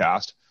supporting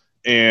cast,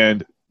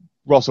 and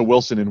Russell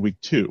Wilson in week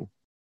 2,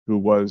 who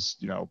was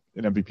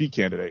an MVP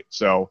candidate.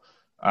 So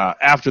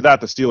after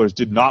that, the Steelers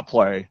did not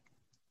play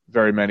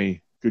very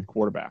many good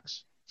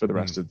quarterbacks for the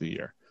rest of the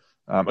year.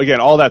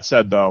 Again, all that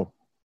said, though,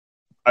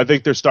 I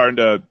think they're starting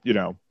to,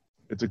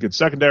 it's a good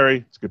secondary,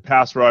 it's a good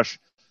pass rush.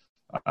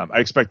 I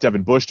expect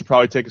Devin Bush to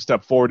probably take a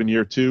step forward in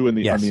year 2 on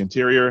the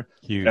interior.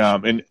 Huge.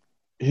 And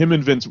him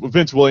and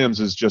Vince Williams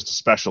is just a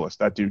specialist.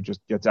 That dude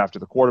just gets after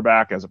the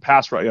quarterback as a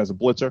pass rush, as a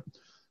blitzer.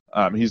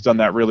 He's done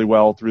that really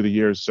well through the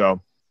years.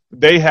 So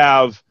they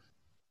have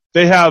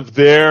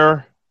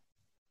their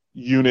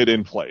unit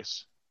in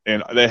place,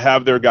 and they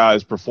have their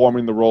guys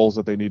performing the roles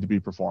that they need to be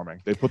performing.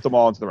 They put them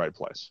all into the right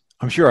place.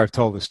 I'm sure I've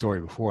told this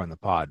story before in the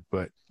pod,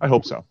 but I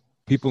hope so.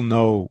 People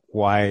know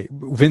why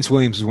Vince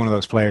Williams is one of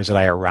those players that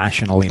I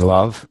irrationally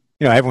love.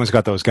 Everyone's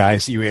got those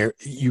guys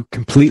you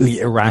completely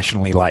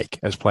irrationally like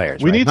as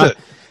players.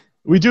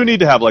 We do need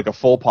to have like a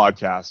full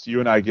podcast. You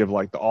and I give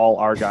like the all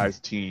our guys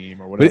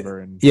team or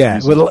whatever.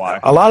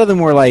 A lot of them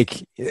were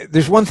like,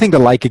 there's one thing to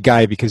like a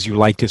guy because you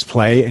liked his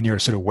play and you're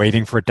sort of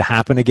waiting for it to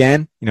happen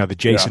again. The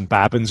Jason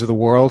Babbins of the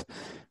world,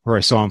 where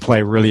I saw him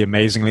play really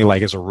amazingly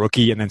like as a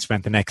rookie and then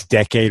spent the next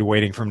decade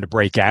waiting for him to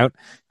break out.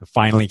 It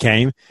finally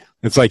came.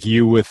 It's like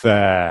you with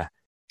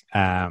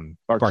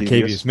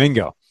Barkevius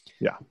Mingo.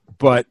 Yeah.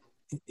 But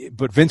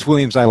Vince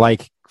Williams I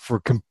like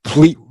for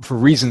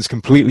reasons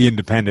completely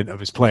independent of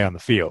his play on the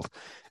field.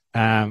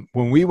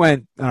 When we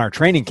went on our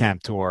training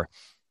camp tour,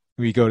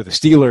 we go to the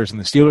Steelers, and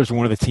the Steelers were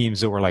one of the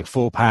teams that were like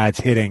full pads,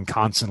 hitting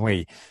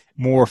constantly,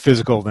 more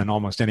physical than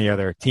almost any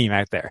other team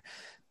out there.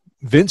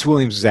 Vince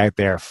Williams is out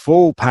there,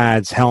 full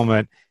pads,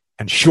 helmet,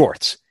 and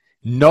shorts.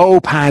 No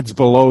pads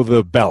below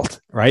the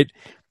belt, right?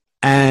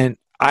 And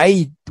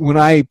when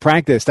I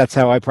practiced, that's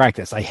how I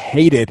practiced. I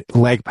hated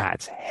leg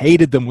pads,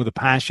 hated them with a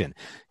passion.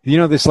 You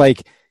know, this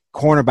like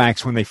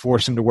cornerbacks, when they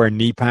force them to wear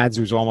knee pads,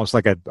 there's almost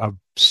like a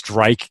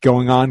strike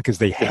going on because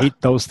they hate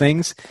those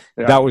things.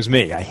 Yeah. That was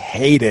me. I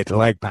hated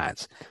leg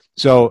pads.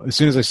 So as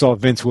soon as I saw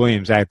Vince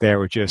Williams out there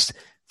with just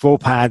full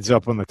pads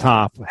up on the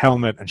top,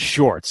 helmet, and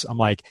shorts, I'm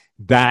like,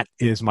 that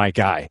is my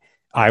guy.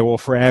 I will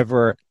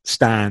forever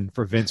stand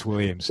for Vince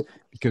Williams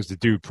because the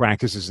dude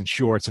practices in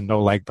shorts and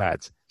no leg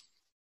pads.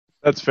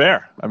 That's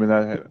fair. I mean,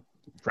 that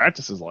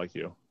practices like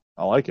you.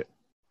 I like it.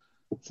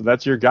 So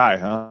that's your guy,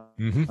 huh?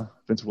 Mm-hmm.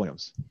 Vince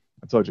Williams.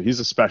 I told you, he's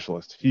a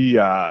specialist. He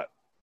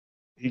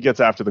gets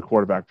after the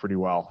quarterback pretty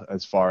well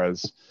as far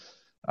as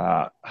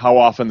how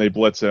often they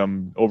blitz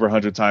him. Over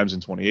 100 times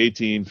in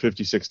 2018,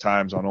 56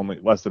 times on only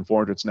less than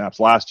 400 snaps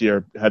last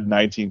year. Had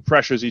 19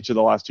 pressures each of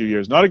the last 2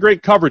 years. Not a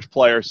great coverage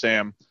player,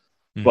 Sam,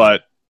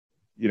 but,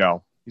 you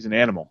know, he's an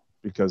animal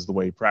because the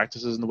way he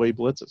practices and the way he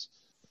blitzes.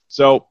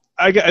 So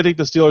I think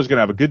the Steelers are going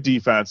to have a good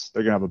defense.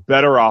 They're going to have a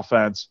better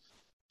offense,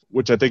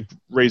 which I think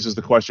raises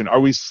the question, are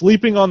we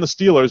sleeping on the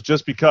Steelers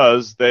just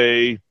because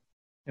they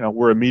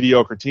were a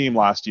mediocre team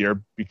last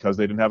year because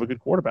they didn't have a good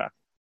quarterback?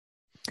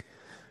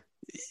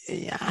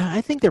 Yeah, I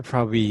think they're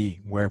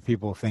probably where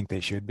people think they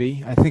should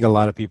be. I think a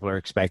lot of people are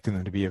expecting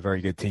them to be a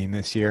very good team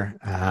this year.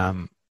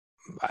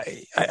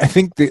 I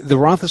think the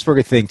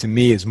Roethlisberger thing to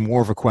me is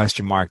more of a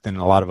question mark than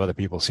a lot of other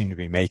people seem to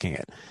be making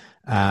it.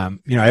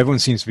 Everyone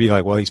seems to be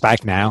like, well, he's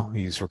back now.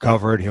 He's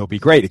recovered. He'll be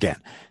great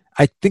again.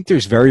 I think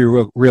there's very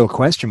real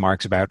question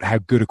marks about how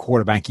good a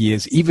quarterback he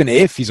is, even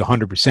if he's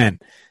 100%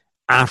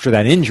 after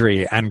that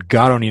injury, and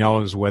God only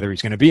knows whether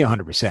he's going to be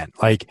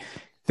 100%. Like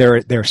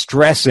they're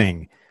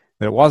stressing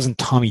that it wasn't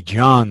Tommy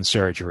John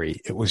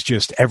surgery. It was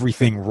just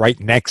everything right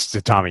next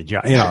to Tommy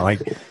John.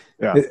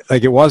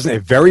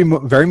 It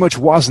very much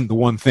wasn't the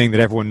one thing that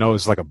everyone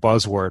knows is like a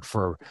buzzword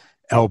for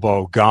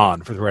elbow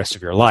gone for the rest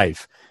of your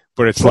life.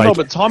 But it's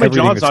but Tommy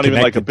John's not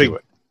even like a big.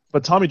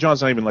 But Tommy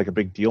John's not even like a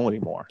big deal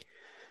anymore.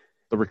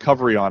 The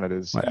recovery on it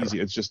is easy.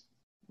 It's just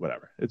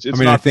whatever.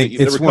 I think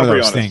it's one of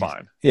those things.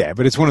 Fine. Yeah,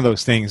 but it's one of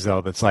those things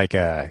though that's like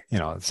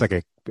it's like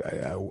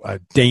a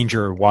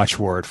danger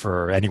watchword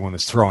for anyone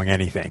that's throwing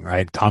anything,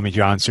 right? Tommy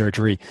John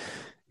surgery.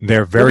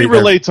 They're very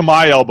relate to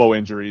my elbow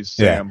injuries,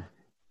 Sam. Yeah.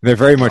 They're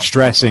very much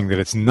stressing that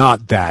it's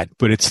not that,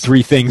 but it's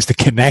three things to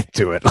connect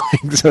to it.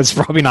 So it's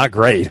probably not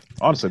great.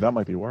 Honestly, that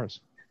might be worse.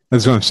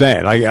 That's what I'm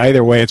saying.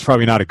 Either way, it's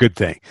probably not a good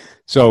thing.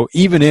 So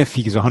even if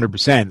he's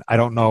 100%, I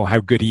don't know how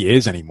good he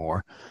is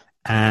anymore.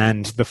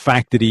 And the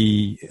fact that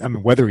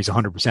whether he's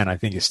 100%, I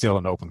think is still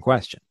an open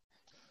question.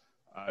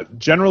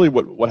 Generally,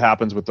 what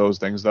happens with those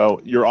things,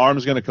 though, your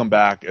arm's going to come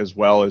back as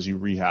well as you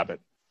rehab it.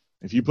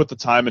 If you put the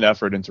time and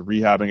effort into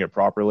rehabbing it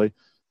properly,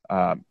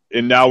 and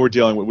now we're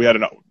dealing with,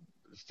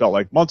 felt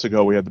like months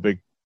ago, we had the big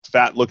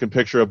fat-looking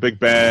picture of Big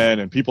Ben,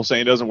 and people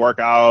saying it doesn't work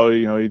out.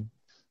 He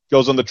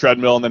goes on the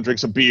treadmill and then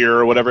drinks a beer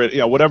or whatever.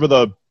 Whatever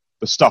the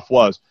stuff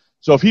was.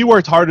 So if he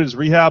worked hard at his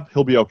rehab,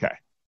 he'll be okay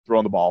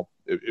throwing the ball.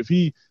 If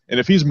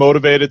he's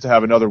motivated to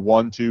have another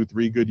 1, 2,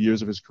 3 good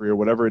years of his career,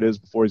 whatever it is,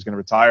 before he's going to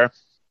retire,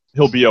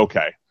 he'll be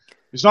okay.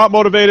 If he's not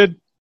motivated,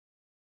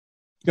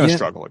 he's going to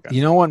struggle again.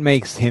 You know what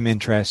makes him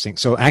interesting?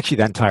 So actually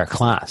that entire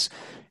class,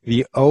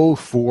 the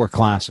 04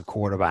 class of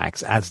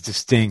quarterbacks, as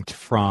distinct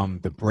from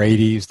the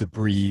Bradys, the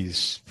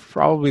Brees,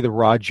 probably the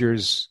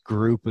Rodgers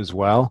group as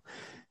well,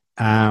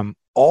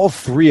 all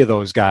three of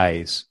those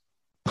guys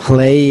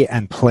played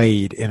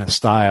in a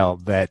style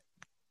that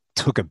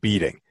took a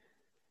beating.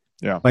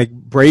 Yeah. Like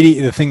Brady,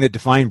 the thing that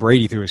defined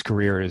Brady through his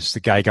career is the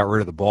guy got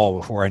rid of the ball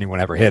before anyone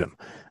ever hit him.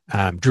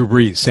 Drew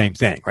Brees, same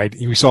thing, right?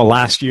 We saw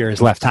last year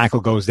his left tackle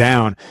goes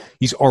down.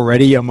 He's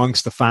already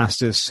amongst the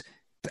fastest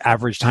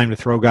average time to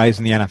throw guys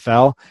in the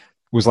NFL.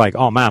 Was like,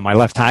 oh man, my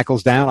left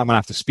tackle's down. I'm going to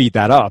have to speed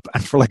that up.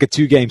 And for like a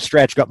 2-game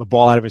stretch, got the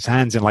ball out of his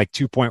hands in like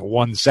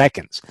 2.1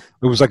 seconds.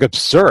 It was like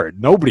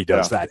absurd. Nobody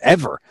does that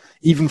ever,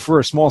 even for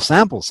a small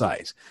sample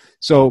size.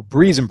 So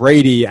Brees and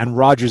Brady and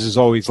Rodgers is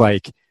always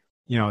like,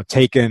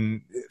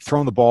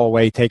 throwing the ball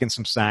away, taking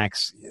some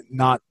sacks,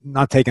 not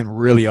taking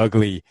really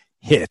ugly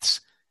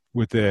hits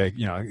with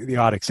the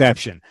odd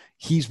exception.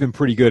 He's been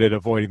pretty good at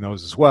avoiding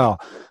those as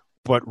well.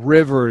 But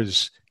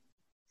Rivers,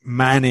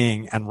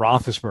 Manning, and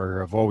Roethlisberger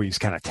have always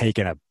kind of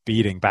taken a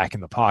beating back in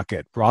the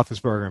pocket.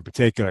 Roethlisberger in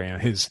particular,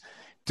 his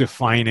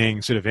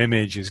defining sort of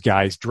image is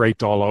guys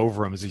draped all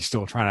over him as he's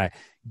still trying to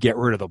get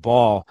rid of the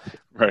ball.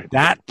 Right.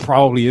 That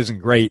probably isn't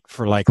great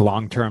for like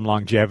long-term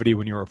longevity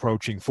when you're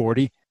approaching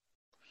 40.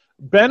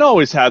 Ben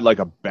always had like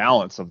a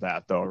balance of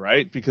that though,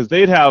 right? Because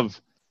they'd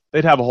have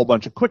a whole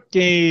bunch of quick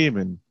game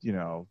and,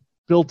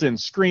 built-in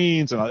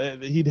screens,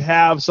 and he'd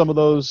have some of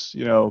those,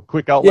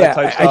 quick outlet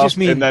type stuff. I just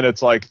mean, and then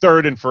it's like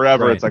third and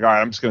forever. Right. It's like, all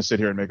right, I'm just going to sit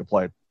here and make a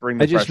play. Bring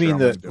the I just pressure mean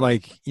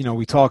that,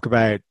 we talk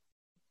about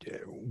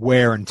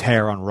wear and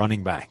tear on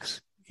running backs.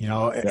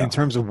 In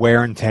terms of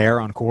wear and tear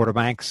on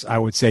quarterbacks, I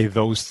would say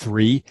those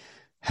three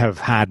have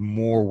had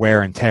more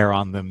wear and tear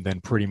on them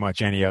than pretty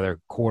much any other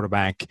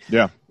quarterback.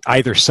 Yeah.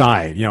 Either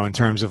side, in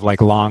terms of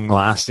like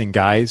long-lasting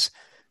guys.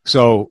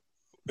 So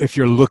if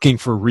you're looking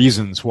for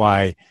reasons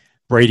why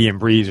Brady and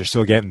Breeze are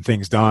still getting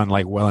things done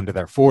like well into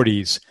their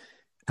 40s,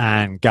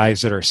 and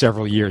guys that are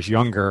several years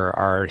younger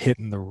are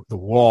hitting the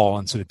wall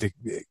and sort of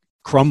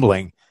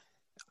crumbling,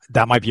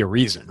 that might be a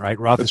reason, right?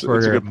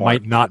 Roethlisberger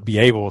might not be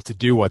able to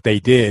do what they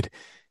did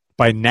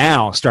by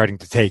now starting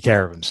to take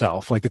care of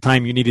himself. Like the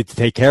time you needed to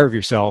take care of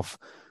yourself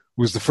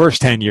was the first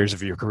 10 years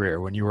of your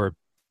career when you were,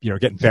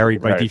 getting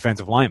buried by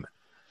defensive linemen.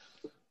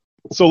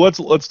 So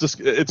let's just,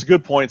 it's a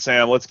good point,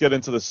 Sam. Let's get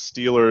into the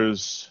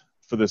Steelers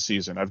for this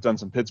season. I've done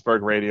some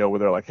Pittsburgh radio where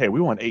they're like, hey,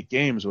 we won 8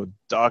 games with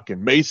Duck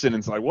and Mason. And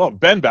it's like, well,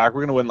 Ben back,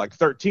 we're going to win like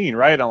 13,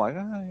 right? And I'm like,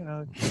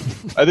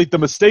 I think the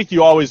mistake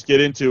you always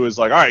get into is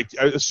like, all right,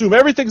 I assume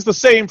everything's the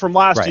same from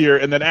last year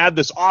and then add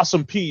this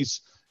awesome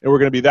piece and we're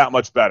going to be that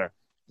much better.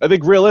 I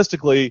think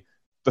realistically,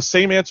 the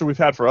same answer we've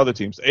had for other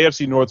teams.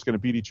 AFC North is going to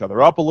beat each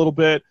other up a little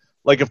bit.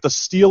 Like if the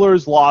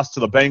Steelers lost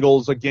to the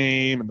Bengals a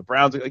game and the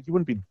Browns, like you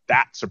wouldn't be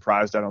that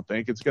surprised, I don't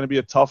think. It's going to be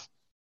a tough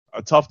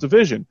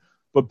division.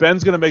 But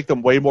Ben's going to make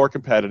them way more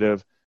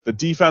competitive. The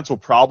defense will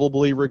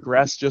probably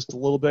regress just a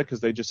little bit because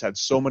they just had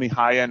so many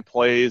high-end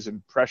plays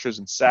and pressures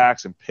and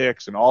sacks and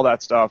picks and all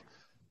that stuff.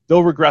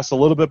 They'll regress a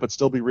little bit but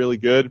still be really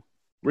good.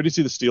 Where do you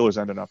see the Steelers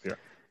ending up here?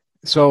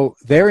 So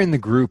they're in the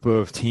group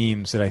of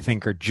teams that I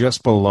think are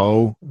just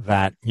below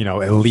that,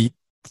 elite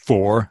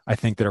 4, I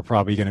think, that are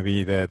probably going to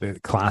be the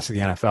class of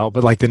the NFL.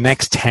 But like the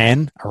next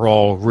 10 are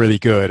all really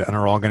good and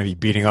are all going to be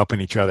beating up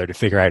on each other to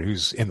figure out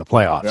who's in the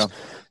playoffs. Yeah.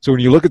 So when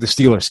you look at the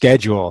Steelers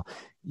schedule,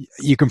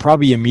 you can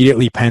probably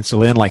immediately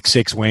pencil in like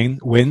 6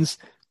 wins.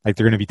 Like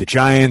they're going to beat the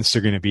Giants.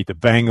 They're going to beat the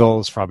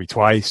Bengals probably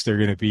twice. They're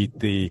going to beat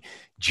the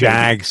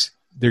Jags.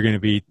 They're going to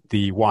beat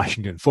the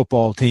Washington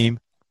football team.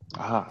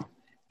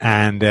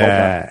 And,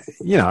 but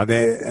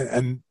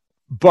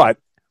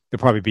they'll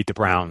probably beat the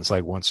Browns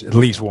like once, at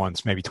least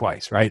once, maybe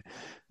twice, right?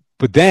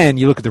 But then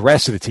you look at the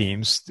rest of the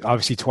teams,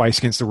 obviously twice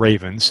against the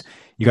Ravens.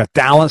 You got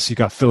Dallas, you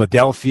got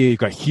Philadelphia, you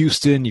got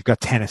Houston, you've got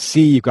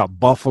Tennessee, you've got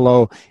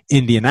Buffalo,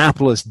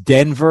 Indianapolis,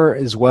 Denver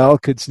as well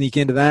could sneak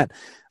into that.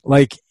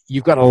 Like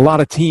you've got a lot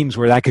of teams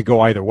where that could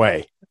go either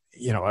way,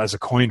 as a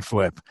coin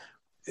flip,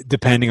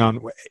 depending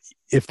on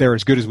if they're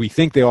as good as we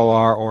think they all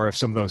are, or if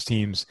some of those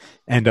teams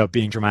end up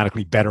being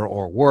dramatically better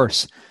or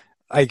worse.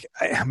 I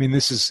mean,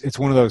 it's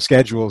one of those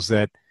schedules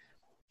that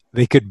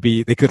they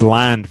could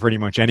land pretty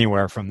much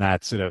anywhere from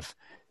that sort of,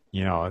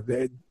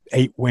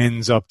 8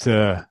 wins up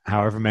to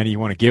however many you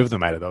want to give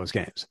them out of those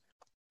games.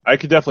 I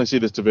could definitely see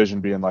this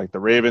division being like the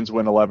Ravens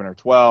win 11 or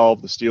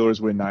 12, the Steelers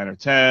win 9 or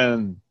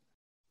 10,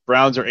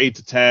 Browns are 8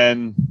 to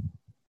 10,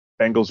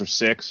 Bengals are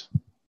 6,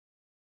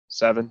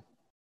 7. I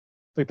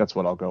think that's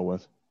what I'll go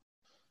with.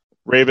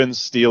 Ravens,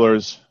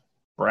 Steelers,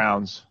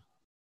 Browns,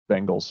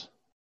 Bengals,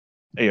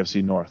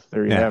 AFC North.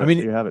 There you have it. I mean,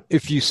 there you have it.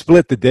 If you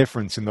split the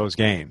difference in those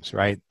games,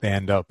 right, they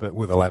end up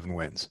with 11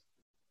 wins.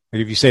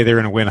 Like if you say they're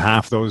going to win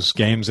half those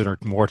games that are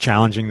more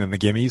challenging than the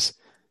gimmies,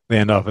 they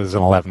end up as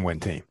an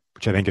 11-win team,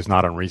 which I think is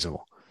not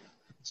unreasonable.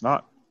 It's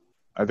not.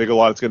 I think a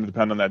lot is going to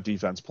depend on that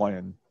defense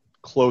playing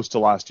close to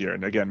last year.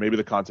 And again, maybe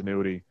the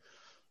continuity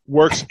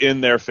works in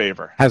their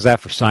favor. How's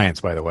that for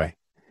science, by the way?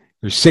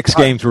 There's 6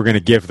 games we're going to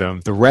give them.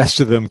 The rest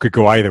of them could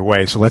go either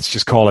way, so let's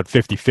just call it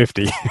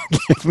 50-50.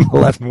 Give them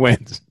 11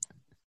 wins.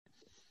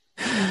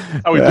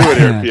 How we do it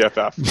here at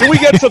PFF.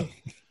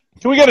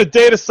 Can we get a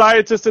data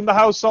scientist in the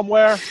house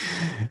somewhere?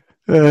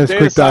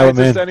 Data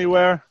scientist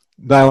anywhere?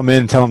 Dial them in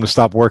and tell them to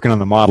stop working on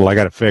the model. I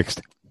got it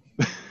fixed.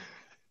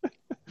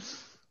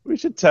 We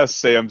should test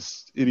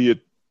Sam's idiot.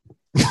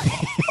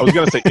 I was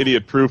going to say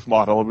idiot-proof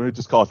model. We would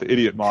just call it the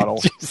idiot model.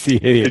 Just the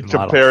idiot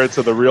model. Compare it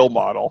to the real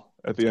model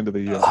at the end of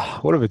the year.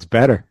 What if it's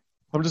better?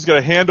 I'm just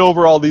going to hand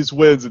over all these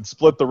wins and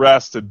split the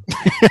rest, and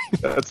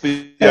that's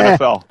the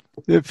NFL.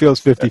 It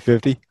feels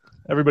 50-50.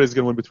 Everybody's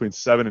going to win between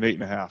 7 and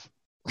 8.5.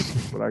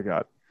 That's what I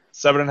got.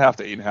 7.5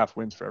 to 8.5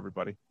 wins for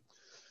everybody.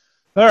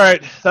 All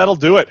right, that'll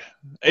do it.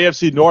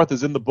 AFC North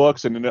is in the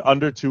books in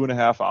under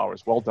 2.5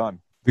 hours. Well done.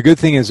 The good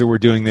thing is that we're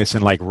doing this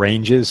in like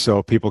ranges,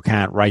 so people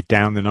can't write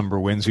down the number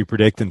of wins we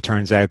predict, and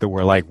turns out that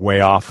we're like way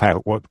off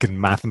what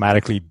can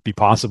mathematically be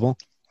possible.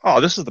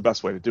 Oh, this is the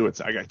best way to do it.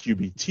 So I got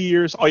QB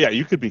tiers. Oh, yeah,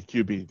 you could be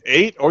QB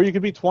 8 or you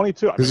could be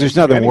 22. Because there's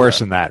nothing worse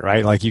than that,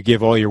 right? Like you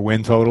give all your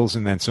win totals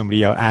and then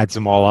somebody adds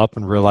them all up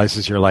and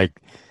realizes you're like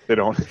they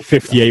don't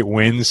 58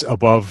 wins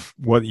above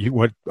what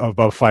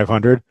above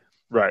 500.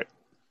 Right.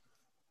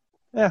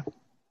 Yeah,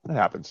 that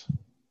happens.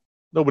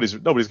 Nobody's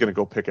going to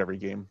go pick every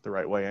game the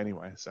right way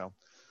anyway. So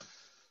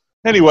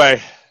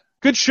anyway,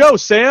 good show,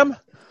 Sam.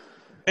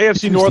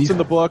 AFC North's in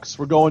the books.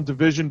 We're going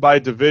division by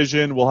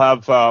division.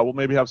 We'll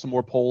maybe have some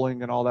more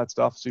polling and all that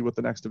stuff. See what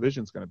the next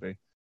division's going to be.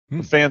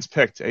 The fans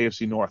picked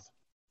AFC North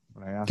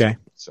when I asked Okay.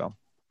 them.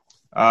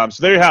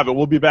 So there you have it.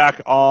 We'll be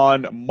back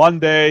on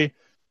Monday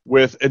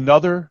with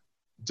another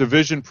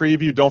division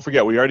preview. Don't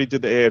forget, we already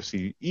did the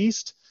AFC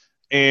East.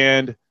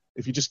 And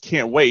if you just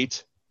can't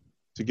wait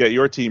to get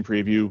your team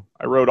preview,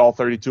 I wrote all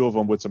 32 of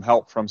them with some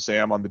help from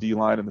Sam on the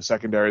D-line and the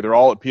secondary. They're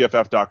all at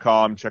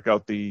pff.com. Check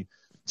out the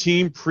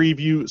team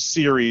preview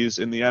series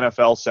in the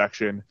NFL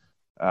section,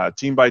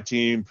 team by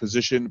team,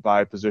 position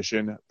by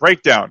position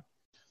breakdown.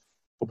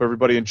 Hope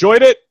everybody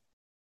enjoyed it.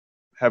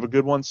 Have a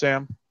good one,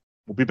 Sam.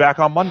 We'll be back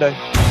on Monday.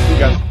 See you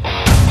guys.